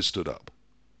it always stood up?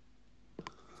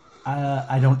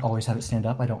 I don't always have it stand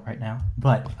up. I don't right now,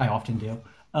 but I often do.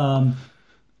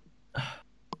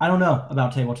 I don't know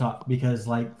about tabletop because,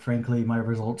 like, frankly, my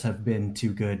results have been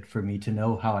too good for me to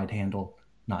know how I'd handle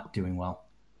not doing well.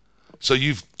 So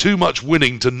you've too much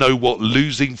winning to know what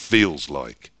losing feels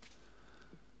like.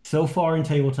 So far in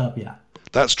tabletop, yeah.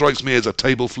 That strikes me as a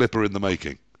table flipper in the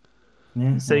making.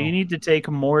 Yeah, so you need to take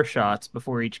more shots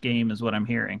before each game, is what I'm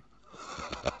hearing.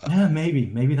 Yeah,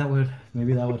 maybe that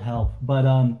would help. But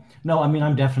no, I mean,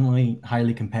 I'm definitely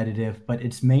highly competitive, but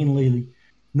it's mainly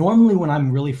normally when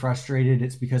I'm really frustrated,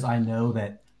 it's because I know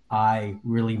that I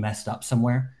really messed up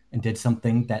somewhere and did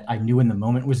something that I knew in the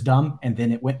moment was dumb, and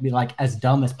then it went be like as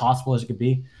dumb as possible as it could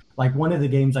be. Like one of the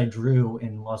games I drew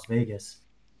in Las Vegas,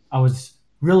 I was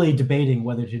really debating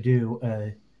whether to do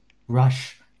a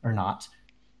rush or not.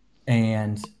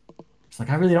 And it's like,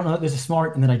 I really don't know if this is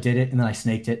smart. And then I did it, and then I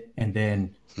snaked it. And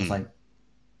then it's like,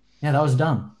 yeah, that was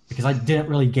dumb because I didn't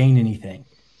really gain anything.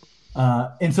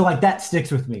 And so like that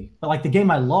sticks with me. But like the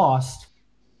game I lost,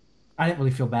 I didn't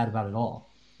really feel bad about it at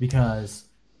all because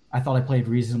I thought I played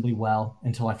reasonably well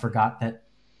until I forgot that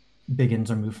big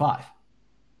ends are move 5.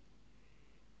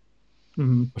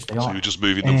 Which they are. So you're just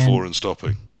moving them 4 and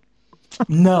stopping.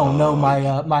 No,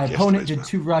 my opponent did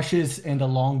 2 rushes and a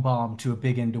long bomb to a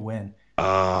big end to win.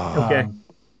 Okay.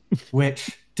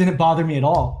 Which didn't bother me at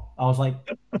all. I was like,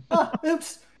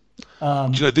 oops. Do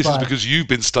you know, this is because you've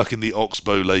been stuck in the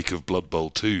Oxbow Lake of Blood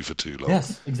Bowl 2 for too long.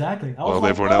 Yes, exactly. While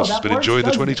everyone else has been enjoying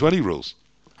the 2020 rules.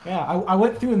 Yeah, I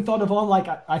went through and thought of all, like,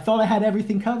 I thought I had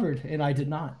everything covered, and I did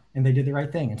not. And they did the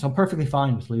right thing. And so I'm perfectly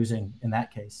fine with losing in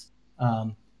that case.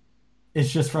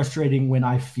 It's just frustrating when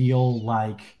I feel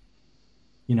like,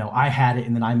 I had it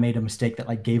and then I made a mistake that,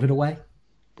 like, gave it away.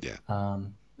 Yeah.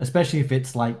 Especially if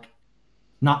it's, like,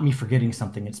 not me forgetting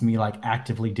something. It's me, like,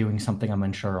 actively doing something I'm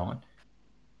unsure on.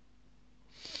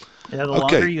 Yeah, the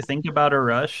longer you think about a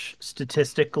rush,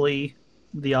 statistically,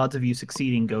 the odds of you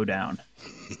succeeding go down.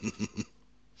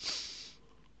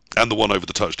 And the one over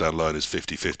the touchdown line is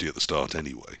 50-50 at the start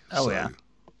anyway. Oh, yeah.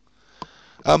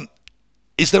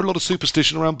 Is there a lot of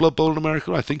superstition around Blood Bowl in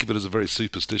America? I think of it as a very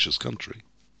superstitious country.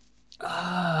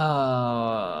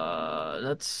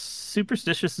 That's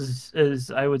superstitious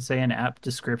is I would say an apt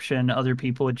description. Other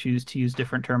people would choose to use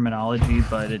different terminology,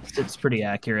 but it's pretty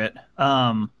accurate.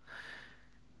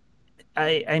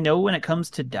 I know when it comes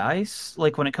to dice,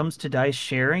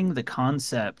 sharing, the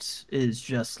concept is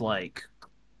just like,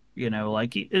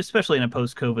 like, especially in a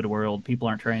post-COVID world, people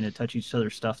aren't trying to touch each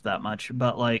other's stuff that much.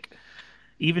 But like,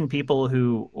 even people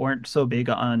who weren't so big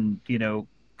on,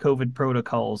 COVID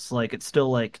protocols, like, it's still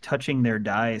like touching their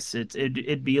dice.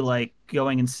 It'd be like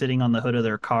going and sitting on the hood of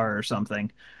their car or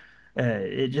something.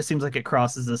 It just seems like it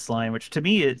crosses this line, which to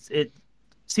me it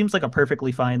seems like a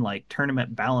perfectly fine, like,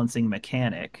 tournament balancing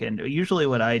mechanic. And usually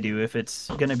what I do, if it's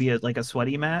going to be a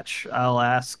sweaty match, I'll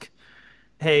ask,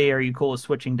 hey, are you cool with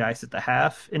switching dice at the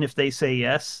half? And if they say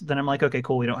yes, then I'm like, okay,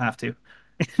 cool, we don't have to,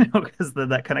 because then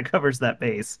that kind of covers that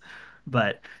base.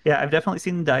 But yeah, I've definitely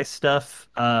seen dice stuff.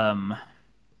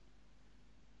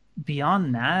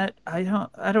 Beyond that, I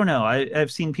don't know.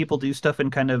 I've seen people do stuff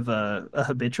in kind of a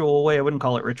habitual way. I wouldn't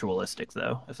call it ritualistic,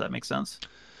 though, if that makes sense.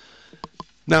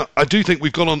 Now, I do think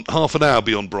we've gone on half an hour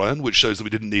beyond Brian, which shows that we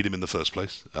didn't need him in the first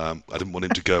place. I didn't want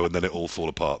him to go and then it all fall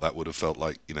apart. That would have felt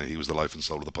like, he was the life and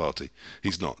soul of the party.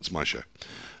 He's not. It's my show.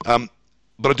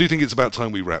 But I do think it's about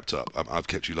time we wrapped up. I've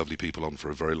kept you lovely people on for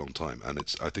a very long time, and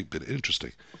it's, I think, been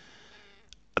interesting.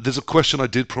 There's a question I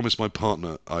did promise my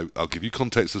partner. I'll give you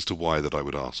context as to why that I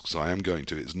would ask, so I am going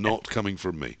to. It's not coming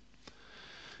from me.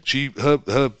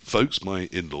 Her folks, my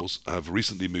in-laws, have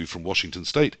recently moved from Washington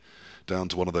State down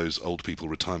to one of those old people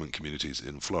retirement communities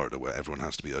in Florida where everyone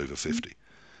has to be over 50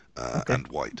 and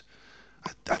white,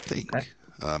 I think. Okay.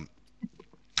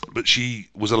 But she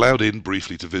was allowed in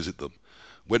briefly to visit them,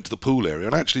 went to the pool area,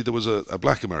 and actually there was a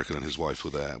black American and his wife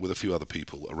were there with a few other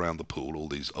people around the pool, all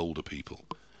these older people.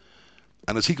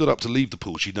 And as he got up to leave the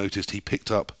pool, she noticed he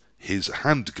picked up his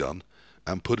handgun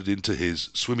and put it into his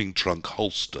swimming trunk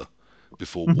holster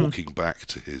before walking back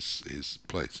to his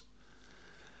place.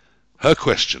 Her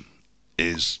question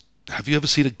is, have you ever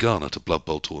seen a gun at a Blood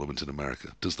Bowl tournament in America?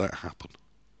 Does that happen?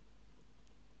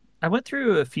 I went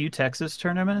through a few Texas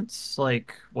tournaments,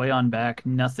 like way on back.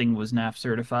 Nothing was NAF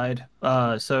certified.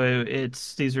 So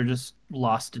these are just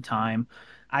lost to time.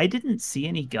 I didn't see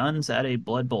any guns at a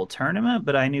Blood Bowl tournament,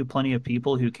 but I knew plenty of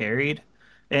people who carried.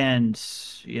 And,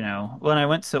 when I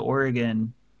went to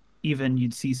Oregon, even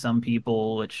you'd see some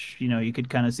people, which, you could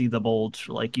kind of see the bulge,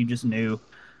 like you just knew.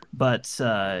 But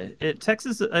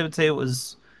Texas, I would say it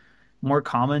was more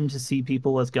common to see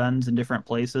people with guns in different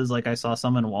places. Like I saw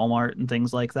some in Walmart and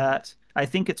things like that. I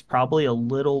think it's probably a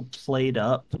little played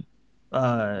up,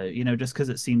 just because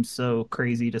it seems so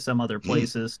crazy to some other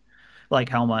places, like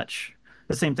how much.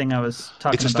 The same thing I was talking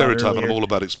about. It's a stereotype, and I'm all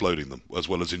about exploding them as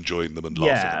well as enjoying them and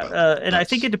laughing about them. And I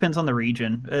think it depends on the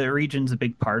region. Region's a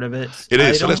big part of it. It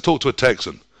is. So let's talk to a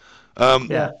Texan.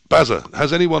 Bazza,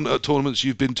 has anyone at tournaments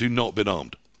you've been to not been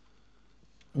armed?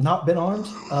 Not been armed?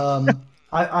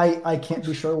 I can't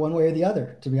be sure one way or the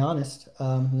other, to be honest.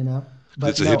 But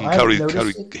it's a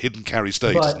hidden carry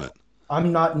state, isn't it?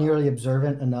 I'm not nearly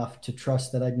observant enough to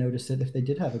trust that I'd notice it if they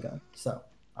did have a gun. So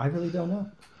I really don't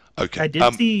know. Okay.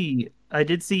 I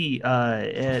did see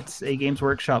at a Games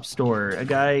Workshop store, a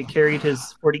guy carried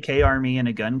his 40K army in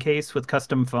a gun case with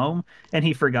custom foam, and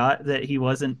he forgot that he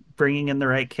wasn't bringing in the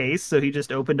right case, so he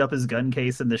just opened up his gun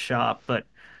case in the shop. But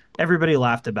everybody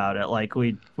laughed about it, like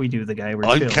we do the guy.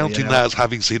 I'm counting that as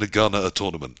having seen a gun at a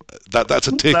tournament. That's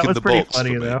a tick in the box.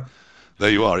 Funny, for me. Though. There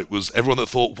you are. It was everyone that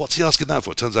thought, "What's he asking that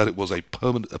for?" It turns out it was a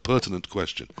pertinent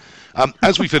question.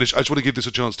 As we finish, I just want to give this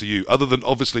a chance to you. Other than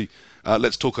obviously,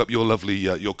 let's talk up your lovely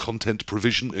your content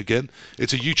provision again.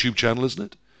 It's a YouTube channel, isn't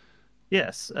it?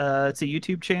 Yes, it's a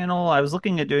YouTube channel. I was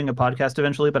looking at doing a podcast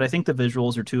eventually, but I think the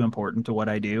visuals are too important to what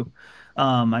I do.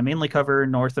 I mainly cover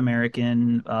North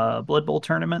American Blood Bowl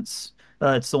tournaments.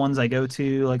 It's the ones I go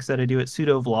to. Like I said, I do it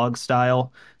pseudo vlog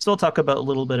style. So I'll talk about a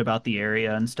little bit about the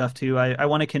area and stuff too. I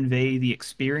want to convey the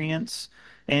experience.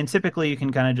 And typically you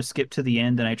can kind of just skip to the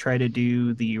end, and I try to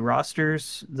do the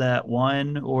rosters that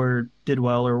won or did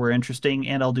well or were interesting.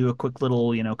 And I'll do a quick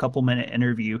little, couple-minute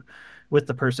interview with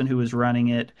the person who was running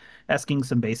it, asking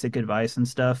some basic advice and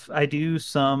stuff. I do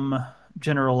some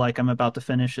general, like I'm about to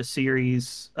finish a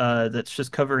series that's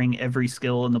just covering every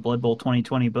skill in the Blood Bowl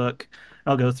 2020 book.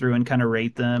 I'll go through and kind of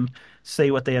rate them, say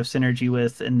what they have synergy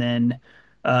with, and then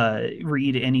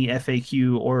read any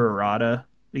FAQ or errata,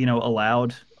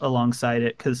 aloud alongside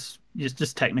it, because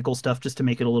just technical stuff just to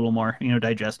make it a little more,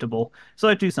 digestible. So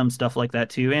I do some stuff like that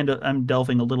too, and I'm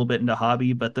delving a little bit into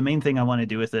hobby, but the main thing I want to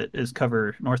do with it is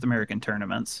cover North American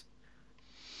tournaments.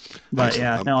 But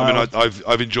excellent.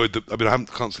 I've enjoyed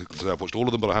can't say I've watched all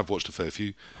of them, but I have watched a fair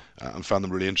few and found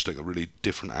them really interesting, a really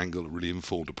different angle, a really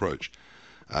informed approach.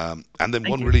 And then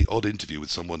Thank you. Really odd interview with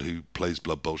someone who plays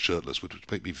Blood Bowl shirtless, which would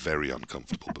make me very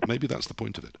uncomfortable, but maybe that's the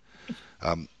point of it.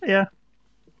 Yeah.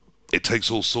 It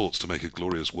takes all sorts to make a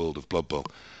glorious world of Blood Bowl.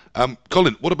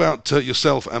 Colin, what about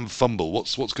yourself and Fumble?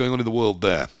 What's going on in the world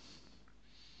there?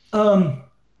 I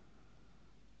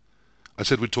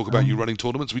said we'd talk about you running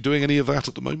tournaments. Are we doing any of that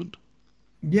at the moment?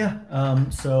 Yeah.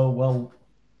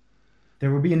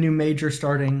 There will be a new major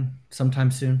starting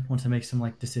sometime soon once I make some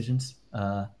decisions.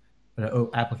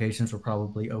 But applications will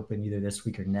probably open either this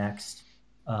week or next.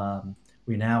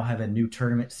 We now have a new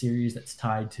tournament series that's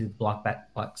tied to the Black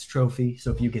Box Trophy.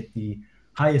 So if you get the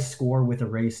highest score with a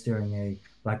race during a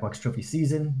Black Box Trophy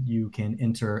season, you can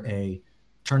enter a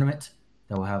tournament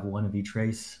that will have one of each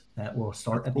race that will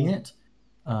start at the end.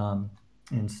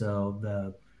 And so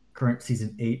the current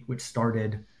season 8, which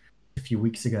started a few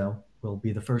weeks ago, will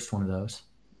be the first one of those.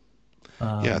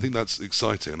 I think that's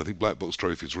exciting, and I think Black Box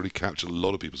Trophy has really captured a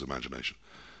lot of people's imagination.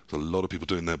 There's a lot of people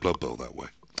doing their Blood Bowl that way.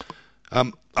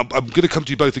 I'm going to come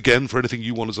to you both again for anything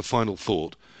you want as a final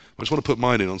thought. I just want to put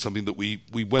mine in on something that we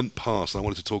went past, and I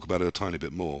wanted to talk about it a tiny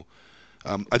bit more.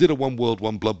 I did a One World,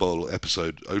 One Blood Bowl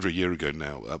episode over a year ago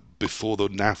now, before the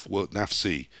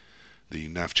NAFC, the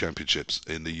NAF Championships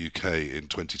in the UK in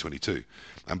 2022.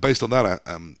 And based on that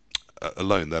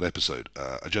alone, that episode,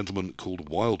 a gentleman called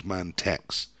Wildman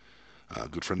Tex, a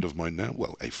good friend of mine now,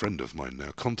 well, a friend of mine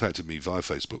now, contacted me via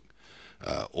Facebook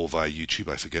or via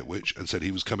YouTube, I forget which, and said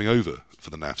he was coming over for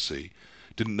the NAFC.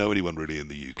 Didn't know anyone really in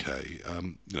the UK,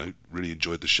 really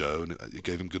enjoyed the show, and it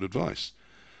gave him good advice.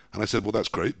 And I said, well, that's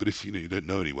great, but if you don't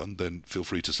know anyone, then feel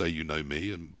free to say you know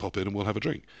me and pop in and we'll have a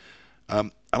drink.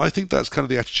 And I think that's kind of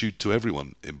the attitude to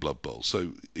everyone in Blood Bowl.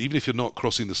 So even if you're not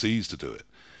crossing the seas to do it,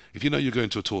 if you know you're going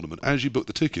to a tournament, as you book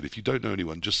the ticket, if you don't know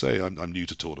anyone, just say I'm new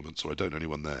to tournaments or I don't know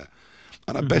anyone there.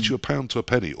 And I bet you a pound to a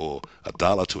penny or a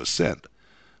dollar to a cent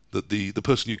that the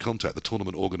person you contact, the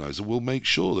tournament organizer, will make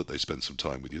sure that they spend some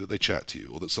time with you, that they chat to you,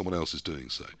 or that someone else is doing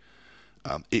so.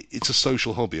 It's a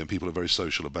social hobby and people are very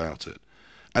social about it.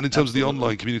 And in terms of the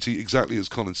online community, exactly as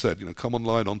Colin said, come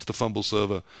online onto the Fumble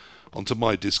server, onto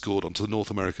my Discord, onto the North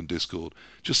American Discord.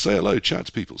 Just say hello, chat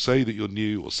to people. Say that you're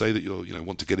new, or say that you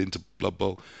want to get into Blood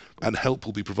Bowl, and help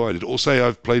will be provided. Or say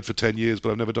I've played for 10 years, but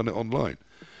I've never done it online.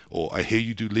 Or I hear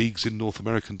you do leagues in North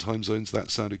American time zones. That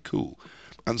sounded cool.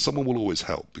 And someone will always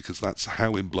help, because that's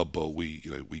how in Blood Bowl we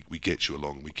get you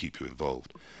along and we keep you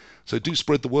involved. So do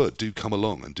spread the word, do come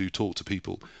along and do talk to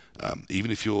people. Even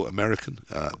if you're American,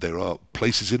 there are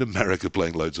places in America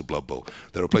playing loads of Blood Bowl.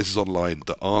 There are places online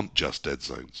that aren't just dead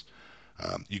zones.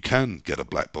 You can get a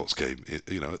black box game,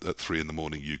 at 3 in the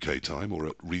morning UK time, or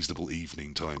at reasonable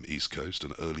evening time East Coast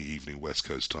and early evening West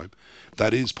Coast time.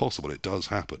 That is possible. It does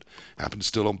happen. Happens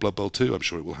still on Blood Bowl 2. I'm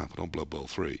sure it will happen on Blood Bowl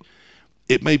 3.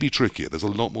 It may be trickier. There's a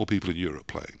lot more people in Europe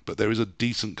playing, but there is a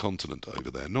decent continent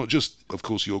over there. Not just, of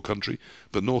course, your country,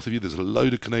 but north of you, there's a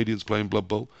load of Canadians playing Blood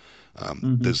Bowl.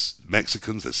 There's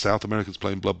Mexicans, there's South Americans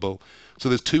playing Blood Bowl. So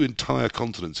there's 2 entire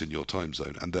continents in your time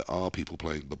zone, and there are people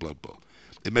playing the Blood Bowl.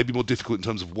 It may be more difficult in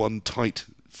terms of one tight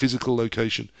physical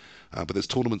location, but there's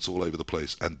tournaments all over the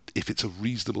place. And if it's a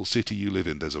reasonable city you live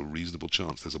in, there's a reasonable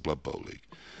chance there's a Blood Bowl league.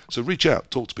 So reach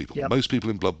out, talk to people. Yep. Most people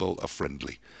in Blood Bowl are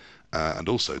friendly. And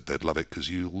also, they'd love it because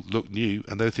you look new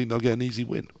and they think they'll get an easy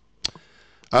win.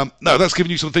 No, that's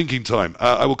giving you some thinking time.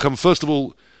 I will come first of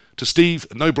all to Steve.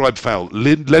 No bribe foul.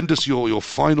 Lend us your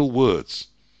final words.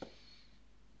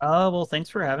 Well, thanks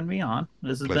for having me on.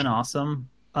 This has been awesome.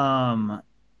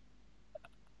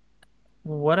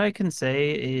 What I can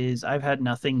say is I've had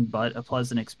nothing but a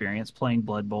pleasant experience playing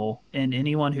Blood Bowl, and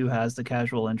anyone who has the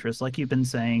casual interest, like you've been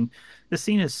saying, the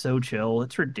scene is so chill.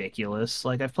 It's ridiculous.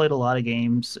 Like, I've played a lot of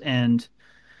games, and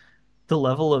the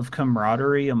level of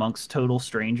camaraderie amongst total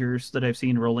strangers that I've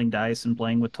seen rolling dice and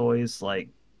playing with toys, like,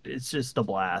 it's just a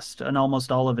blast. And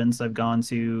almost all events I've gone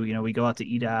to, we go out to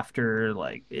eat after,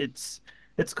 like, it's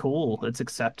cool. It's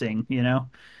accepting,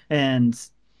 and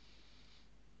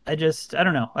I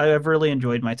don't know. I've really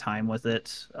enjoyed my time with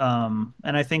it. And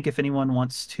I think if anyone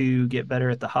wants to get better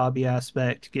at the hobby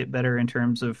aspect, get better in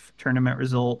terms of tournament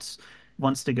results,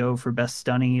 wants to go for best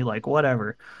stunny, like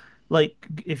whatever. Like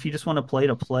if you just want to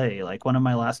play, like one of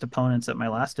my last opponents at my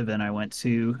last event I went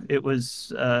to, it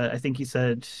was, I think he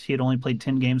said he had only played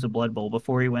 10 games of Blood Bowl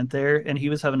before he went there. And he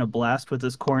was having a blast with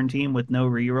his quarantine with no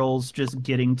rerolls, just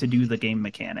getting to do the game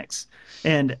mechanics.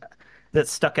 And that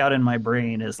stuck out in my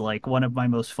brain as like one of my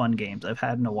most fun games I've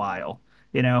had in a while,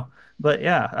 But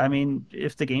yeah, I mean,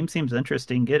 if the game seems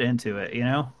interesting, get into it,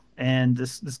 And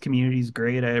this community is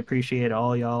great. I appreciate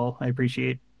all y'all. I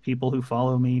appreciate people who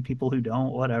follow me, people who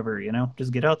don't, whatever,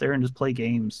 Just get out there and just play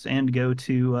games and go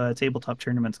to tabletop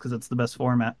tournaments because it's the best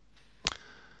format.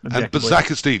 And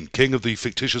Bazakistine, king of the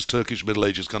fictitious Turkish Middle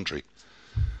Ages country.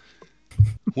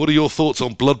 What are your thoughts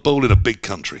on Blood Bowl in a big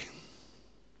country?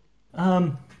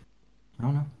 I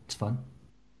don't know. It's fun.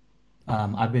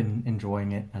 I've been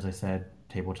enjoying it. As I said,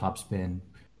 tabletop's been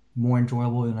more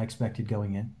enjoyable than I expected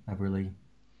going in. I've really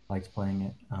liked playing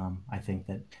it. I think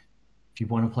that if you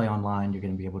want to play online, you're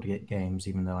going to be able to get games,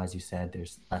 even though, as you said,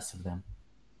 there's less of them.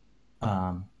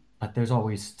 But there's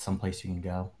always some place you can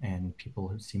go, and people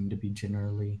who seem to be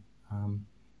generally,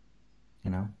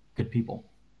 good people.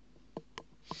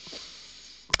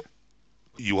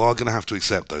 You are going to have to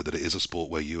accept, though, that it is a sport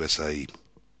where USA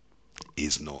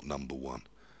is not number one.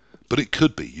 But it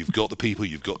could be. You've got the people,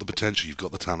 you've got the potential, you've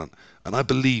got the talent. And I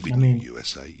believe in you,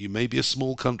 USA. You may be a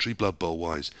small country Blood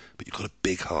Bowl-wise, but you've got a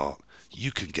big heart.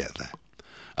 You can get there.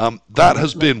 That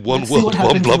has been One World,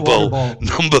 One Blood Bowl,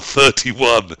 number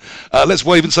 31. Let's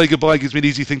wave and say goodbye. Gives me an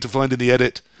easy thing to find in the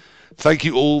edit. Thank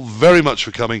you all very much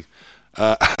for coming.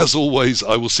 As always,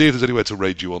 I will see if there's anywhere to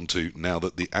raid you onto now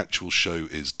that the actual show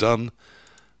is done.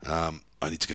 I need to go